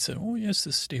witnesses that said, oh, yes,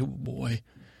 the stable boy.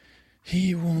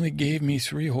 He only gave me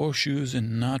 3 horseshoes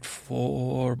and not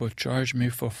 4, but charged me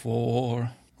for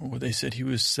 4. Or they said he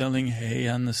was selling hay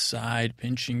on the side,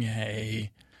 pinching hay,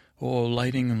 or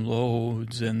lighting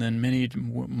loads. And then many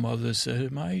mothers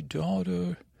said, my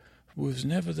daughter was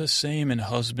never the same. And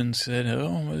husbands said,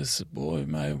 oh, this boy,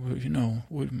 my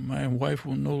wife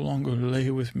will no longer lay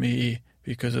with me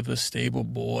because of the stable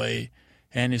boy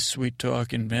and his sweet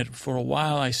talk. And for a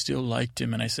while, I still liked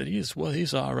him. And I said,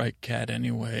 he's all right cat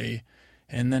anyway.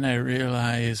 And then I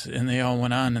realized, and they all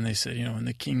went on, and they said, and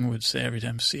the king would say every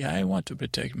time, see, I want to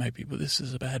protect my people. This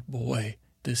is a bad boy,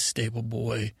 this stable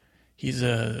boy. He's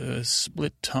a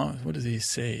split tongue. What does he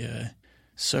say?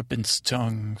 Serpent's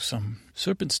tongue.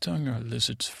 Serpent's tongue or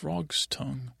lizard's frog's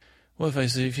tongue. Well,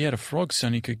 if he had a frog's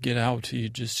tongue, he could get out.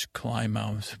 He'd just climb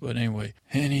out. But anyway,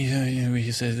 and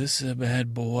he said, this is a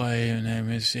bad boy,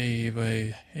 and he said, he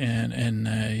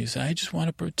said, I just want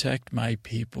to protect my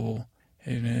people.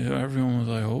 And everyone was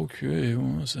like, okay.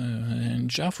 And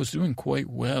Joff was doing quite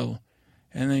well.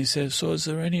 And they said, so is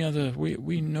there any other...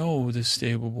 We know the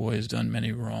stable boy has done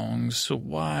many wrongs, so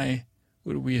why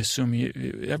would we assume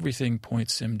everything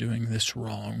points to him doing this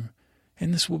wrong?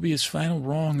 And this will be his final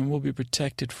wrong, and we'll be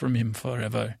protected from him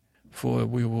forever. For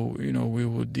we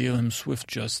will deal him swift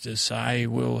justice. I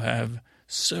will have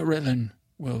Sir Ellen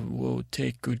will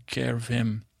take good care of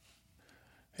him.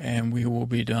 And we will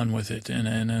be done with it. And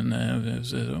I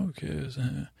said, okay.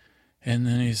 And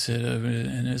then he said,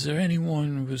 and is there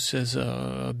anyone who says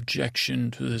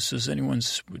objection to this? Does anyone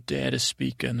dare to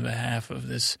speak on behalf of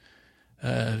this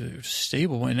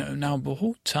stable? And now the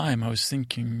whole time I was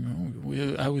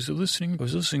thinking, I was listening to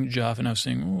Joff, and I was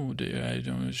saying, oh dear, I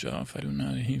don't know Joff. I don't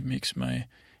know. He makes my...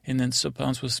 And then Sir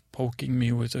Pounce was poking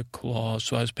me with a claw,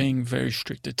 so I was paying very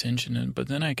strict attention. But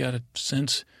then I got a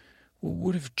sense... Well,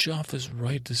 what if Joff is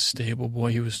right, the stable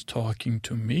boy? He was talking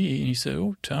to me, and he said,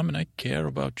 oh, Tommen, I care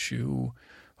about you,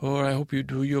 or I hope you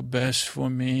do your best for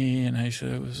me. And I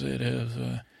said, he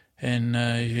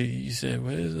said,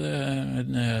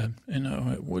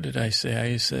 what did I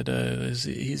say? I said,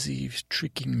 is he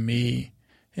tricking me?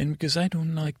 And because I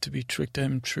don't like to be tricked,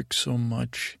 I'm tricked so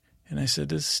much. And I said,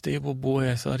 this stable boy,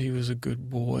 I thought he was a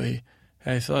good boy.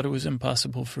 I thought it was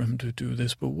impossible for him to do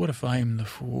this, but what if I'm the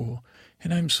fool?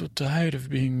 And I'm so tired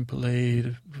of being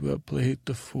played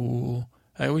the fool.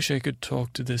 I wish I could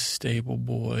talk to this stable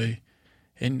boy.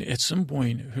 And at some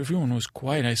point, everyone was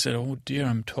quiet. I said, oh, dear,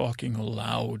 I'm talking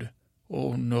aloud.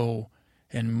 Oh, no.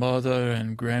 And Mother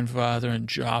and Grandfather and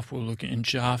Joff were looking. And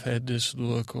Joff had this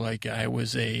look like I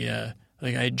was a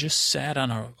Like I just sat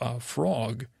on a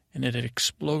frog, and it had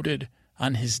exploded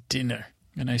on his dinner.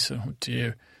 And I said, oh,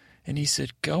 dear. And he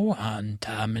said, go on,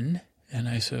 Tommen. And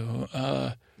I said,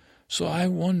 so I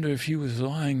wonder if he was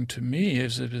lying to me,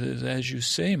 as you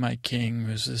say, my king,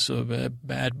 is this a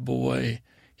bad boy?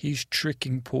 He's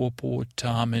tricking poor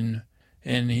Tommen.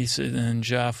 And he said, and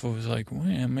Jaffa was like,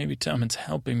 well, maybe Tommen's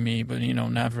helping me, but,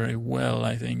 not very well,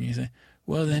 I think. He said,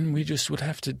 well, then we just would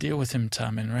have to deal with him,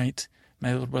 Tommen, right?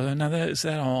 My little brother, now is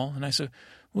that all? And I said,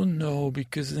 well, no,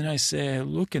 because then I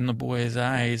look in the boy's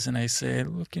eyes, and I say,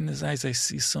 look in his eyes, I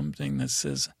see something that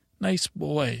says, nice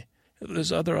boy.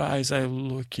 There's other eyes I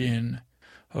look in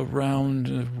around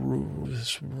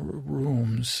rooms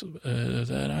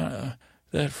that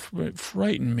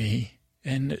frighten me.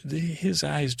 And his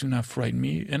eyes do not frighten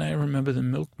me. And I remember the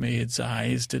milkmaid's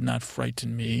eyes did not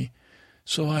frighten me.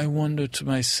 So I wonder to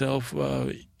myself,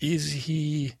 is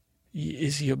he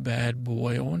a bad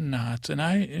boy or not? And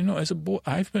I, as a boy,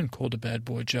 I've been called a bad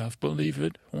boy, Jeff, believe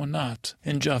it or not.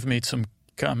 And Jeff made some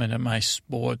comment on my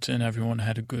sport, and everyone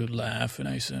had a good laugh. And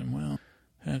I said, well,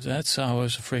 that's how I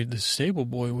was afraid the stable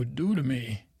boy would do to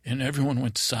me. And everyone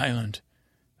went silent.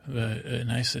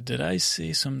 And I said, did I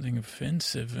say something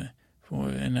offensive?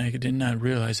 And I did not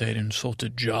realize I had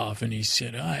insulted Joff, and he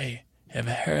said, I have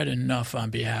heard enough on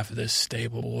behalf of this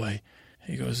stable boy.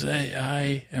 He goes,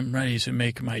 I am ready to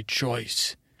make my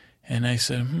choice. And I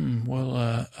said, one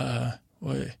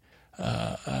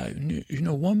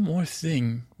more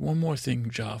thing,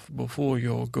 Joff, before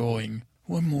you're going.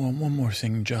 One more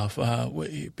thing,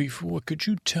 Joff. Before, could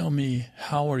you tell me,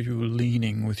 how are you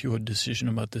leaning with your decision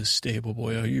about this stable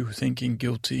boy? Are you thinking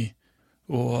guilty?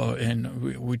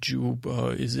 Would you,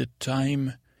 is it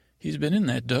time? He's been in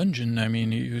that dungeon. I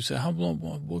mean, you said, how long,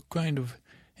 what kind of,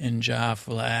 and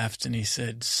Joff laughed and he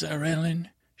said, Sir Ellen,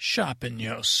 sharpen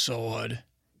your sword.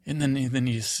 And then he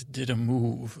did a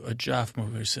move, a Joff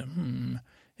move. He said,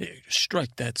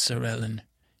 strike that, Sir Ellen.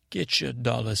 Get your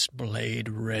dullest blade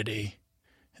ready.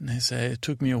 And they said, it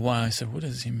took me a while. I said, what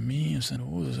does he mean? I said,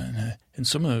 what was that? And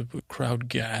some of the crowd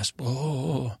gasped,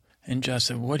 oh. And Josh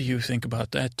said, what do you think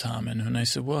about that, Tommen? And I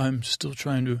said, well, I'm still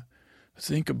trying to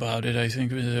think about it. I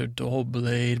think it's a dull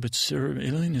blade, but Sir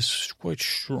Ellen is quite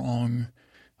strong.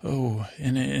 Oh,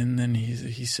 and then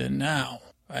he said, now,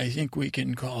 I think we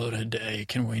can call it a day,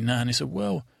 can we not? And I said,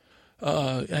 well,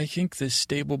 I think the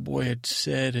stable boy had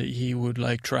said he would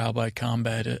like trial by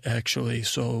combat, actually,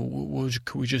 so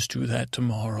could we just do that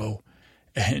tomorrow?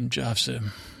 And Joff said,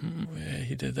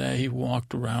 he did that. He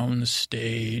walked around the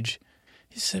stage.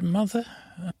 He said, Mother,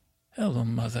 hello,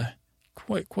 Mother,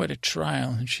 quite a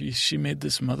trial. And she made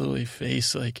this motherly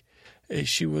face, like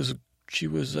she was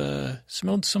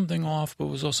smelled something off, but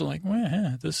was also like,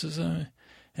 well, this is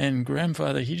And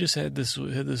Grandfather, he just had this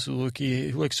look.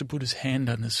 He likes to put his hand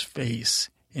on his face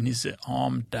and his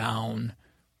arm down.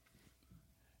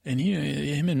 And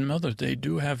him and Mother, they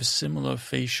do have similar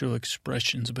facial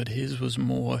expressions, but his was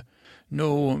more.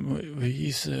 No,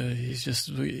 he's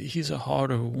a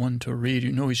harder one to read.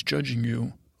 He's judging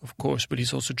you, of course, but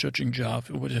he's also judging Joff.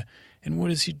 And what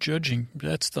is he judging?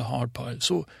 That's the hard part.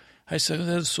 So I said,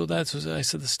 I said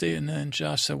the state, and then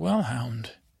Josh said, well,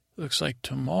 Hound, looks like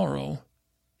tomorrow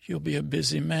you'll be a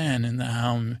busy man. And the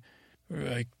Hound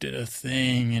did a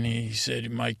thing, and he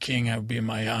said, my king, it would be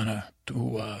my honor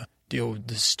to deal with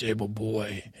the stable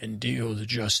boy and deal the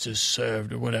justice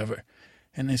served or whatever.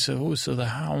 And they said, oh, so the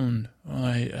Hound.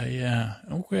 Well, yeah,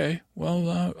 okay.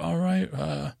 Well, all right.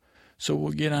 So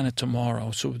we'll get on it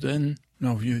tomorrow. So then,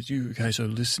 no, you guys are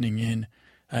listening in.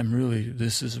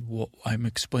 This is what I'm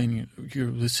explaining.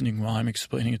 You're listening while I'm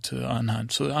explaining it to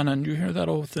Anand. So, Anand, you hear that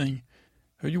whole thing?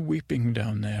 Are you weeping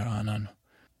down there, Anand?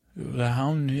 The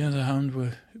Hound, yeah, the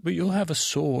Hound. But you'll have a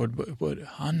sword. But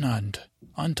Anand,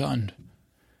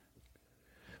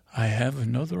 I have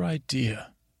another idea.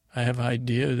 I have an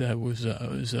idea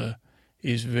that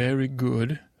is very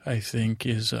good. I think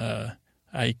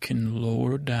I can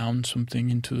lower down something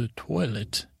into the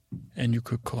toilet, and you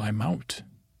could climb out,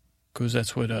 because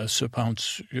that's what Sir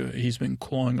Pounce. He's been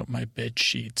clawing up my bed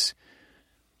sheets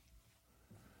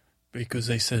because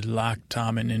they said lock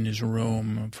Tommen in his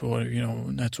room for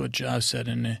that's what Josh said,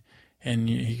 and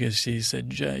he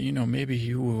said maybe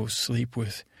he will sleep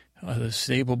with the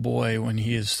stable boy when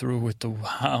he is through with the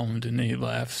Hound, and he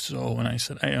laughed. So, and I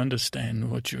said, I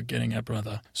understand what you're getting at,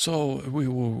 brother. So we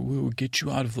will get you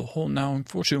out of the hole. Now,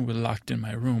 unfortunately, we're locked in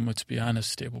my room. Let's be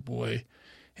honest, stable boy.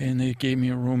 And they gave me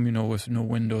a room, with no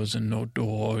windows and no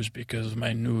doors because of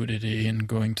my nudity and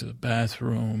going to the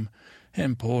bathroom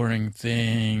and pouring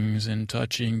things and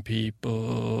touching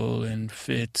people and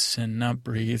fits and not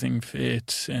breathing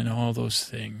fits and all those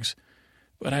things.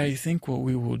 But I think what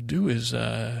we will do is,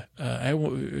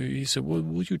 he said, well,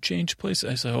 will you change place?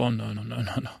 I said, oh, no.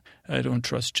 I don't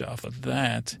trust you for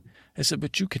that. I said,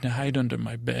 but you can hide under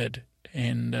my bed.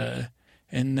 And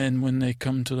then when they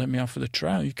come to let me out for the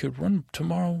trial, you could run.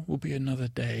 Tomorrow will be another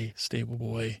day, stable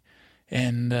boy.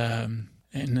 And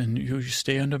then you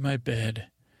stay under my bed.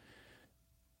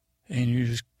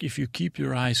 And if you keep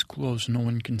your eyes closed, no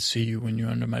one can see you when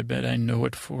you're under my bed. I know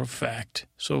it for a fact.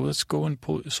 So let's go and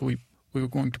pull. So we were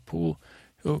going to pull.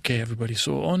 Okay, everybody.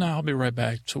 So, now I'll be right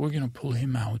back. So we're going to pull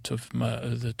him out of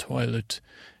the toilet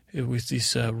with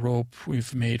this rope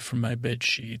we've made from my bed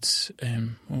sheets.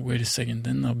 And wait a second.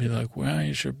 Then they'll be like, why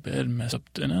is your bed messed up?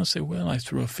 And I'll say, well, I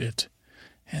threw a fit.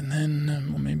 And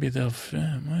then maybe they'll,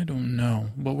 I don't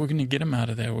know. But we're going to get him out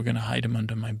of there. We're going to hide him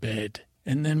under my bed.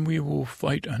 And then we will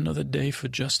fight another day for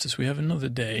justice. We have another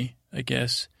day, I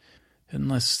guess,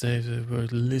 unless they were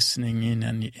listening in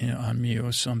on me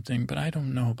or something. But I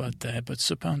don't know about that. But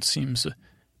Sir Pounce seems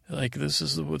like this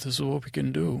is what we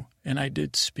can do. And I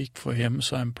did speak for him,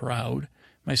 so I'm proud.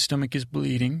 My stomach is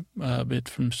bleeding a bit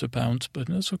from Sir Pounce, but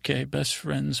that's okay. Best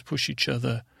friends push each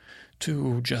other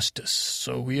to justice.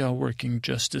 So we are working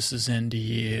justice's end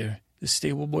here. The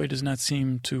stable boy does not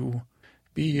seem to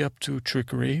be up to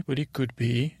trickery, but he could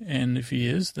be, and if he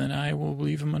is, then I will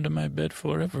leave him under my bed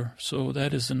forever. So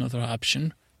that is another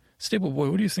option. Stable boy,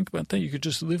 what do you think about that? You could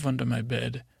just live under my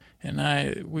bed,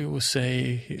 and we will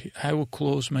say, I will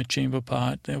close my chamber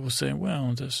pot. They will say,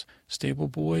 well, this stable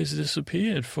boy has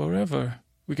disappeared forever.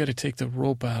 We got to take the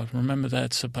rope out. Remember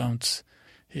that, Sir Pounce?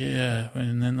 Yeah,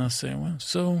 and then they'll say, well,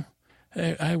 so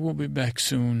I will be back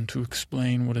soon to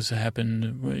explain what has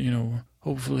happened,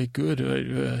 hopefully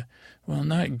good. Well,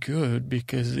 not good,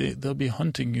 because they'll be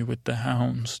hunting you with the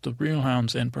hounds, the real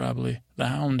hounds, and probably the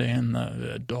hound and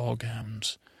the dog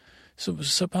hounds. So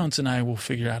Sir Pounce and I will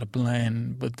figure out a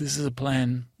plan, but this is a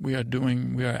plan we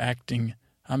are acting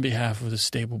on behalf of the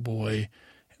stable boy.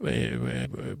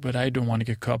 But I don't want to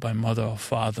get caught by mother or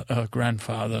father,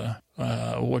 grandfather,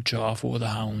 or Joff or the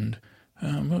hound.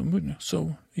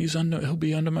 So he'll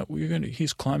be under my,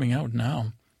 he's climbing out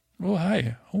now. Oh,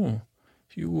 hi. Oh.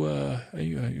 You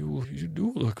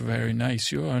do look very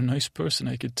nice. You are a nice person.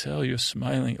 I could tell you're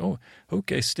smiling. Oh,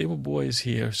 okay, stable boy is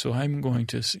here, so I'm going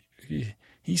to see.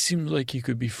 He seems like he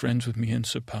could be friends with me and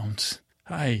Sir Pounce.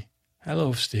 Hi.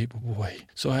 Hello, stable boy.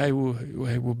 So I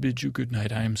will bid you good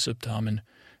night. I am Sir Tommen,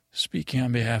 speaking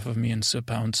on behalf of me and Sir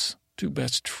Pounce, two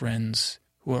best friends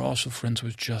who are also friends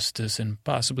with justice and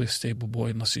possibly a stable boy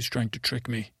unless he's trying to trick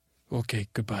me. Okay,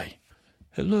 goodbye.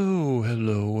 Hello.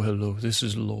 This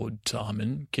is Lord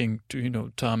Tommen, King,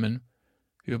 Tommen,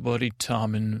 your buddy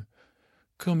Tommen,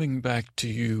 coming back to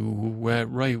you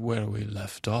right where we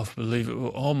left off. Believe it,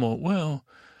 almost. Well,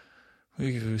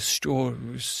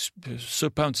 Sir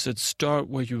Pounce said, start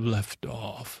where you left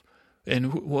off.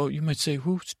 And you might say,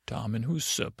 who's Tommen? Who's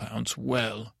Sir Pounce?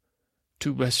 Well,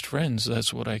 two best friends.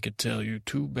 That's what I could tell you.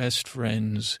 Two best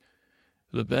friends,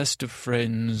 the best of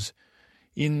friends.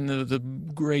 In the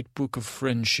great book of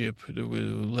friendship,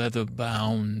 leather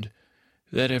bound,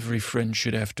 that every friend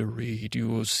should have to read, you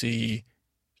will see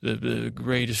the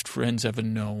greatest friends ever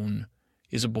known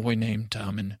is a boy named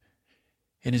Tommen,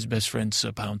 and his best friend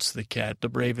Sir Pounce the cat, the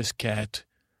bravest cat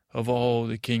of all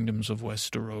the kingdoms of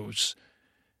Westeros,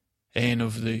 and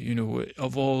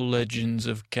of all legends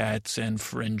of cats and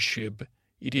friendship,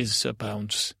 it is Sir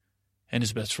Pounce and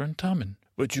his best friend Tommen.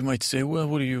 But you might say, well,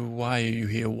 why are you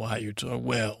here?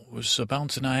 Well, Sir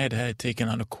Pounce and I had taken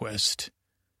on a quest.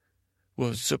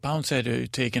 Well, Sir Pounce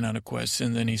had taken on a quest,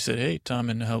 and then he said, hey,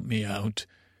 Tommen, help me out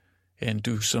and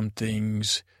do some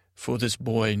things for this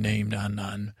boy named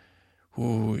Anan,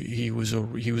 who he was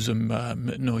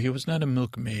not a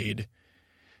milkmaid.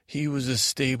 He was a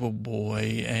stable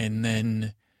boy, and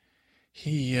then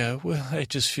I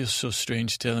just feel so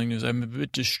strange telling you. I'm a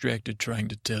bit distracted trying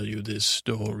to tell you this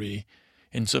story.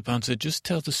 And Sir Pounce said, just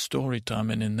tell the story,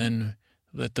 Tommen, and then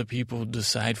let the people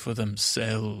decide for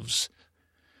themselves.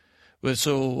 But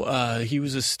so he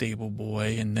was a stable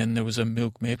boy, and then there was a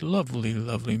milkmaid, lovely,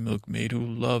 lovely milkmaid, who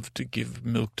loved to give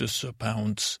milk to Sir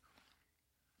Pounce.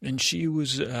 And she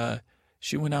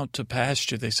went out to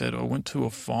pasture, they said, or went to a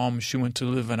farm. She went to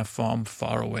live on a farm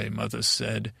far away, Mother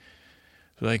said.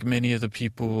 Like many of the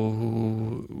people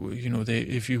who,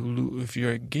 if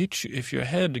your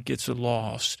head gets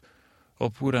lost or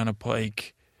put on a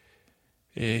pike,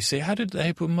 they say, how'd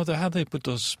they put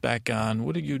those back on?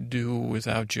 What do you do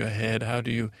without your head? How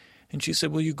do you? And she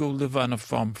said, well, you go live on a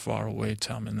farm far away,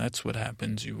 Tom, and that's what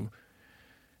happens.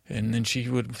 And then she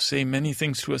would say many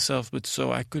things to herself, but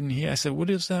so I couldn't hear. I said, what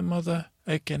is that, Mother?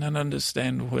 I cannot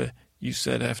understand You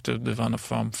said have to live on a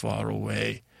farm far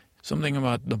away. Something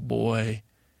about the boy.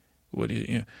 What do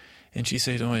you know? And she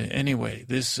said, oh, anyway,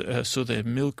 so the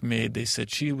milkmaid, they said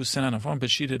she was sent on a farm,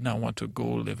 but she did not want to go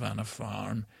live on a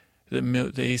farm.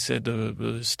 They said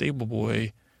the stable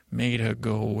boy made her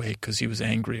go away because he was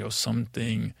angry or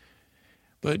something.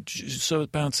 But so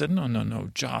Pounce said, no,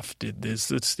 Joff did this.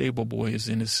 The stable boy is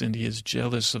innocent. He is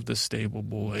jealous of the stable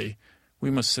boy.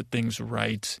 We must set things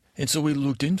right. And so we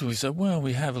looked into it. We said, well,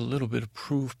 we have a little bit of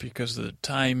proof because of the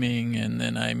timing. And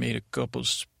then I made a couple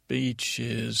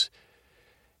speeches.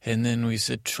 And then we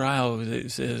said, trial. They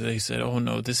said, oh,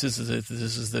 no, this is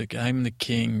I'm the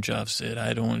king, Joff said.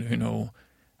 I don't,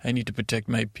 I need to protect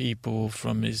my people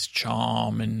from his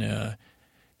charm and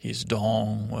his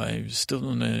dong. I still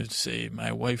don't know to say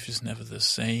my wife is never the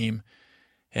same.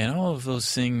 And all of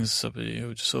those things.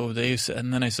 So they said,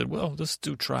 and then I said, well, let's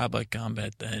do trial by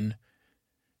combat then.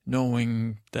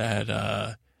 Knowing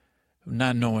that,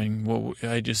 not knowing what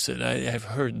I just said, I've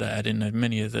heard that in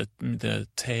many of the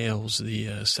tales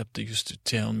the Septa used to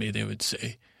tell me. They would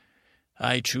say,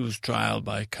 I choose trial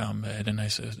by combat. And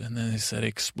then they said,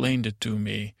 explained it to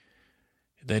me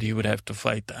that he would have to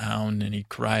fight the hound, and he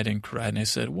cried and cried. And I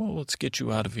said, well, let's get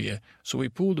you out of here. So we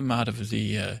pulled him out of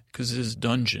because his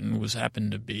dungeon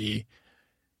happened to be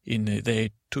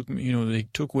they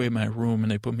took away my room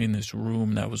and they put me in this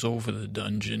room that was over the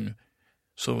dungeon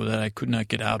so that I could not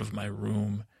get out of my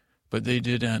room. But they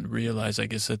didn't realize, I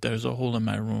guess, that there's a hole in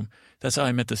my room. That's how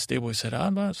I met the stable. He said,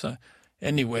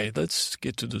 anyway, let's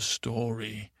get to the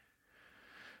story.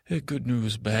 Good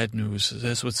news, bad news.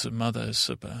 That's what the mother is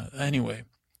about. Anyway,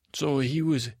 so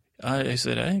I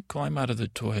said, hey, climb out of the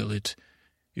toilet.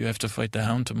 You have to fight the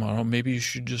hound tomorrow. Maybe you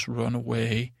should just run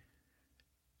away,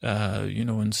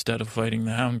 instead of fighting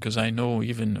the hound, because I know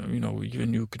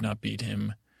even you could not beat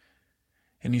him.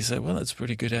 And he said, well, that's a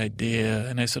pretty good idea.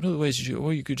 And I said, otherwise,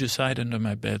 you could just hide under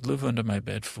my bed, live under my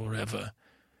bed forever.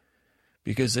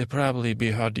 Because they'd probably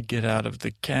be hard to get out of the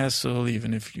castle.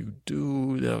 Even if you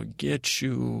do, they'll get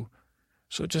you.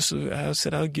 So I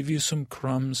said, I'll give you some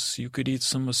crumbs. You could eat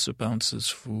some of Sir Pounce's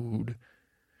food.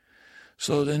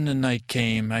 So then the night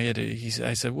came. I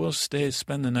said, well,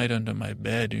 spend the night under my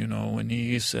bed, And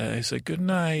I said, good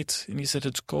night. And he said,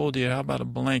 it's cold here. How about a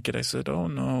blanket? I said, oh,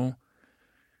 no.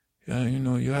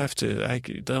 You have to. I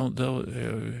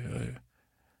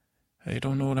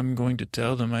don't know what I'm going to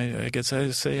tell them. I guess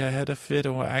I say I had a fit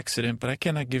or accident, but I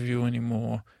cannot give you any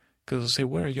more. Because they'll say,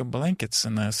 where are your blankets?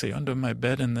 And I say, under my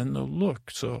bed, and then they'll look.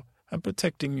 So I'm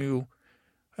protecting you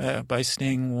by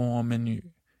staying warm.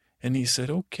 And he said,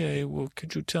 okay, well,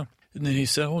 could you tell? And then he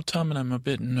said, oh, Tommen, I'm a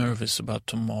bit nervous about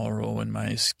tomorrow and my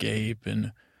escape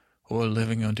or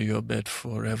living under your bed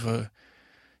forever.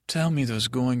 Tell me there's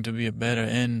going to be a better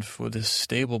end for this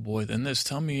stable boy than this.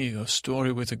 Tell me a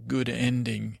story with a good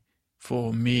ending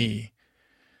for me.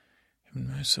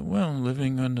 And I said, well,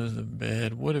 living under the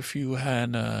bed, what if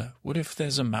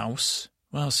there's a mouse?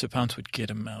 Well, Sir Pounce would get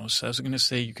a mouse. I was going to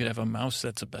say you could have a mouse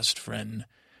that's a best friend.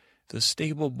 The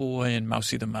stable boy and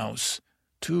Mousy the mouse,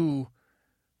 two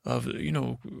of,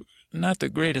 not the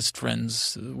greatest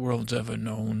friends the world's ever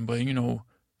known, but,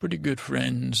 pretty good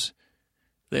friends.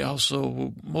 They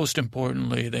also, most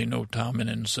importantly, they know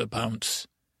Tommen and Sir Pounce,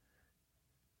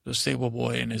 the stable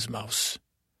boy and his mouse.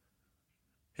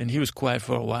 And he was quiet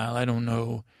for a while, I don't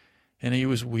know, and he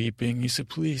was weeping. He said,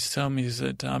 please tell me,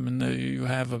 said Tommen, that you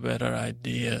have a better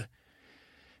idea.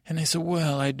 And I said,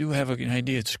 well, I do have an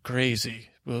idea. It's crazy.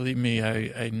 Believe me,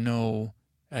 I know.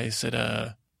 I said,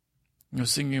 I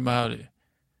was thinking about it.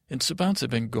 And Sir Pounce had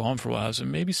been gone for a while, so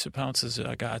maybe Sir Pounce has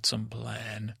got some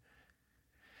plan.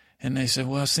 And they said,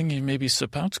 well, I was thinking maybe Sir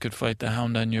Pounce could fight the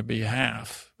hound on your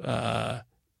behalf.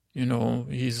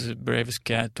 He's the bravest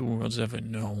cat the world's ever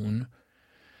known.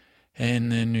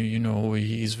 And then,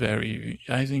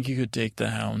 I think he could take the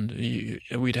hound.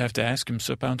 We'd have to ask him,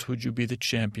 Sir Pounce, would you be the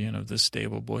champion of the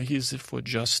stable boy? He's for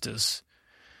justice.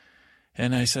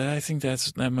 And I said, I think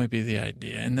that might be the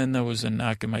idea. And then there was a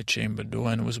knock at my chamber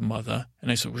door, and it was Mother.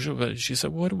 And I said, well, she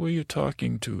said, what were you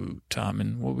talking to,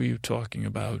 Tommen? What were you talking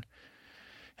about?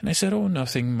 And I said, oh,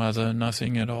 nothing, Mother,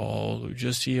 nothing at all.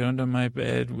 Just here under my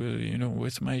bed,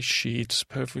 with my sheets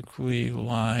perfectly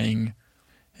lying.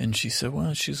 And she said,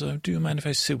 well, do you mind if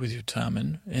I sit with you,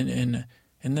 Tommen? And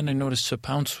then I noticed Sir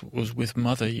Pounce was with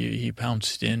Mother. He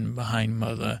pounced in behind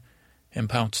Mother and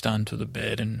pounced onto the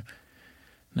bed. And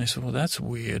I said, well, that's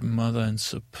weird, Mother and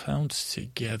Sir Pounce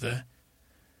together.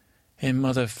 And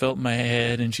Mother felt my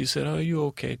head, and she said, are you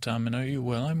okay, Tommen? Are you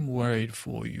well? I'm worried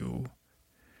for you.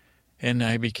 And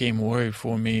I became worried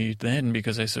for me then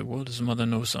because I said, well, does Mother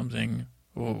know something?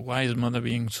 Or why is Mother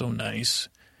being so nice?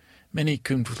 many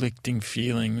conflicting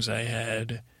feelings I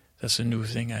had. That's a new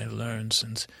thing I learned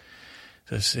since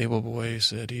the stable boy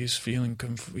said he was feeling.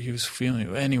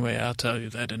 Anyway, I'll tell you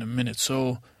that in a minute.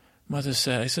 So, Mother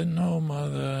said, I said, no,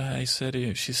 Mother.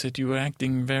 She said, you were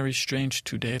acting very strange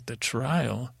today at the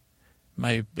trial.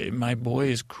 My boy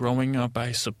is growing up,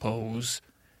 I suppose,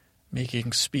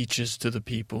 making speeches to the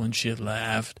people, and she had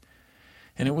laughed.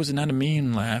 And it was not a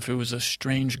mean laugh. It was a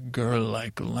strange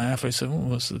girl-like laugh. I said, what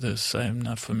was this? I am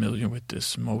not familiar with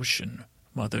this motion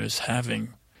Mother is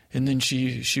having. And then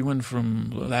she went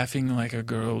from laughing like a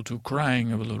girl to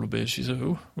crying a little bit. She said,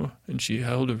 oh, and she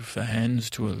held her hands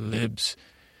to her lips.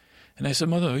 And I said,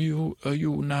 Mother, are you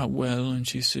not well? And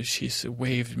she said,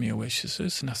 waved me away. She said,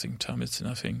 it's nothing, Tom, it's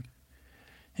nothing.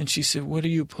 And she said, what are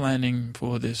you planning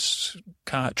for this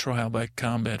trial by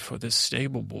combat for this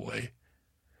stable boy?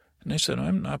 And I said,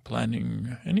 I'm not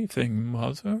planning anything,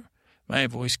 Mother. My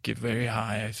voice got very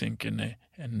high, I think, and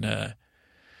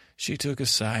she took a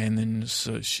sigh, and then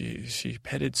she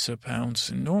petted Sir Pounce.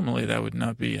 And normally that would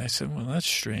not be. I said, well, that's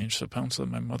strange. Sir Pounce let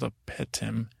my mother pet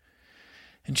him.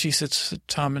 And she said,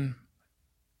 Tommen,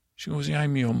 she goes,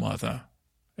 I'm your mother,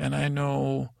 and I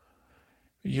know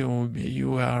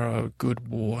you are a good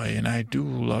boy, and I do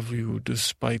love you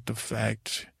despite the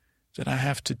fact that I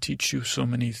have to teach you so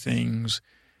many things,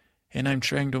 and I'm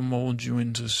trying to mold you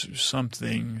into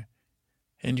something,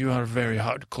 and you are very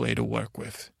hard clay to work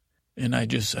with. And I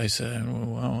said,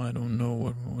 well, I don't know,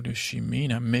 what does she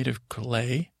mean? I'm made of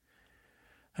clay?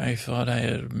 I thought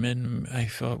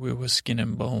we were skin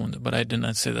and bone, but I did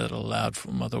not say that aloud for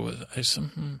Mother. I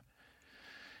said,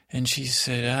 And she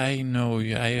said, I know,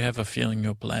 I have a feeling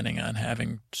you're planning on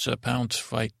having Sir Pounce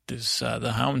fight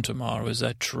the Hound tomorrow. Is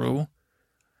that true?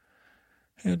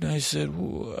 And I said,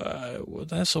 well,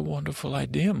 that's a wonderful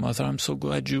idea, Mother. I'm so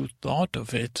glad you thought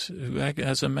of it.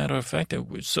 As a matter of fact,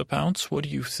 Sir Pounce, what do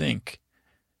you think?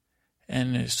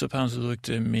 And Sir Pounce looked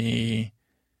at me,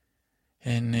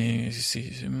 and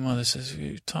Mother says,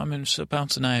 Tom and Sir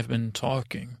Pounce and I have been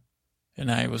talking.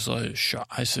 And I was like,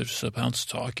 shocked. I said, Sir Pounce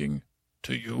talking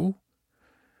to you?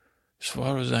 As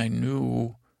far as I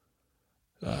knew,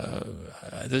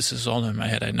 this is all in my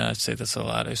head. I did not say this a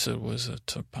lot. I said, was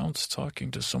it Pounce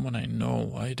talking to someone I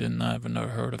know? I did not have never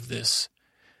heard of this.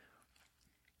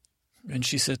 And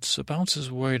she said, Sir Pounce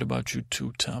is worried about you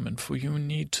too, Tom, and for you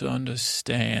need to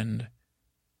understand.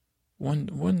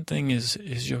 One thing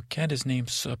is your cat is named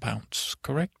Sir Pounce,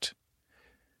 correct?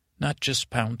 Not just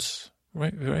Pounce,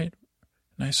 right? And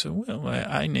I said, well,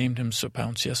 I named him Sir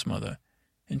Pounce, yes, Mother.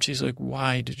 And she's like,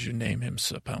 why did you name him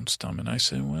Sir Pounce, Tom? And I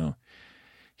said, well,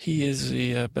 he is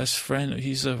the best friend.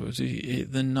 He's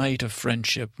the knight of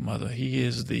friendship, Mother. He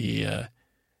is the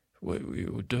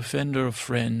defender of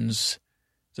friends,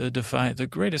 the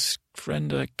greatest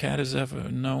friend a cat has ever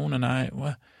known. And I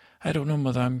don't know,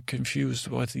 Mother. I'm confused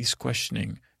about these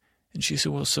questioning. And she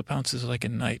said, well, Sir Pounce is like a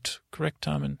knight, correct,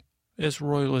 Tommen? As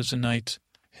royal as a knight.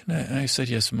 And I said,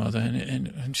 yes, Mother.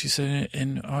 And she said,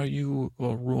 and are you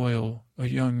a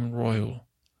young royal?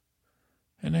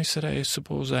 And I said, I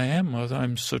suppose I am, Mother.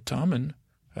 I'm Sir Tommen.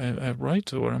 I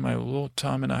right, or am I Lord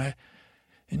Tommen?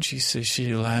 And she said,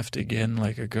 she laughed again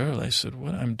like a girl. I said,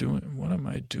 what am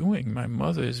I doing? My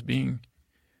mother is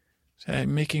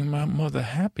making my mother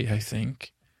happy, I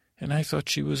think. And I thought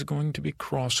she was going to be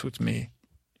cross with me.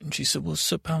 And she said, well,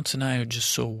 Sir Pounce and I are just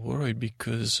so worried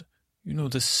because,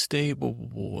 the stable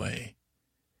boy,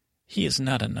 he is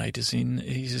not a knight, is he?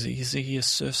 Is he a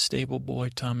stable boy,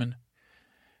 Tommen?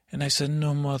 And I said,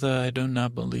 no, Mother, I do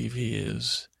not believe he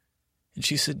is. And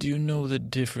she said, do you know the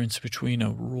difference between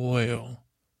a royal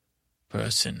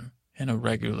person and a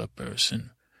regular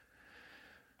person?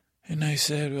 And I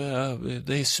said,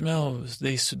 they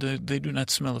do not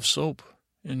smell of soap.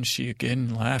 And she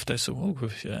again laughed. I said, well,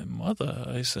 Mother,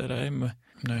 I said,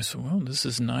 well, this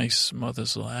is nice.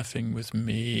 Mother's laughing with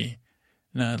me,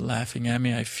 not laughing at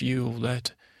me. I feel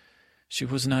that she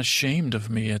was not ashamed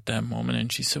of me at that moment.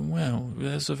 And she said, well,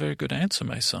 that's a very good answer,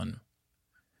 my son.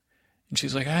 And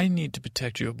she's like, I need to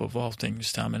protect you above all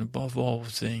things, Tom, and above all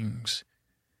things.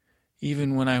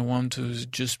 Even when I want to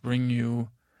just bring you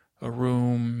a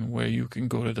room where you can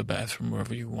go to the bathroom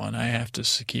wherever you want, I have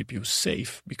to keep you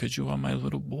safe because you are my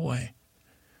little boy.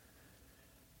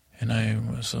 And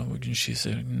she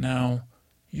said, now,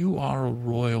 you are a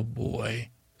royal boy.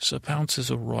 Sir Pounce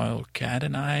is a royal cat,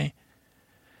 and I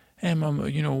am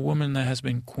a woman that has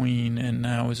been queen and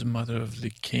now is mother of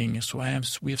the king. So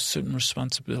we have certain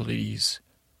responsibilities.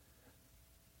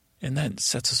 And that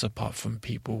sets us apart from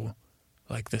people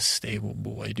like the stable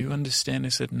boy. Do you understand? I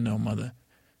said, no, Mother.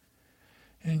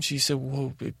 And she said,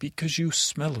 well, because you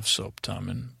smell of soap, Tom,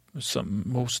 and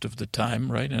most of the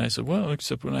time, right? And I said, well,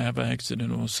 except when I have an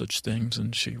accident or such things.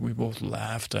 And we both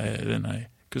laughed,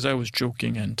 because I was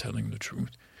joking and telling the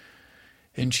truth.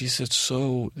 And she said,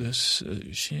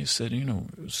 she said,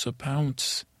 Sir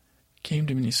Pounce came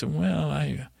to me and he said, well,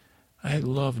 I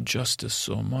love justice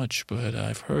so much, but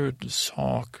I've heard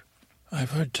talk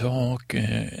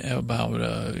about,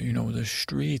 the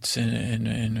streets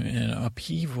and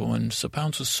upheaval, and Sir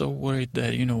Pounce was so worried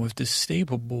that, if this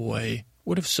stable boy,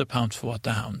 what if Sir Pounce fought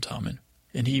the hound, Tommen,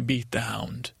 and he beat the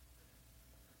hound?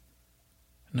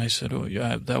 And I said, oh,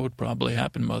 yeah, that would probably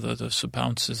happen, Mother. The Sir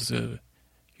Pounce is so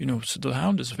the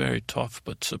hound is very tough,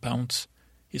 but Sir Pounce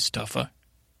is tougher,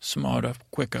 smarter,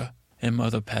 quicker. And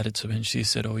Mother patted him, and she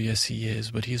said, oh, yes, he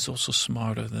is, but he's also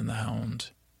smarter than the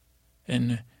hound.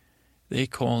 And they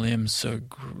call him Sir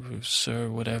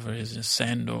whatever is his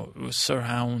Sandor, Sir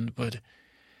Hound, but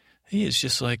he is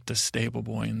just like the stable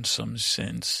boy in some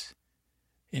sense.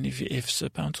 And if Sir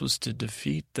Pounce was to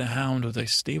defeat the hound or the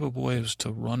stable boy was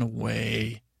to run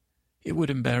away, it would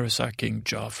embarrass our King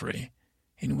Joffrey,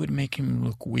 and it would make him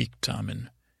look weak, Tommen.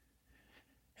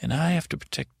 And I have to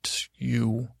protect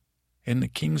you, and the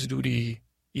king's duty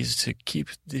is to keep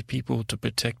the people, to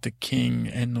protect the king,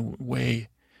 and the way.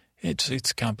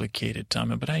 It's complicated,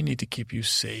 Tommen, but I need to keep you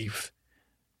safe.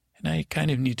 And I kind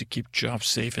of need to keep Joff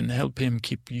safe and help him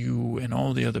keep you and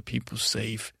all the other people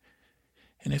safe.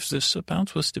 And if the Sir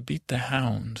Pounce was to beat the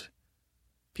hound,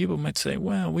 people might say,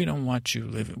 well, we don't want you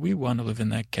living. We want to live in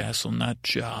that castle, not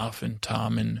Joff and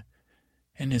Tommen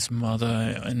and his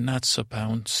mother, and not Sir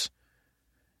Pounce.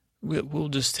 We'll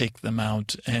just take them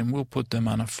out, and we'll put them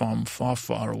on a farm far,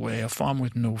 far away, a farm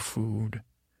with no food,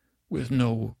 with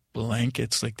no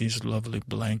blankets, like these lovely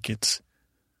blankets.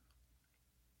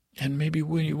 And maybe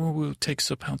we'll take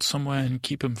Sir Pounce somewhere and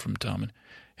keep him from Tommen.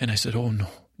 And I said, oh,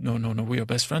 no, we are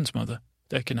best friends, Mother.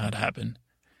 That cannot happen.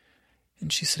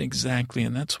 And she said, exactly,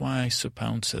 and that's why Sir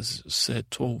Pounce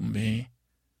told me,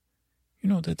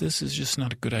 that this is just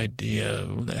not a good idea,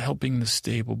 helping the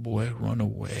stable boy run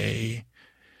away,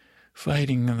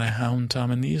 fighting the hound,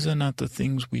 Tommen. These are not the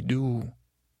things we do.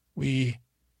 We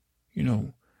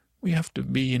have to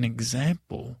be an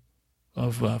example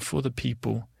for the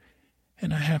people,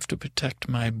 and I have to protect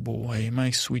my boy, my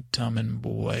sweet Tommen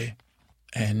boy,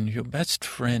 and your best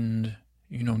friend,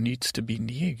 needs to be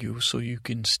near you so you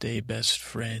can stay best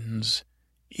friends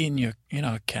in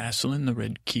our castle in the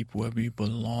Red Keep where we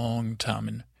belong,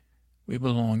 Tommen. We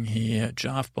belong here.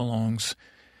 Joff belongs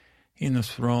in the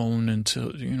throne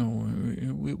until,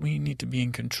 we need to be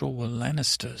in control. We're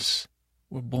Lannisters.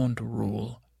 We're born to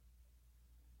rule.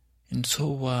 And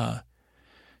so,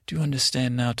 do you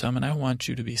understand now, Tommen? I want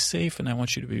you to be safe, and I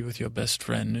want you to be with your best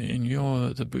friend.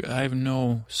 And I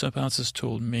know Sir Pounce has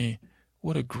told me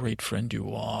what a great friend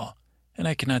you are, and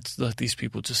I cannot let these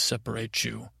people just separate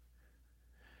you.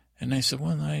 And I said,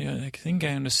 well, I think I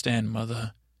understand,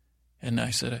 Mother. And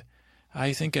I said,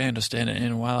 I think I understand.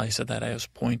 And while I said that, I was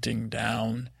pointing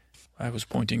down.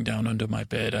 Under my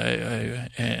bed.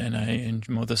 And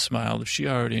Mother smiled. She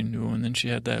already knew, and then she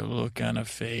had that look on her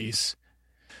face.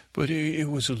 But it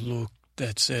was a look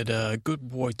that said, good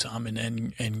boy,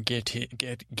 Tommen, and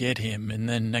get him. And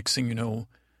then next thing you know,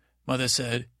 Mother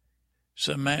said,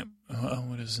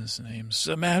 what is his name?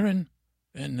 Sir Marin?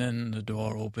 And then the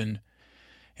door opened,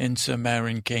 and Sir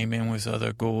Marin came in with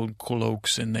other gold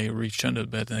cloaks, and they reached under the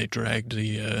bed, and they dragged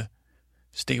the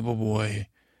stable boy.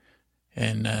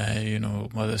 And,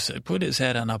 Mother said, put his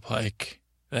head on a pike.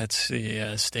 That's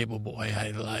the stable boy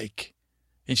I like.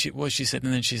 And she said,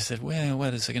 and then she said, well,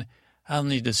 wait a second. I'll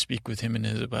need to speak with him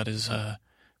about his,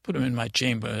 put him in my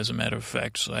chamber, as a matter of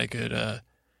fact, so I could,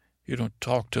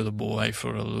 talk to the boy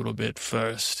for a little bit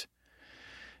first.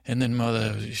 And then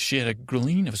Mother, she had a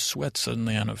gleam of sweat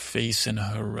suddenly on her face and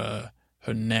her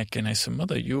neck. And I said,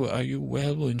 Mother, are you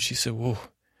well? And she said, whoa,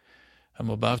 I'm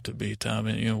about to be, Tom.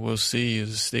 And, we'll see.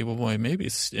 The stable boy, maybe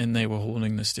and they were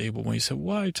holding the stable boy. He said,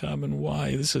 why, Tom, and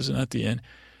why? This is not the end.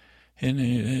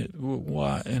 And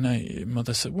why? And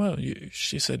Mother said, well,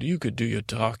 she said, you could do your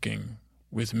talking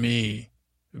with me,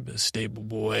 the stable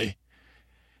boy,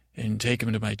 and take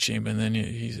him to my chamber. And then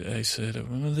I said,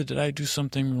 Mother, did I do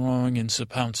something wrong? And Sir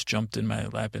Pounce jumped in my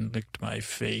lap and licked my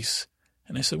face.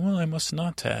 And I said, well, I must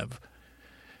not have.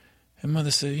 And Mother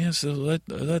said, yes, let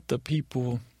the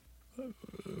people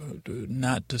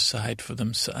not decide for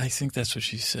themselves. I think that's what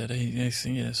she said. I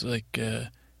think it's like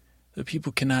the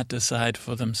people cannot decide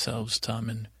for themselves, Tom,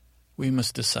 and we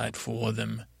must decide for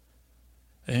them.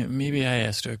 Maybe I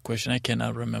asked her a question. I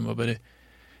cannot remember, but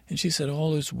and she said,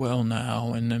 all is well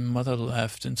now. And then Mother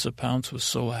left, and Sir Pounce was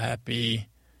so happy.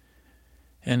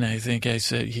 And I think he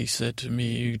said to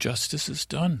me, justice is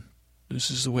done.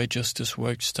 This is the way justice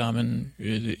works, Tom, and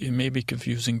it may be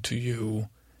confusing to you,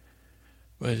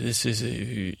 but this is,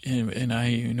 and I,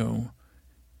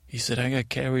 he said, I got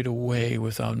carried away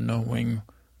without knowing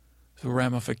the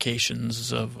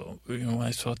ramifications of,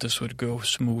 I thought this would go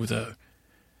smoother.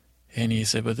 And he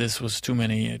said, but this was too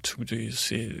many. He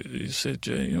said,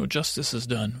 justice is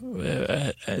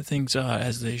done. Things are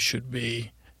as they should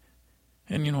be.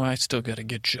 And, I still got to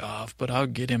get Jav, but I'll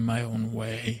get in my own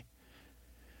way.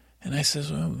 And I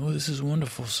says, well, this is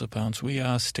wonderful, Sir Pounce. We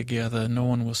are together. No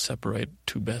one will separate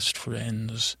two best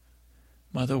friends.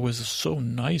 Mother was so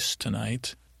nice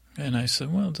tonight. And I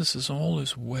said, well, this is all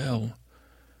as well.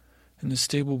 And the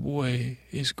stable boy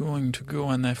is going to go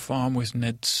on that farm with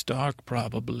Ned Stark,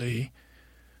 probably.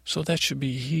 So that should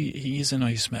be, he's a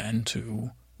nice man,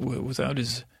 too. Without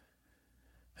his,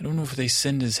 I don't know if they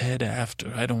send his head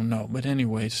after, I don't know. But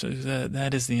anyway, so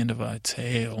that is the end of our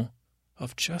tale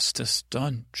of justice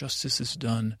done. Justice is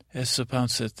done. As Sir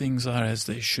Pounce said, things are as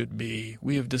they should be.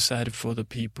 We have decided for the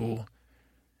people.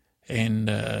 And,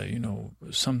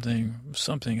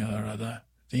 something or other.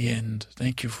 The end.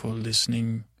 Thank you for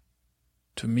listening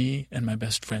to me and my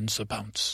best friend, Sir Pounce.